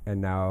 Mm-hmm.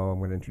 And now I'm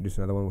going to introduce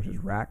another one, which is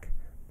RAC.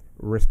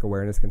 Risk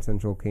awareness,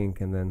 consensual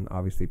kink, and then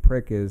obviously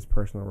prick is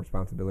personal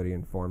responsibility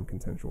informed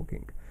consensual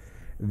kink.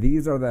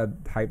 These are the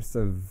types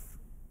of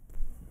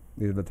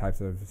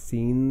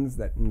scenes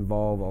that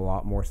involve a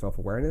lot more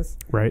self-awareness,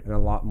 right, and a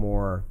lot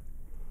more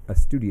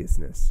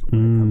studiousness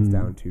when it comes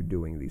down to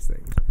doing these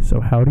things. So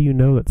how do you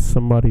know that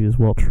somebody is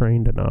well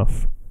trained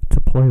enough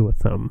to play with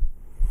them?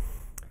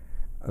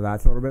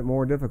 That's a little bit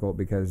more difficult,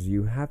 because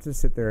you have to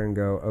sit there and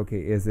go,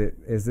 okay, has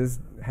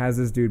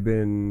this dude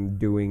been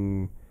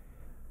doing?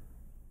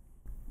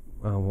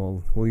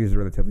 Well, we'll use a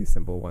relatively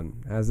simple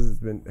one. Has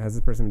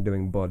this person been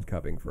doing blood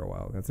cupping for a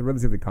while? That's a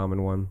relatively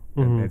common one.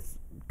 Mm-hmm. And it's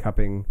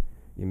cupping.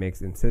 You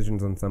make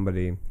incisions on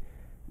somebody.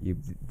 You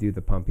do the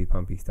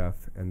pumpy stuff,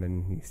 and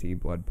then you see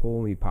blood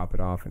pool. You pop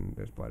it off, and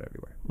there's blood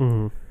everywhere.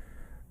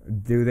 Mm-hmm.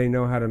 Do they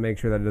know how to make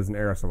sure that it doesn't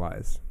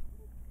aerosolize?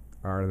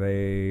 Are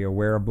they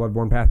aware of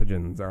bloodborne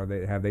pathogens?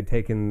 Have they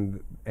taken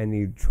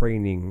any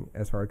training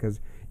as far, because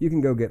you can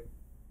go get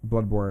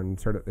bloodborne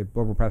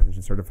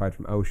pathogen certified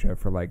from OSHA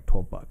for like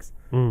 $12.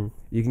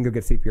 You can go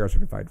get CPR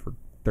certified for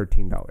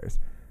 $13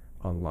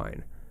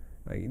 online.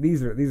 Like,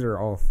 these are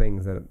all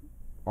things that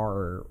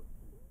are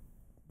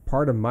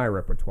part of my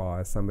repertoire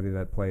as somebody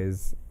that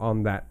plays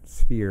on that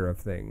sphere of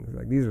things.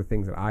 Like, these are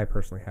things that I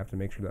personally have to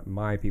make sure that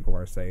my people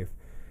are safe.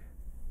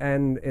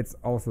 And it's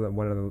also that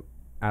one of the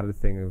added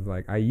thing of,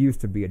 like, I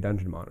used to be a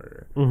dungeon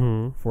monitor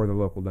for the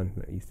local dungeon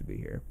that used to be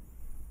here.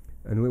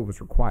 And it was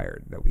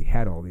required that we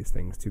had all these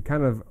things to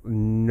kind of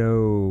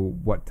know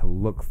what to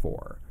look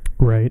for,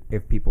 right,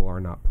 if people are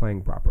not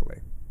playing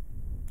properly.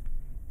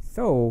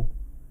 So,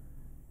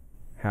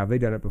 have they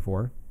done it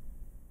before?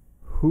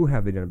 Who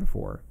have they done it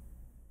before?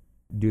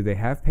 Do they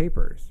have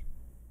papers?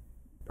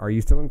 Are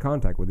you still in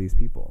contact with these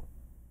people?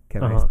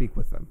 Can I speak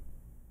with them?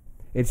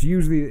 It's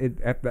usually,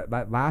 at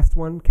that last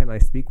one, can I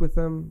speak with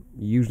them?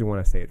 You usually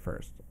want to say it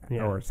first.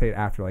 Yeah. Or say it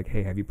after, like,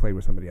 hey, have you played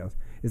with somebody else?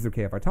 Is it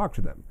okay if I talk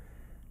to them?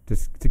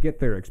 to get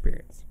their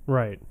experience.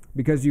 Right.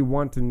 Because you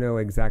want to know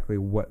exactly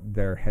what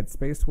their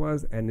headspace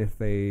was, and if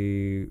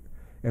they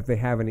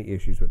have any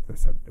issues with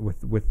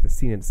the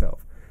scene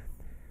itself.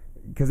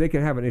 Because they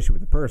can have an issue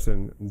with the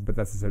person, but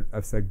that's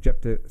a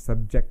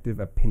subjective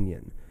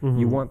opinion. Mm-hmm.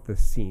 You want the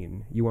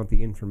scene. You want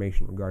the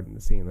information regarding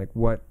the scene. Like,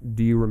 what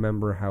do you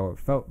remember how it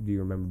felt? Do you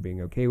remember being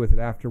okay with it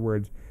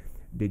afterwards?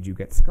 Did you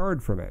get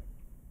scarred from it?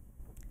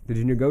 Did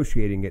you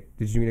negotiate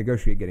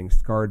getting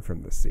scarred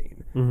from the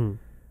scene? Mm-hmm.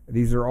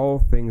 These are all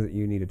things that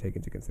you need to take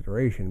into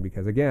consideration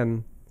because,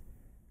 again,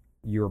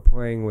 you're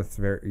playing with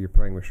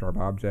sharp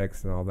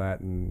objects and all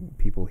that, and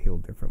people heal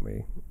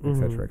differently,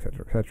 etc.,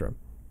 etc., etc.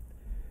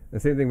 The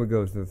same thing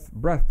goes with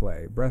breath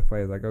play. Breath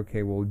play is like,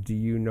 okay, well, do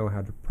you know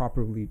how to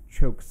properly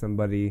choke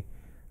somebody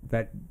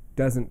that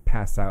doesn't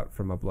pass out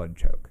from a blood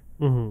choke?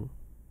 Mm-hmm.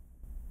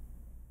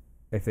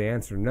 If they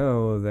answer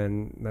no,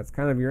 then that's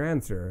kind of your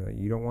answer.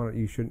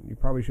 You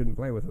probably shouldn't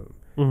play with them.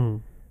 Mm-hmm.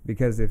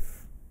 Because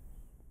if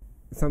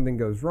something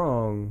goes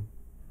wrong,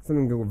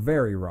 something go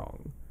very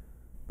wrong.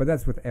 But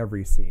that's with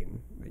every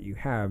scene that you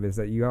have, is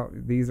that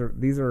these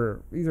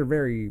are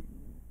very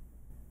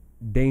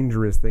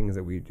dangerous things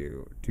that we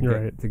do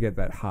to get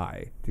that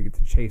high, to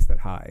chase that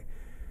high.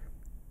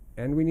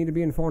 And we need to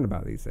be informed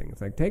about these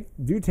things. Like take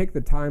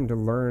the time to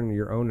learn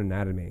your own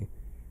anatomy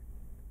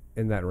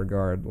in that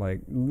regard.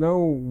 Like, know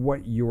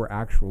what your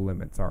actual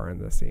limits are in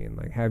the scene.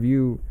 Like, have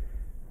you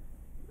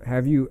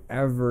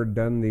ever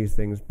done these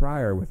things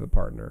prior with a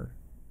partner?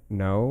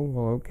 No?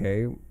 Well,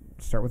 okay,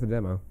 start with a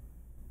demo.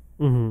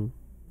 Mm-hmm.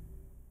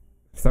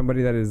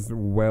 Somebody that is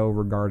well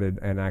regarded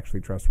and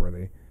actually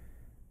trustworthy.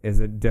 Is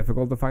it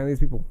difficult to find these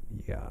people?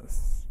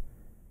 Yes,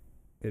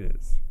 it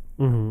is.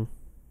 Mm-hmm.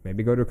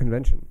 Maybe go to a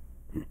convention.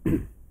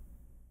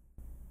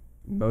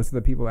 Most of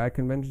the people at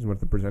conventions,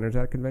 most of the presenters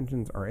at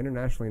conventions, are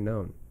internationally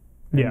known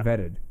and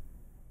vetted.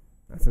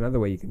 That's another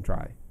way you can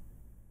try.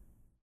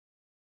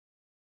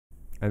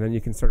 And then you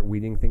can start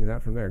weeding things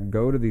out from there.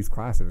 Go to these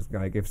classes.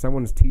 Like, if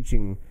someone's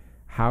teaching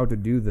how to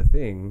do the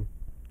thing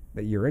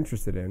that you're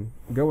interested in,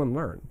 go and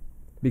learn.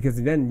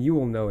 Because then you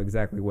will know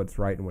exactly what's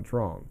right and what's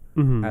wrong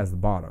as the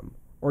bottom.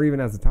 Or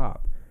even as the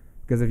top.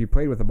 Because if you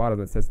played with a bottom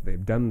that says that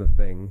they've done the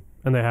thing...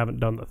 And they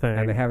haven't done the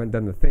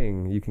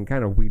thing. You can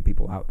kind of weed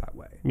people out that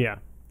way. Yeah.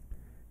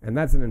 And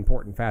that's an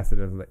important facet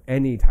of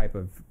any type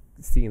of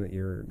scene that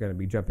you're going to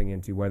be jumping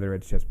into, whether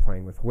it's just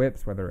playing with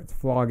whips, whether it's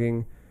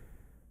flogging,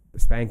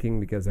 spanking,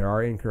 because there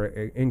are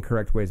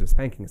incorrect ways of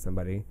spanking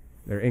somebody.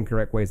 There are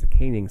incorrect ways of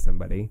caning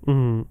somebody.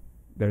 Mm-hmm.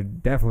 There are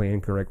definitely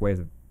incorrect ways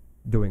of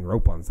doing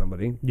rope on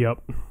somebody.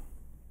 Yep.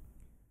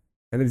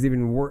 And there's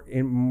even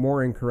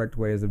more incorrect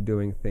ways of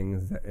doing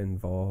things that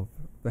involve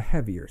the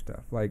heavier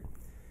stuff. Like,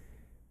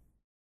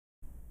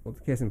 well,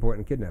 case in point,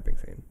 in kidnapping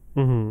scene.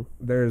 Mm-hmm.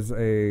 There's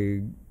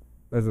a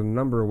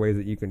number of ways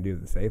that you can do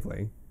this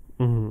safely.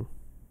 Mm-hmm.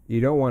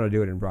 You don't want to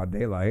do it in broad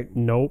daylight.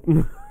 Nope.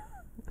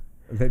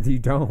 That you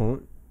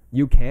don't.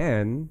 You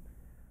can,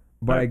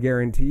 but I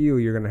guarantee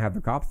you're going to have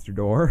the cops at your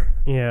door.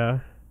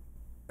 Yeah.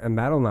 And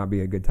that'll not be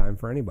a good time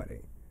for anybody.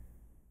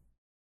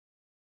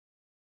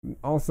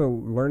 Also,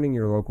 learning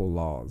your local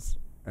laws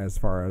as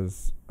far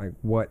as like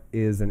what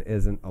is and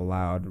isn't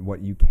allowed, what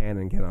you can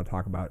and cannot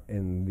talk about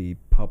in the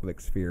public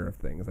sphere of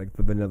things, like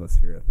the vanilla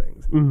sphere of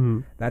things.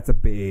 Mm-hmm. That's a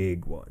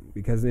big one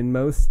because in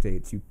most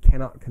states you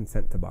cannot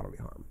consent to bodily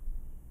harm,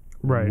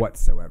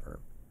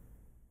 whatsoever.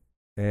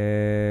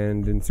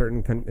 And in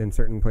certain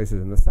places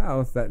in the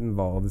South, that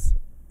involves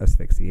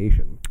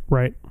asphyxiation.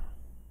 Right.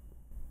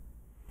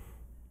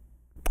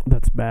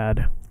 That's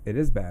bad. It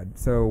is bad.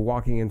 So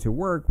walking into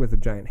work with a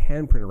giant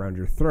handprint around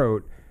your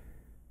throat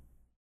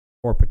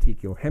or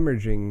petechial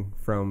hemorrhaging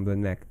from the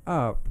neck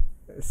up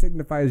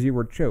signifies you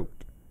were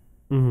choked.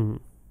 Mm-hmm.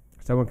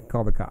 Someone can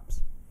call the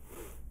cops.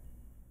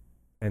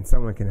 And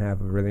someone can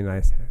have a really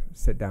nice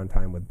sit-down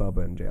time with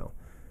Bubba in jail.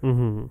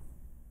 Mm-hmm.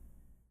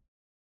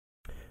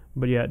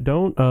 But yeah,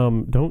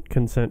 don't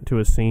consent to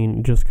a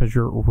scene just because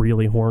you're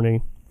really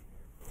horny.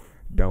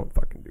 Don't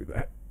fucking do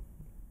that.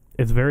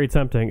 It's very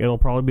tempting. It'll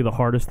probably be the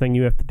hardest thing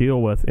you have to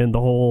deal with in the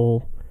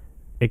whole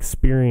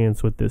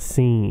experience with this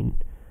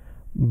scene.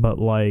 But,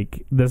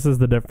 like, this is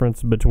the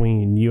difference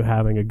between you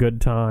having a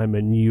good time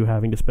and you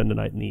having to spend a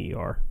night in the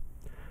ER.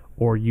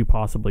 Or you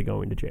possibly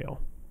going to jail.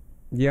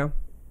 Yeah.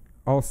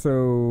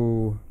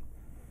 Also,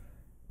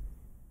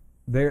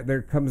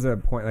 there comes a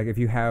point, like, if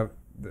you have...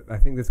 I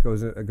think this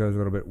goes a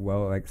little bit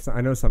well. Like, so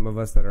I know some of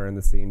us that are in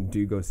the scene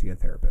do go see a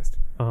therapist.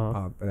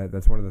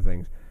 That's one of the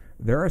things.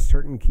 There are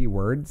certain key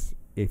words...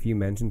 If you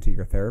mention to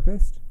your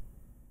therapist,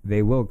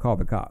 they will call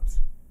the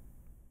cops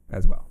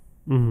as well.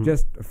 Mm-hmm.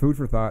 Just food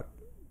for thought.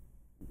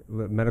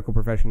 The medical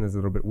profession is a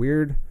little bit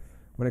weird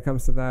when it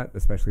comes to that,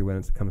 especially when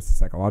it comes to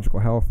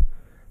psychological health,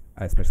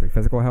 especially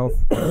physical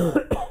health.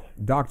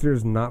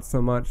 Doctors, not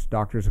so much.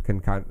 Doctors can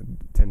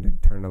tend to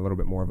turn a little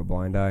bit more of a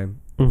blind eye.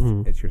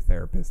 Mm-hmm. It's your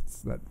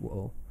therapists that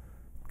will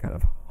kind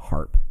of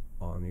harp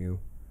on you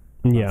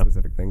on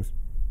specific things.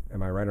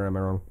 Am I right or am I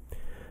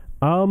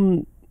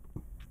wrong?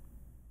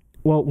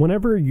 Well,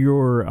 whenever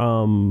you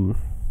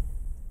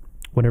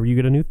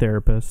get a new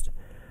therapist,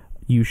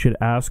 you should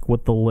ask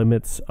what the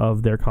limits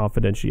of their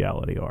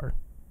confidentiality are.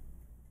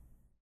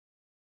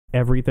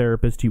 Every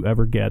therapist you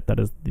ever get, that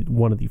is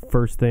one of the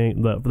first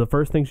thing. The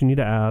first things you need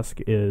to ask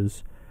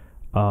is,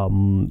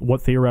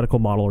 what theoretical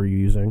model are you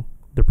using?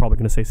 They're probably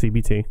going to say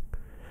CBT.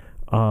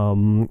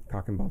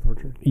 Cock and ball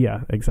torture?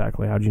 Yeah,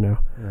 exactly. How'd you know?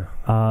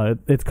 Yeah.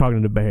 It's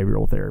cognitive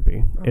behavioral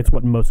therapy. Okay. It's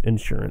what most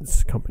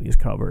insurance companies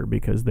cover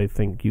because they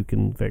think you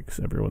can fix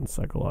everyone's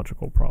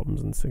psychological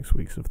problems in 6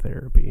 weeks of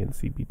therapy, and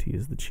CBT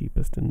is the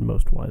cheapest and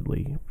most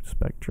widely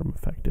spectrum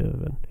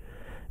effective, and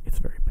it's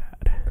very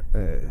bad.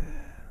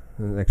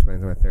 That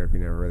explains why therapy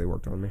never really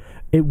worked on me.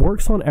 It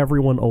works on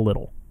everyone a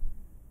little,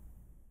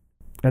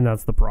 and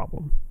that's the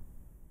problem.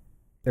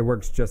 It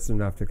works just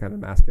enough to kind of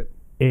mask it.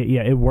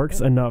 It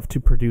works enough to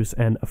produce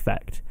an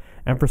effect.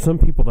 And for some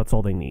people, that's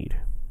all they need.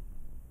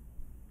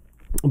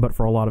 But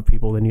for a lot of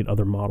people, they need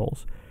other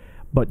models.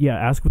 But yeah,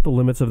 ask what the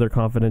limits of their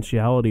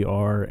confidentiality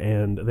are,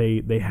 and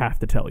they have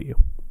to tell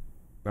you.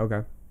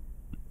 Okay.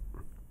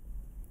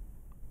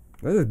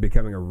 This is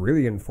becoming a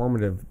really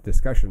informative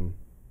discussion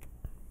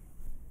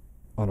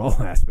on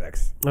all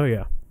aspects. Oh,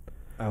 yeah.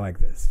 I like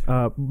this.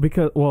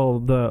 Because, well,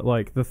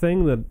 the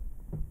thing that...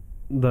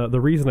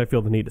 The reason I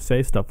feel the need to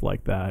say stuff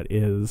like that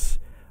is...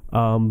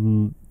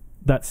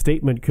 that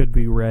statement could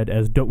be read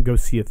as don't go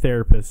see a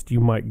therapist. You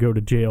might go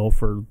to jail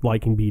for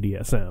liking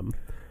BDSM.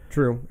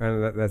 True,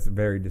 and that's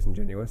very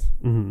disingenuous.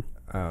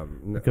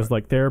 Mm-hmm. Because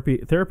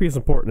therapy is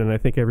important, and I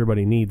think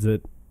everybody needs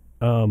it.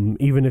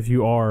 Even if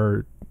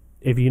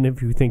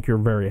you think you're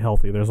very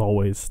healthy, there's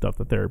always stuff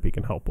that therapy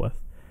can help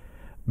with.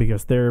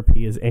 Because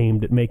therapy is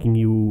aimed at making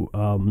you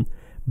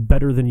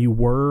better than you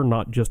were,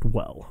 not just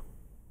well.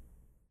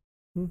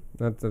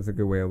 That's a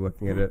good way of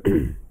looking at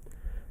it.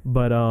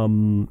 But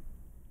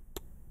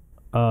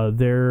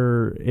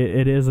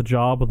it is a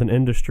job with an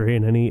industry,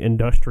 and any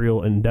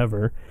industrial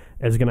endeavor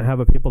is going to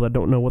have people that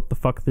don't know what the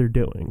fuck they're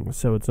doing.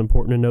 So it's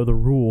important to know the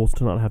rules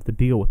to not have to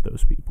deal with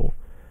those people.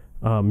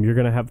 You're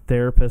going to have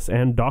therapists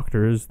and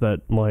doctors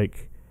that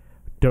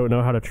don't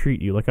know how to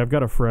treat you. I've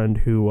got a friend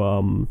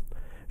who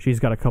she's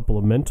got a couple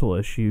of mental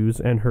issues,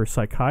 and her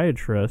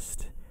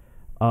psychiatrist,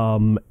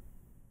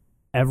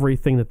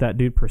 everything that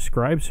dude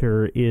prescribes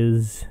her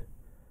is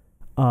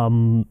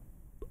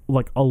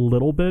a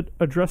little bit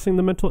addressing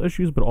the mental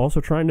issues, but also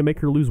trying to make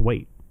her lose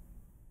weight.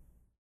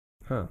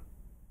 Huh.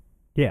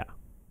 Yeah.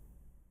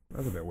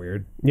 That's a bit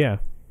weird. Yeah.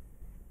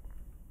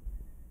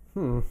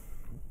 I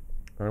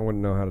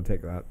wouldn't know how to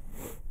take that.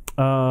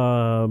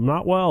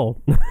 Not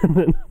well.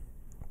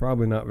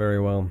 Probably not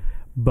very well.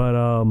 But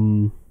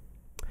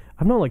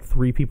I've known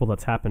 3 people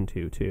that's happened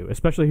to, too,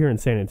 especially here in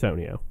San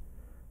Antonio.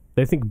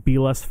 They think be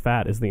less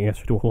fat is the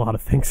answer to a lot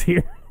of things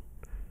here.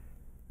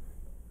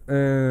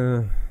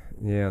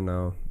 Yeah,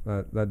 no,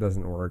 that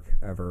doesn't work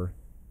ever.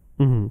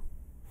 Mm-hmm.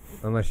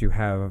 Unless you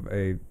have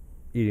a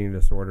eating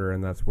disorder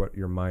and that's what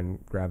your mind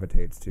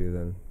gravitates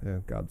to,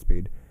 then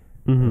Godspeed.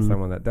 Mm-hmm. As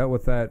someone that dealt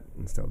with that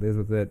and still deals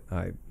with it,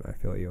 I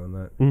feel you on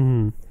that.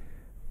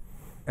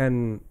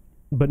 Mm-hmm.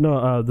 But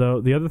no,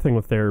 the other thing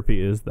with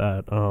therapy is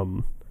that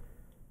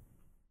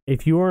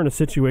if you are in a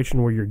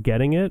situation where you're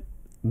getting it,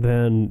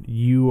 then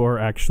you are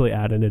actually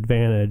at an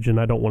advantage, and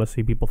I don't want to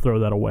see people throw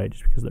that away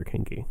just because they're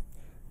kinky.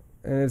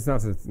 And it's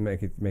not to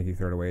make you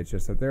throw it away. It's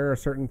just that there are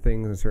certain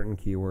things and certain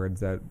keywords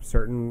that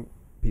certain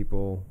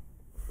people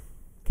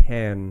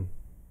can.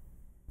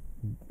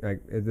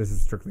 This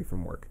is strictly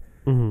from work.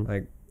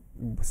 Mm-hmm.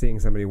 Seeing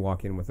somebody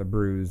walk in with a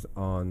bruise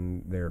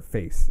on their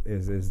face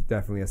is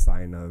definitely a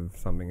sign of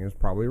something is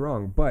probably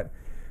wrong. But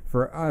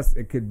for us,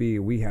 it could be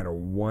we had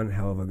one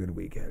hell of a good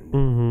weekend.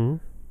 Mm-hmm.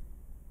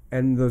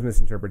 And those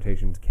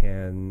misinterpretations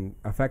can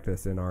affect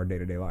us in our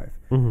day-to-day life.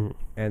 Mm-hmm.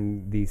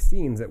 And these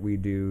scenes that we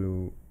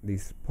do,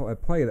 these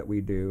play that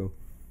we do,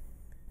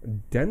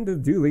 tend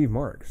to leave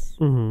marks.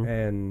 Mm-hmm.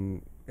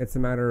 And it's a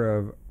matter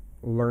of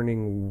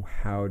learning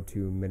how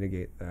to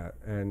mitigate that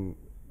and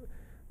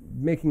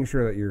making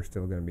sure that you're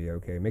still going to be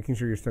okay, making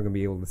sure you're still going to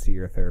be able to see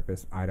your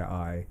therapist eye to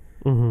eye,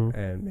 mm-hmm.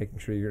 and making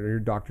sure your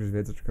doctor's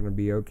visits are going to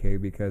be okay,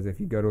 because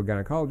if you go to a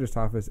gynecologist's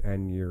office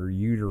and your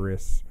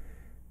uterus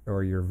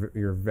or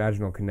your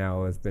vaginal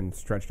canal has been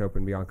stretched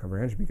open beyond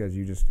comprehension because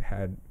you just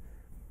had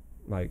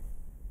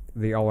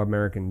the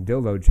all-American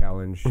dildo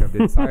challenge shoved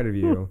inside of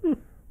you,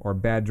 or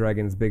Bad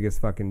Dragon's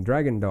biggest fucking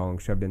dragon dong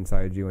shoved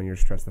inside you, and you're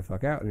stressed the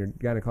fuck out, and your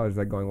gynecologist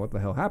is going, what the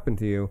hell happened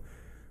to you?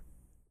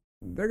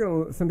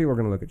 Some people are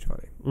gonna look at you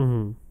funny.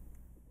 Mm-hmm.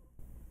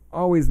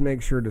 Always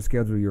make sure to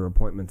schedule your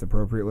appointments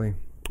appropriately.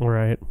 All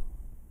right.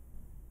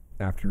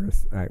 After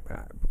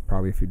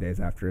probably a few days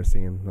after a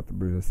scene, let the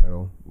bruises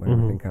settle, let mm-hmm.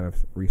 everything kind of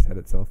reset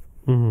itself.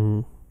 Mm-hmm.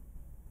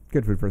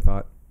 Good food for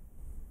thought,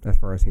 as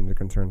far as scenes are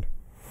concerned.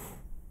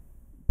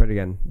 But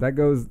again, that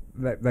goes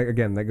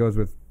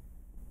with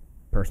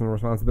personal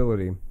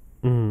responsibility.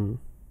 Mm-hmm.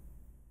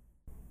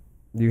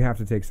 You have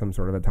to take some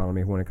sort of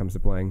autonomy when it comes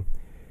to playing.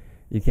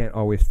 You can't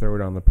always throw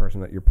it on the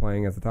person that you're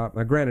playing at the top.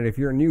 Now, granted, if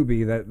you're a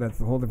newbie, that's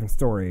a whole different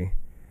story.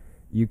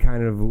 You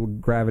kind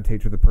of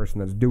gravitate to the person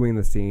that's doing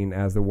the scene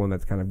as the one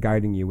that's kind of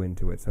guiding you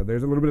into it. So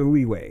there's a little bit of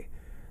leeway.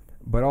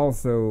 But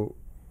also,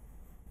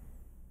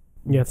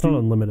 Yeah, it's not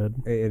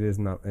unlimited. It is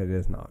not. It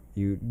is not.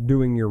 You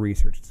doing your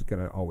research is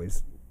gonna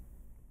always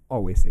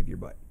save your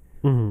butt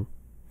from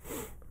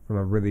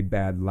a really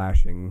bad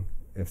lashing.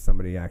 If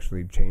somebody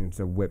actually changed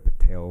a whip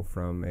tail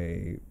from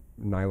a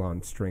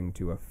nylon string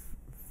to a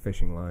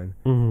fishing line,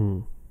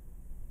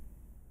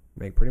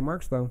 make pretty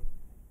marks though.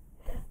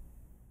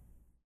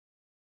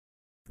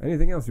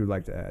 Anything else you'd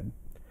like to add?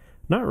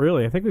 Not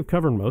really. I think we've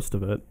covered most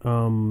of it.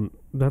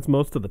 That's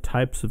most of the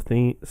types of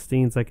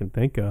scenes I can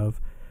think of.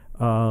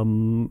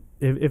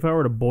 If I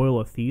were to boil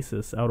a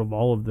thesis out of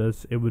all of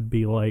this, it would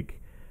be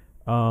like,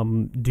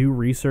 do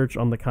research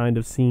on the kind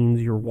of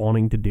scenes you're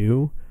wanting to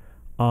do.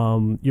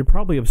 You're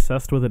probably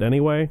obsessed with it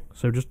anyway,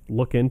 so just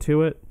look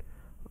into it.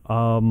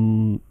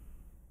 Find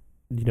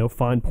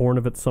porn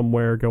of it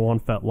somewhere, go on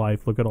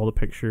FetLife, look at all the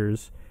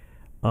pictures.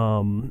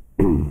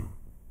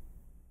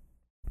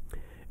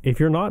 If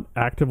you're not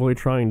actively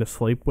trying to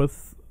sleep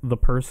with the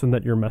person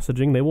that you're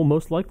messaging, they will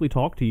most likely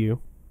talk to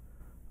you.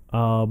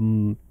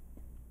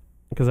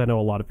 Because I know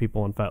a lot of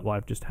people on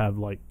FetLife just have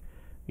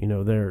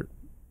their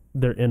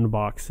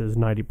inbox is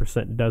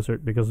 90%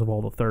 desert because of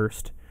all the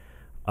thirst.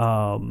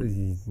 But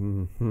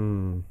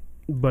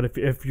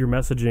if you're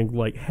messaging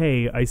like,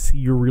 hey, I see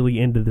you're really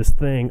into this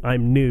thing,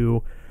 I'm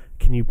new,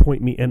 can you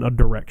point me in a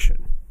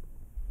direction?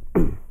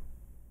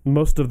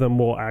 Most of them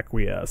will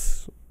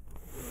acquiesce.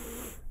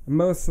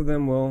 Most of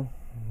them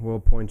will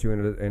point you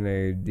in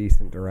a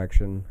decent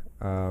direction.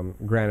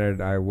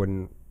 Granted, I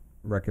wouldn't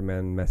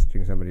recommend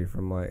messaging somebody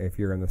from, like, if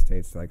you're in the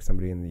States, like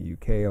somebody in the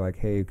UK, like,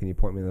 hey, can you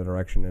point me in the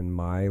direction in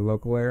my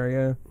local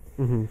area?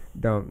 Don't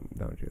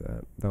do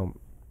that. Don't.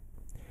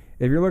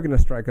 If you're looking to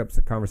strike up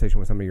a conversation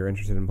with somebody you're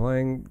interested in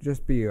playing,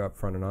 just be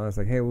upfront and honest.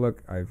 Like, hey,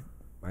 look, I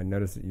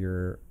noticed that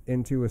you're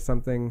into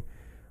something.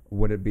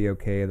 Would it be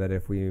okay that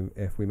if we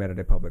met at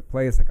a public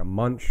place, like a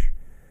munch,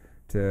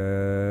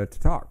 to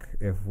talk?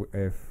 If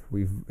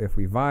we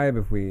vibe,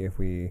 if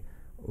we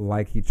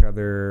like each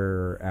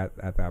other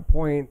at that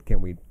point,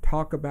 can we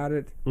talk about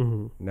it?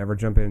 Never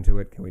jump into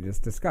it. Can we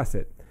just discuss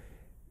it?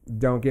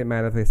 Don't get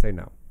mad if they say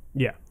no.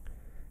 Yeah,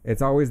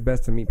 it's always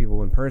best to meet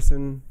people in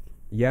person.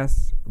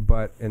 Yes,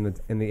 but in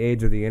the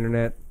age of the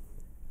internet,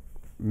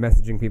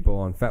 messaging people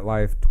on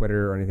FetLife,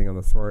 Twitter, or anything of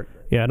the sort.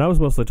 Yeah, and I was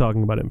mostly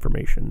talking about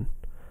information,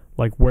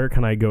 like where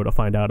can I go to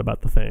find out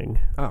about the thing?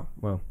 Oh,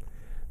 well,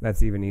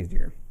 that's even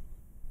easier.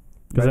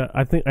 Because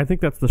I think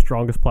that's the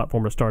strongest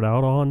platform to start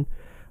out on.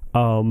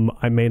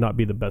 I may not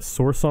be the best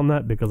source on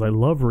that because I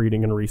love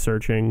reading and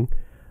researching.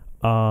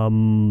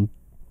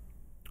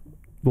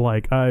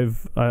 Like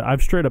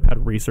I've straight up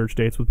had research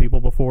dates with people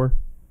before,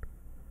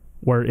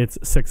 where it's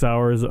 6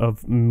 hours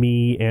of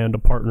me and a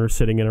partner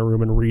sitting in a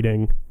room and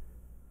reading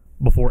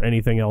before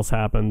anything else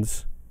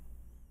happens.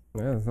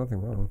 Yeah, there's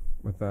nothing wrong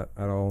with that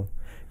at all.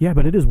 Yeah,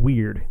 but it is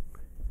weird.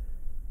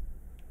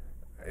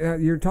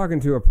 You're talking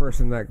to a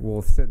person that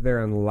will sit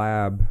there and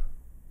lab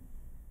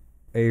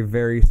a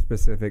very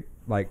specific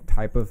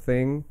type of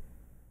thing,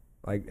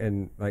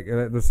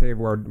 let's say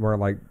we're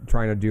like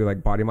trying to do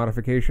like body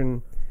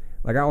modification.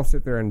 Like, I'll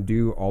sit there and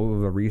do all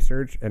of the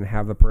research and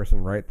have the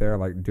person right there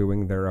like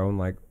doing their own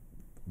like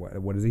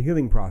what is the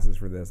healing process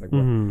for this, like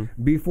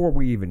before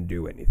we even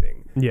do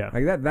anything. Yeah,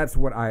 like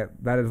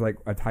that is like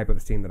a type of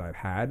scene that I've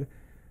had.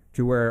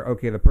 To where,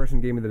 okay, the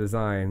person gave me the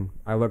design,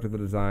 I looked at the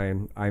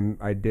design,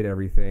 I did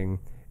everything,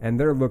 and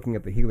they're looking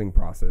at the healing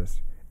process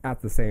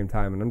at the same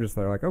time, and I'm just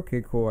like,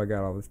 okay, cool, I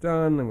got all this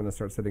done, I'm going to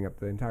start setting up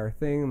the entire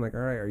thing. I'm like, all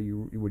right,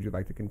 would you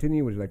like to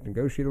continue? Would you like to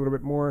negotiate a little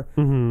bit more?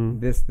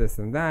 This,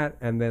 and that,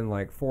 and then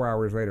like 4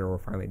 hours later, we're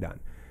finally done.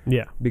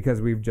 Yeah.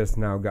 Because we've just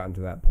now gotten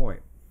to that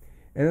point.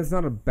 And it's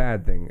not a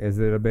bad thing. Is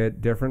it a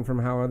bit different from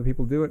how other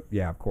people do it?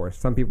 Yeah, of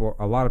course.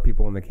 A lot of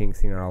people in the kink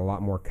scene are a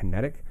lot more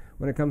kinetic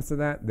when it comes to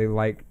that. They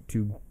like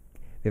to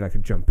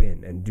jump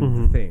in and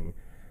do the thing.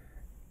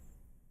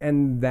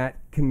 And that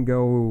can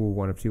go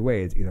one of two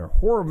ways, either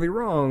horribly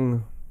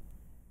wrong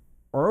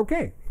or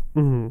okay.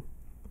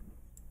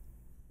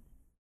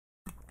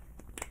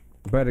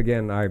 But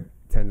again, I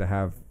tend to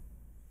have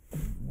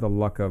the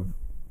luck of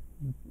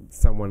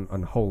someone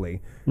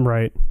unholy.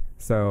 Right.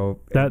 So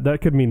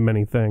that could mean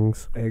many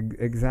things.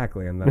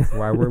 Exactly, and that's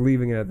why we're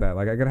leaving it at that.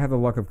 Like, I gotta have the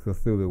luck of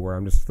Cthulhu where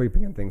I'm just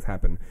sleeping and things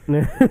happen.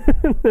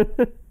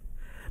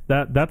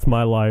 That's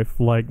my life.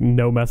 Like,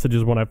 no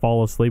messages when I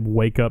fall asleep.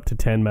 Wake up to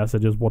 10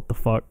 messages. What the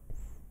fuck?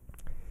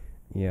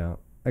 Yeah.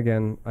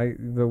 Again,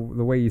 the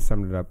way you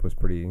summed it up was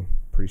pretty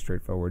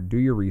straightforward. Do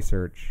your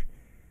research.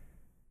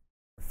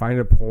 Find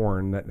a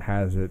porn that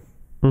has it.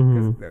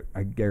 Because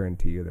I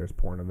guarantee you there's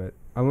porn of it.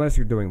 Unless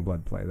you're doing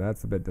blood play.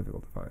 That's a bit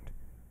difficult to find.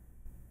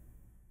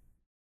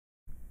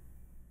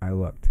 I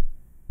looked.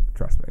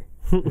 Trust me.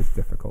 It's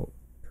difficult.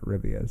 It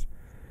really is.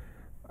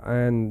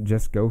 And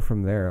just go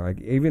from there. Like,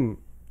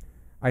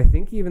 I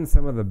think even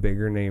some of the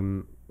bigger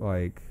name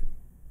like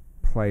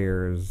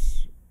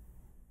players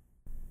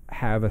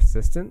have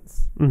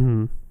assistants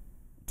to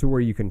where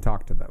you can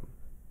talk to them.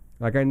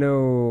 Like, I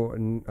know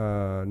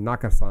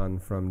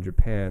Nakasan from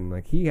Japan,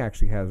 like, he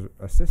actually has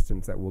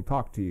assistants that will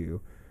talk to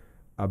you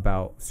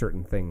about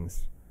certain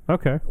things.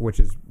 Okay. which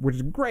is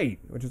great,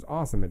 which is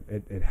awesome.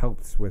 It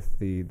helps with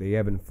the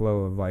ebb and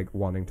flow of like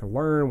wanting to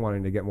learn,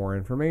 wanting to get more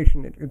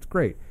information. It's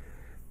great.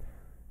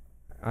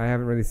 I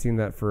haven't really seen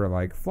that for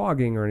like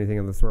flogging or anything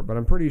of the sort, but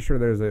I'm pretty sure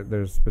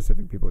there's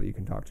specific people that you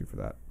can talk to for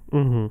that.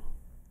 Mm-hmm.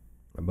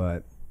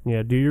 But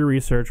yeah, do your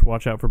research.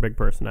 Watch out for big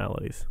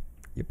personalities.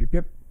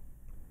 Yep.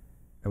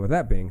 And with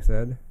that being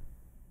said,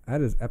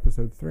 that is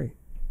episode 3.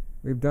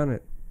 We've done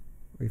it.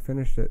 We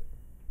finished it.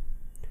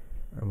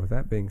 And with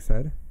that being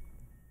said,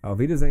 auf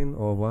Wiedersehen,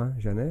 au revoir,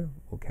 Jeanne.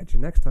 We'll catch you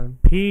next time.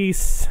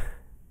 Peace.